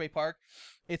Infineon Raceway Park.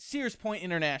 It's Sears Point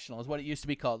International is what it used to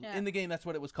be called. Yeah. In the game, that's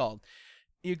what it was called.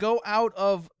 You go out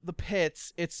of the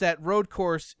pits. It's that road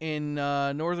course in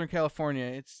Northern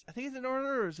California. I think it's in Northern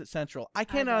or is it Central? I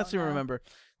can't don't honestly know. remember.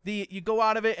 You go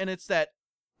out of it and it's that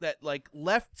like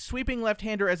sweeping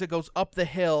left-hander as it goes up the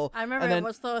hill. I remember and then, it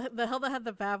was the hill that had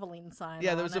the Valvoline sign.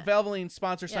 yeah, on there was a it. Valvoline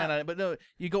sponsor sign Yeah. on it, but no,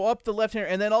 you go up the left-hander,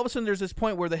 and then all of a sudden there's this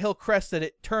point where the hill crests that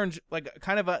it turns like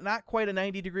kind of not quite a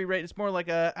 90-degree right. It's more like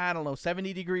a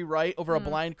 70-degree right over a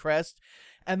blind crest.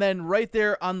 And then right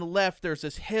there on the left, there's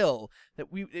this hill that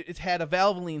it had a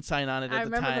Valvoline sign on it I at the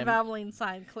remember time. the Valvoline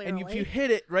sign clearly. And if you hit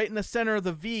it right in the center of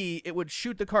the V, it would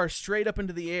shoot the car straight up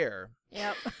into the air.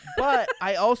 Yep. But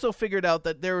I also figured out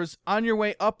that there was, on your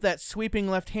way up that sweeping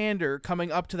left-hander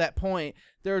coming up to that point,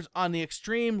 there's on the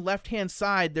extreme left-hand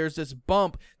side, there's this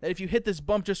bump that if you hit this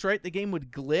bump just right, the game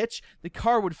would glitch. The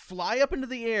car would fly up into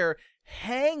the air,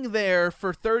 hang there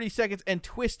for 30 seconds, and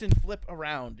twist and flip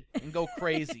around and go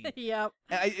crazy. Yep.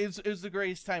 And it was the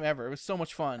greatest time ever. It was so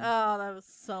much fun. Oh, that was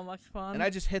so much fun. And I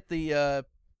just hit the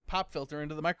pop filter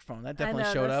into the microphone. That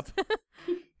definitely showed up.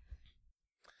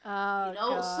 Oh, you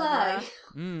don't God, say.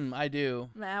 yeah. I do.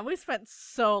 Man, we spent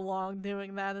so long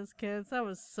doing that as kids. That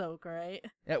was so great.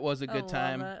 It was a good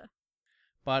time. It.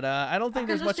 But I don't think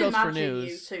there's much else for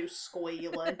news. You two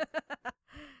squealing.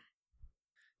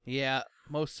 Yeah,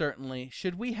 most certainly.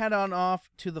 Should we head on off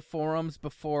to the forums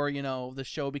before, the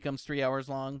show becomes 3 hours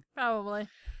long? Probably.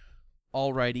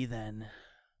 Alrighty then.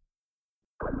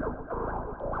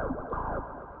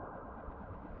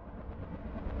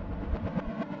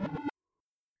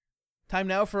 Time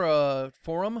now for a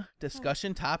forum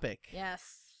discussion topic.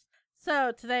 Yes.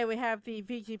 So today we have the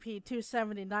VGP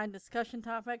 279 discussion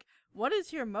topic. What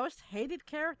is your most hated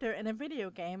character in a video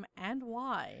game and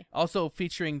why? Also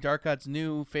featuring Darkod's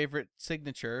new favorite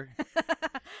signature.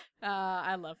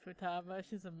 I love Futaba.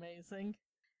 She's amazing.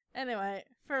 Anyway,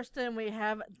 first in we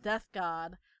have Death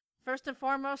God. First and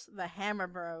foremost, the Hammer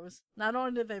Bros. Not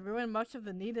only do they ruin much of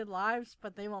the needed lives,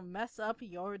 but they will mess up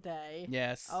your day.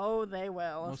 Yes. Oh, they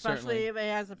will. Most Especially certainly. if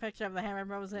it has a picture of the Hammer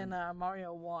Bros in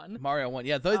Mario 1. Mario 1.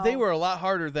 Yeah, they were a lot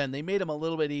harder then. They made them a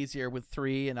little bit easier with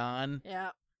 3 and on.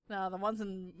 Yeah. No, the ones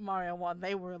in Mario 1,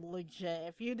 they were legit.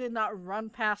 If you did not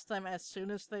run past them as soon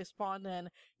as they spawned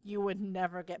in, you would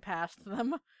never get past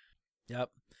them. Yep.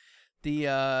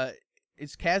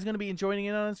 Is Kaz going to be joining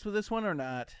in on us with this one or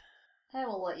not? I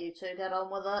will let you two get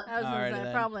on with it. I was going to say,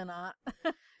 then. probably not.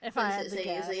 If I had Since to it's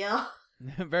guess. easier.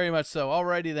 Very much so.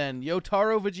 Alrighty then.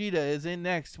 Yotaro Vegeta is in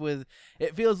next with,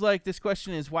 it feels like this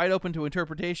question is wide open to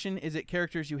interpretation. Is it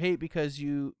characters you hate because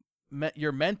you're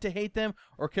meant to hate them,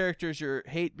 or characters you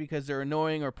hate because they're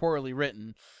annoying or poorly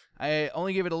written? I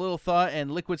only gave it a little thought, and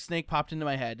Liquid Snake popped into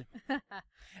my head.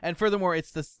 And furthermore,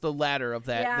 it's the latter of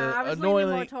that. Yeah, the I was leaning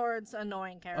more towards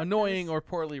annoying characters. Annoying or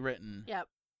poorly written. Yep.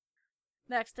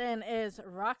 Next in is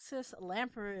Roxas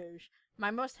Lamperouge.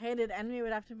 My most hated enemy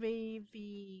would have to be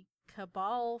the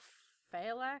Cabal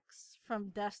Phalanx from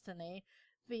Destiny.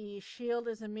 The shield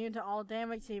is immune to all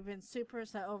damage, even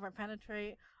supers that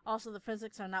overpenetrate. Also, the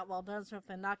physics are not well done, so if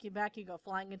they knock you back, you go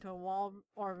flying into a wall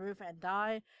or roof and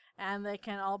die, and they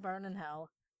can all burn in hell.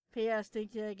 P.S.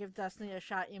 DJ, give Destiny a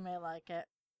shot, you may like it.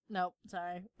 Nope,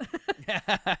 sorry.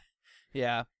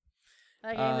 Yeah.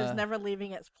 That game is never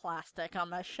leaving its plastic on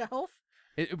my shelf.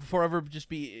 It will forever just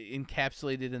be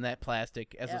encapsulated in that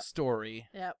plastic as a story.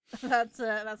 Yep, that's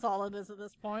it. That's all it is at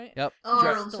this point. Yep.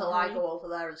 Or until I go over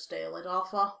there and steal it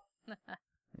off her.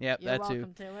 Yep, You're that too.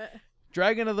 welcome to it.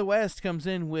 Dragon of the West comes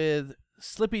in with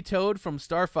Slippy Toad from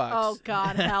Star Fox. Oh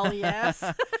God, hell yes.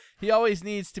 He always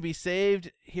needs to be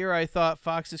saved. Here I thought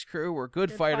Fox's crew were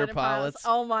good fighter pilots.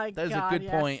 Oh my That God, is a good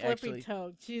point, Slippy actually.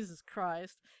 Toad, Jesus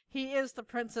Christ. He is the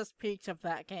Princess Peach of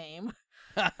that game.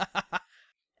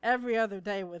 Every other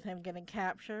day with him getting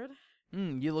captured.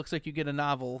 You looks like you get a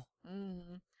novel.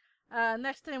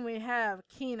 Next in we have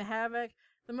Keen Havoc.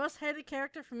 The most hated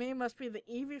character for me must be the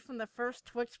Eevee from the first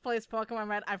Twitch Plays Pokemon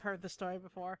Red. I've heard the story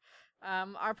before.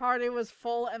 Our party was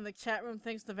full and the chat room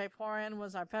thinks the Vaporeon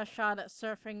was our best shot at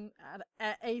surfing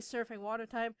at a surfing water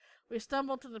type. We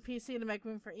stumbled to the PC to make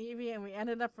room for Eevee and we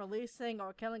ended up releasing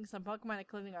or killing some Pokemon,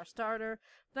 including our starter.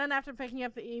 Then after picking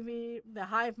up the Eevee, the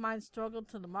hive mind struggled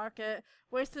to the market,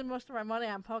 wasted most of our money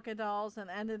on Pokédolls, and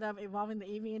ended up evolving the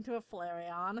Eevee into a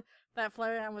Flareon. That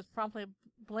Flareon was promptly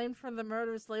blamed for the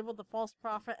murders, labeled the false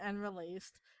prophet, and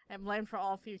released, and blamed for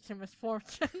all future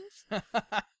misfortunes.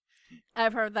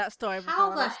 I've heard that story before. How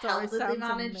the that story hell did they sounds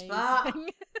manage amazing. that?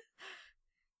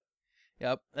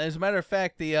 Yep. As a matter of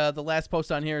fact, the last post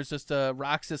on here is just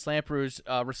Roxas Lamperouge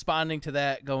responding to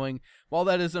that, going, "While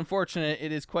that is unfortunate,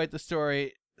 it is quite the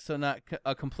story, so not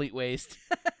a complete waste."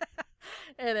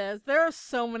 It is. There are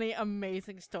so many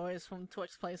amazing stories from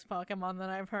Twitch Plays Pokemon that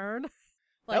I've heard.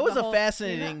 That was a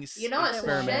fascinating It's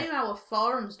experiment. a shame our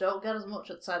forums don't get as much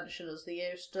attention as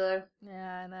they used to.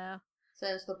 Yeah, I know.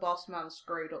 Since the boss man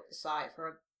screwed up the site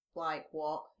for,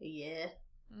 a year.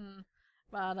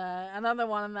 But another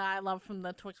one that I love from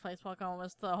the Twitch Plays Pokemon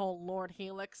was the whole Lord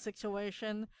Helix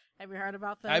situation. Have you heard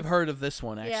about this? I've heard of this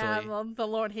one, actually. Yeah, the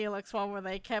Lord Helix one where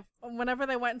they kept, whenever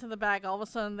they went into the bag, all of a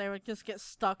sudden they would just get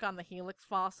stuck on the Helix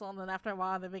fossil, and then after a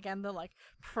while they began to, like,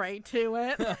 pray to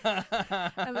it.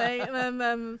 and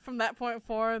then from that point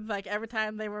forward, like, every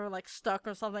time they were, like, stuck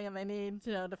or something and they needed,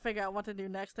 to figure out what to do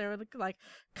next, they would, like,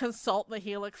 consult the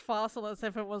Helix fossil as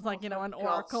if it was, like, an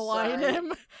oracle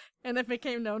item. And it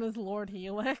became known as Lord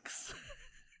Helix.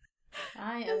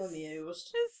 I am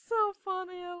amused. It's so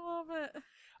funny. I love it.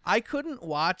 I couldn't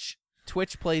watch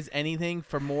Twitch Plays anything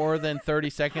for more than 30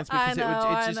 seconds because it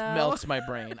just melts my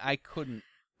brain. I couldn't.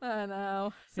 I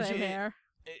know. Same here.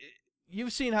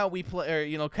 You've seen how we play,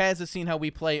 or, Kaz has seen how we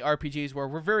play RPGs where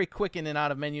we're very quick in and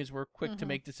out of menus. We're quick to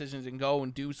make decisions and go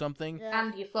and do something. Yeah.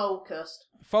 And you're focused.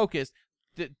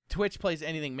 Twitch Plays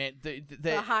anything, man.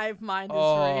 The hive mind is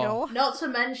real. Not to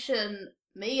mention,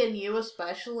 me and you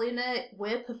especially, Nick,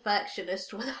 we're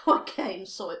perfectionists with our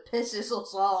games, so it pisses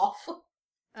us off.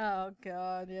 Oh,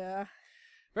 God, yeah.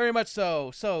 Very much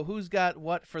so. So, who's got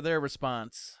what for their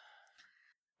response?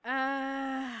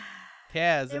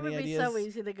 Kaz, it would ideas? Be so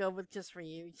easy to go with just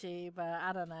Ryuji, but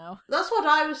I don't know. That's what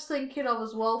I was thinking of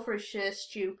as well for his sheer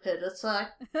stupidity.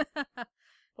 But at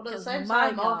the same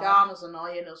time, Morgana's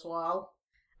annoying as well.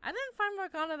 I didn't find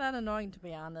Morgana that annoying, to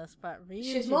be honest, but Ryuji...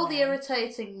 She's more the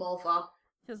irritating mother.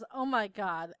 Because, oh my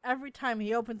God, every time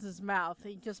he opens his mouth,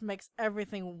 he just makes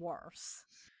everything worse.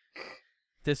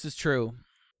 This is true.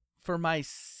 For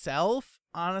myself,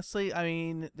 honestly, I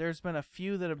mean, there's been a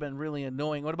few that have been really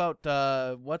annoying. What about,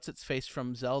 what's-its-face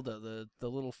from Zelda, the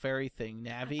little fairy thing,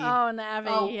 Navi? Oh, Navi,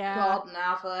 oh, yeah. God,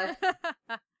 Navi.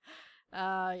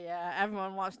 Yeah,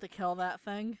 everyone wants to kill that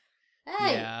thing.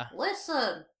 Hey,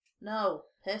 listen. No,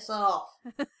 piss off.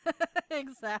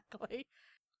 Exactly.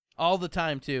 All the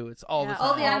time, too. It's all the time.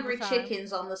 All the angry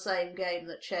chickens on the same game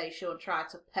that chase you and try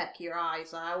to peck your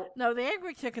eyes out. No, the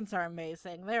angry chickens are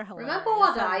amazing. They're hilarious. Remember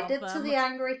what I did to the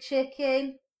angry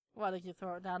chicken? What, did you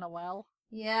throw it down a well?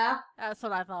 Yeah. That's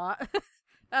what I thought.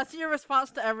 That's your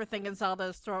response to everything in Zelda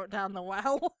is throw it down the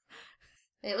well.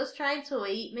 It was trying to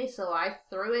eat me, so I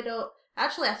threw it up.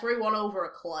 Actually, I threw one over a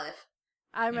cliff.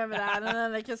 I remember that, and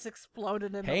then they just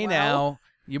exploded in the well. Hey now,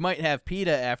 you might have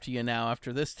PETA after you now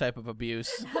after this type of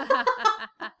abuse.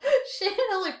 She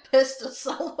nearly pissed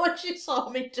herself when she saw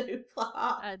me do that.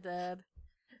 I did.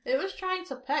 It was trying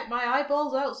to peck my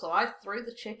eyeballs out, so I threw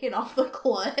the chicken off the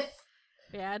cliff.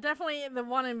 Yeah, definitely the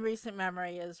one in recent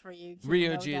memory is Ryuji.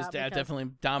 Ryuji is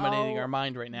definitely dominating our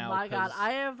mind right now. My God,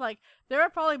 I have, there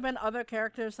have probably been other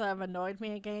characters that have annoyed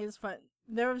me against, but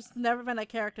there's never been a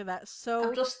character that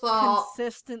so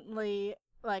consistently,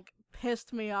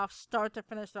 pissed me off start to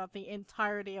finish throughout the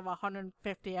entirety of a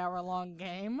 150-hour-long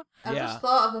game. I just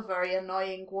thought of a very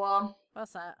annoying one.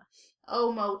 What's that?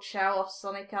 Omo Chow of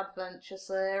Sonic Adventure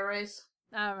series.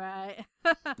 Alright.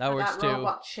 That works too.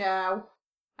 Robot Chow.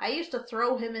 I used to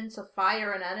throw him into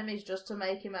fire and enemies just to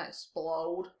make him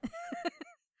explode.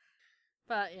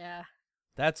 But yeah.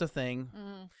 That's a thing.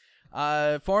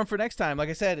 Forum for next time, like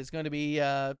I said, it's going to be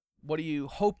what do you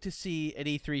hope to see at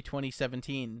E3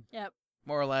 2017? Yep.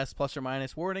 More or less, plus or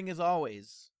minus. Wording, as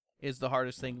always, is the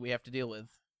hardest thing we have to deal with.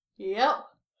 Yep.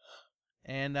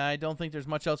 And I don't think there's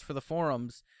much else for the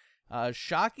forums.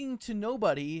 Shocking to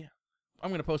nobody,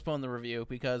 I'm going to postpone the review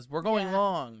because we're going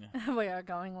long. We are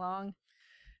going long.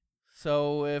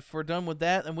 So if we're done with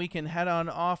that, then we can head on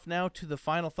off now to the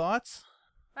final thoughts.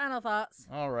 Final thoughts.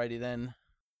 Alrighty then.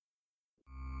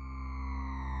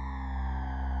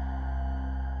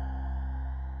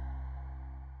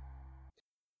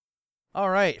 All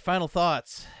right, final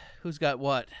thoughts. Who's got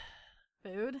what?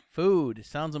 Food. Food.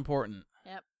 Sounds important.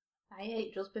 Yep. I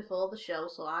ate just before the show,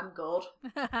 so I'm good.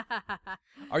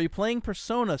 Are you playing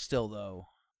Persona still, though?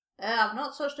 I've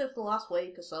not touched it for the last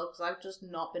week or so, because I've just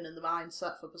not been in the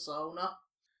mindset for Persona.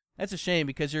 That's a shame,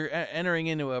 because you're entering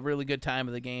into a really good time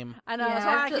of the game. I know,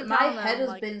 my head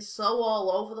has been so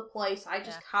all over the place, I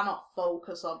just cannot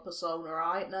focus on Persona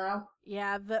right now.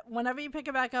 Yeah, whenever you pick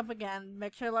it back up again,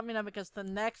 make sure to let me know, because the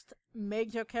next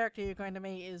major character you're going to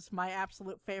meet is my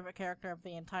absolute favorite character of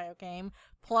the entire game,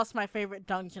 plus my favorite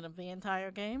dungeon of the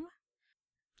entire game.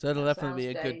 So it'll definitely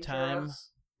be a good time.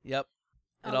 Yep.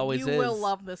 It always is. You will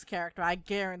love this character, I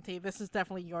guarantee. This is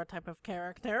definitely your type of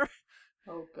character.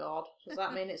 Oh God, does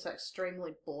that mean it's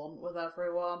extremely blunt with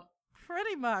everyone?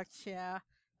 Pretty much, yeah.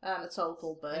 And a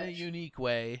total bitch. In a unique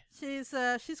way. She's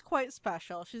quite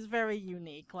special. She's very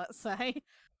unique, let's say.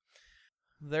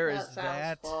 There is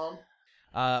that.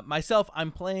 Fun. Myself,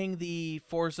 I'm playing the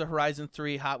Forza Horizon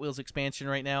 3 Hot Wheels expansion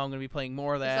right now. I'm going to be playing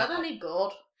more of that. Is that any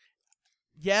good?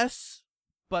 Yes,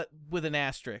 but with an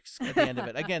asterisk at the end of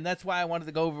it. Again, that's why I wanted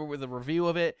to go over with a review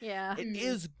of it. Yeah. It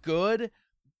is good,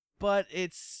 but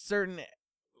it's certain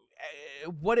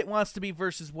what it wants to be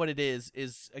versus what it is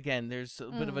again, there's a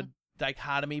bit of a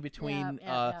dichotomy between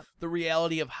the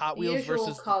reality of Hot Wheels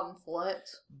versus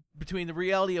conflict between the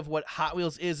reality of what Hot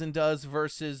Wheels is and does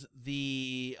versus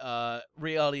the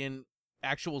reality and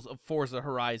actuals of Forza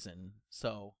Horizon.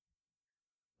 So,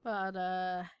 but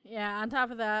on top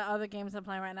of that, other games I'm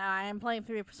playing right now, I am playing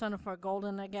 3 Persona 4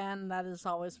 Golden again. That is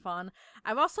always fun.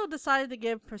 I've also decided to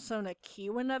give Persona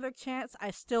Q another chance. I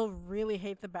still really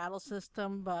hate the battle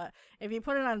system, but if you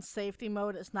put it on safety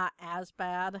mode, it's not as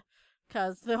bad.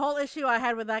 Because the whole issue I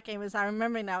had with that game is, I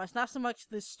remember now, it's not so much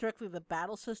strictly the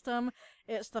battle system,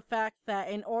 it's the fact that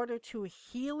in order to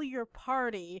heal your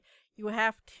party, you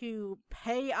have to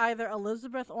pay either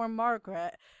Elizabeth or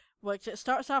Margaret, which it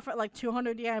starts off at like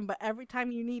 200 yen, but every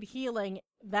time you need healing,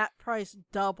 that price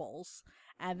doubles.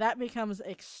 And that becomes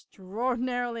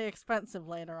extraordinarily expensive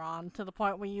later on, to the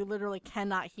point where you literally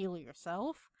cannot heal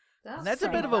yourself. That's a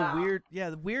bit of a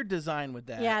weird design with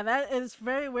that. Yeah, that is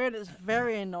very weird. It's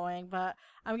very annoying, but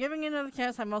I'm giving it another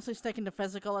chance. I'm mostly sticking to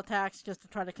physical attacks just to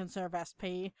try to conserve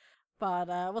SP, but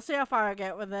we'll see how far I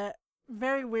get with it.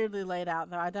 Very weirdly laid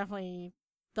out, though. I definitely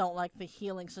don't like the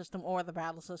healing system or the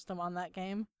battle system on that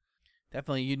game.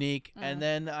 Definitely unique. And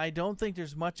then I don't think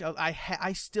there's much else.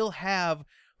 I still have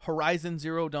Horizon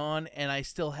Zero Dawn, and I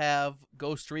still have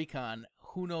Ghost Recon.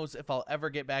 Who knows if I'll ever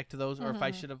get back to those, or if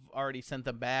I should have already sent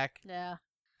them back. Yeah.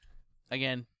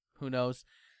 Again, who knows?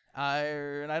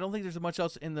 And I don't think there's much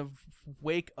else in the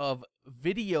wake of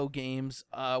video games.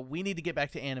 We need to get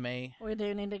back to anime. We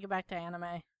do need to get back to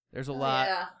anime. There's a lot.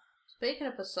 Yeah. Speaking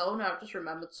of Persona, I've just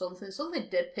remembered something. Something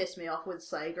did piss me off with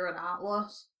Sega and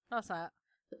Atlus. What's that?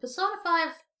 The Persona 5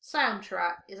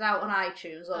 soundtrack is out on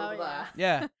iTunes over there.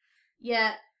 Yeah.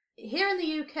 Yeah. Here in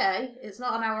the UK, it's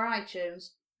not on our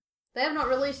iTunes. They have not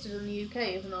released it in the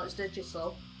UK, even though it's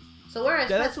digital. So we're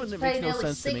expected to pay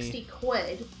nearly 60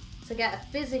 quid to get a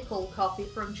physical copy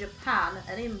from Japan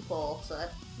and import it.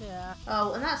 Yeah.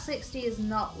 Oh, and that 60 is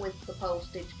not with the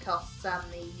postage costs and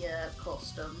the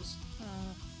customs.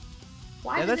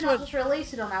 Why did they not just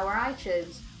release it on our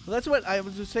iTunes? Well, that's what I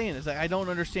was just saying. Is I don't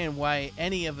understand why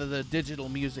any of the digital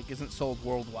music isn't sold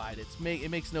worldwide. It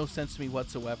makes no sense to me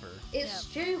whatsoever. It's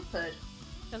stupid.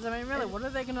 Because, I mean, really, what are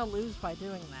they going to lose by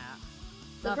doing that?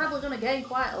 They're probably going to gain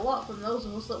quite a lot from those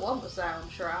of us that want the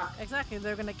soundtrack. Exactly.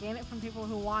 They're going to gain it from people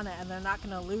who want it, and they're not going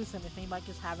to lose anything by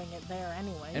just having it there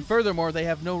anyway. And furthermore, they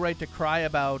have no right to cry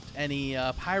about any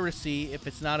piracy if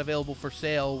it's not available for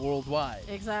sale worldwide.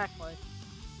 Exactly.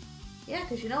 Yeah,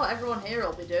 because you know what everyone here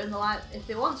will be doing. They're like, if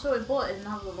they want to import it and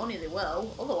have the money, they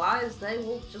will. Otherwise, they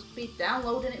will just be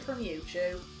downloading it from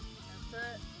YouTube.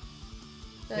 That's it.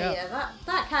 So yeah,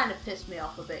 that kind of pissed me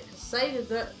off a bit, because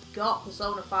Sega got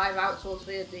Persona 5 out to us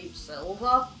via Deep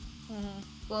Silver,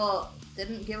 but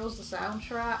didn't give us the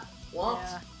soundtrack. What?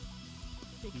 Yeah.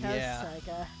 Because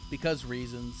Sega. Because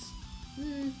reasons.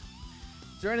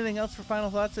 Is there anything else for final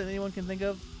thoughts that anyone can think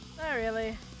of? Not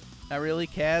really. Not really?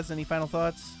 Kaz, any final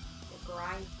thoughts? The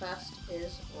Grindfest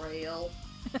is real.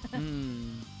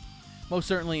 Most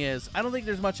certainly is. I don't think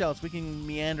there's much else. We can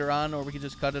meander on, or we can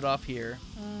just cut it off here.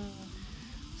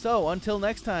 So, until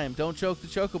next time, don't choke the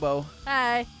chocobo.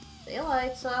 Bye. See you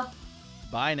later.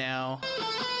 Bye now.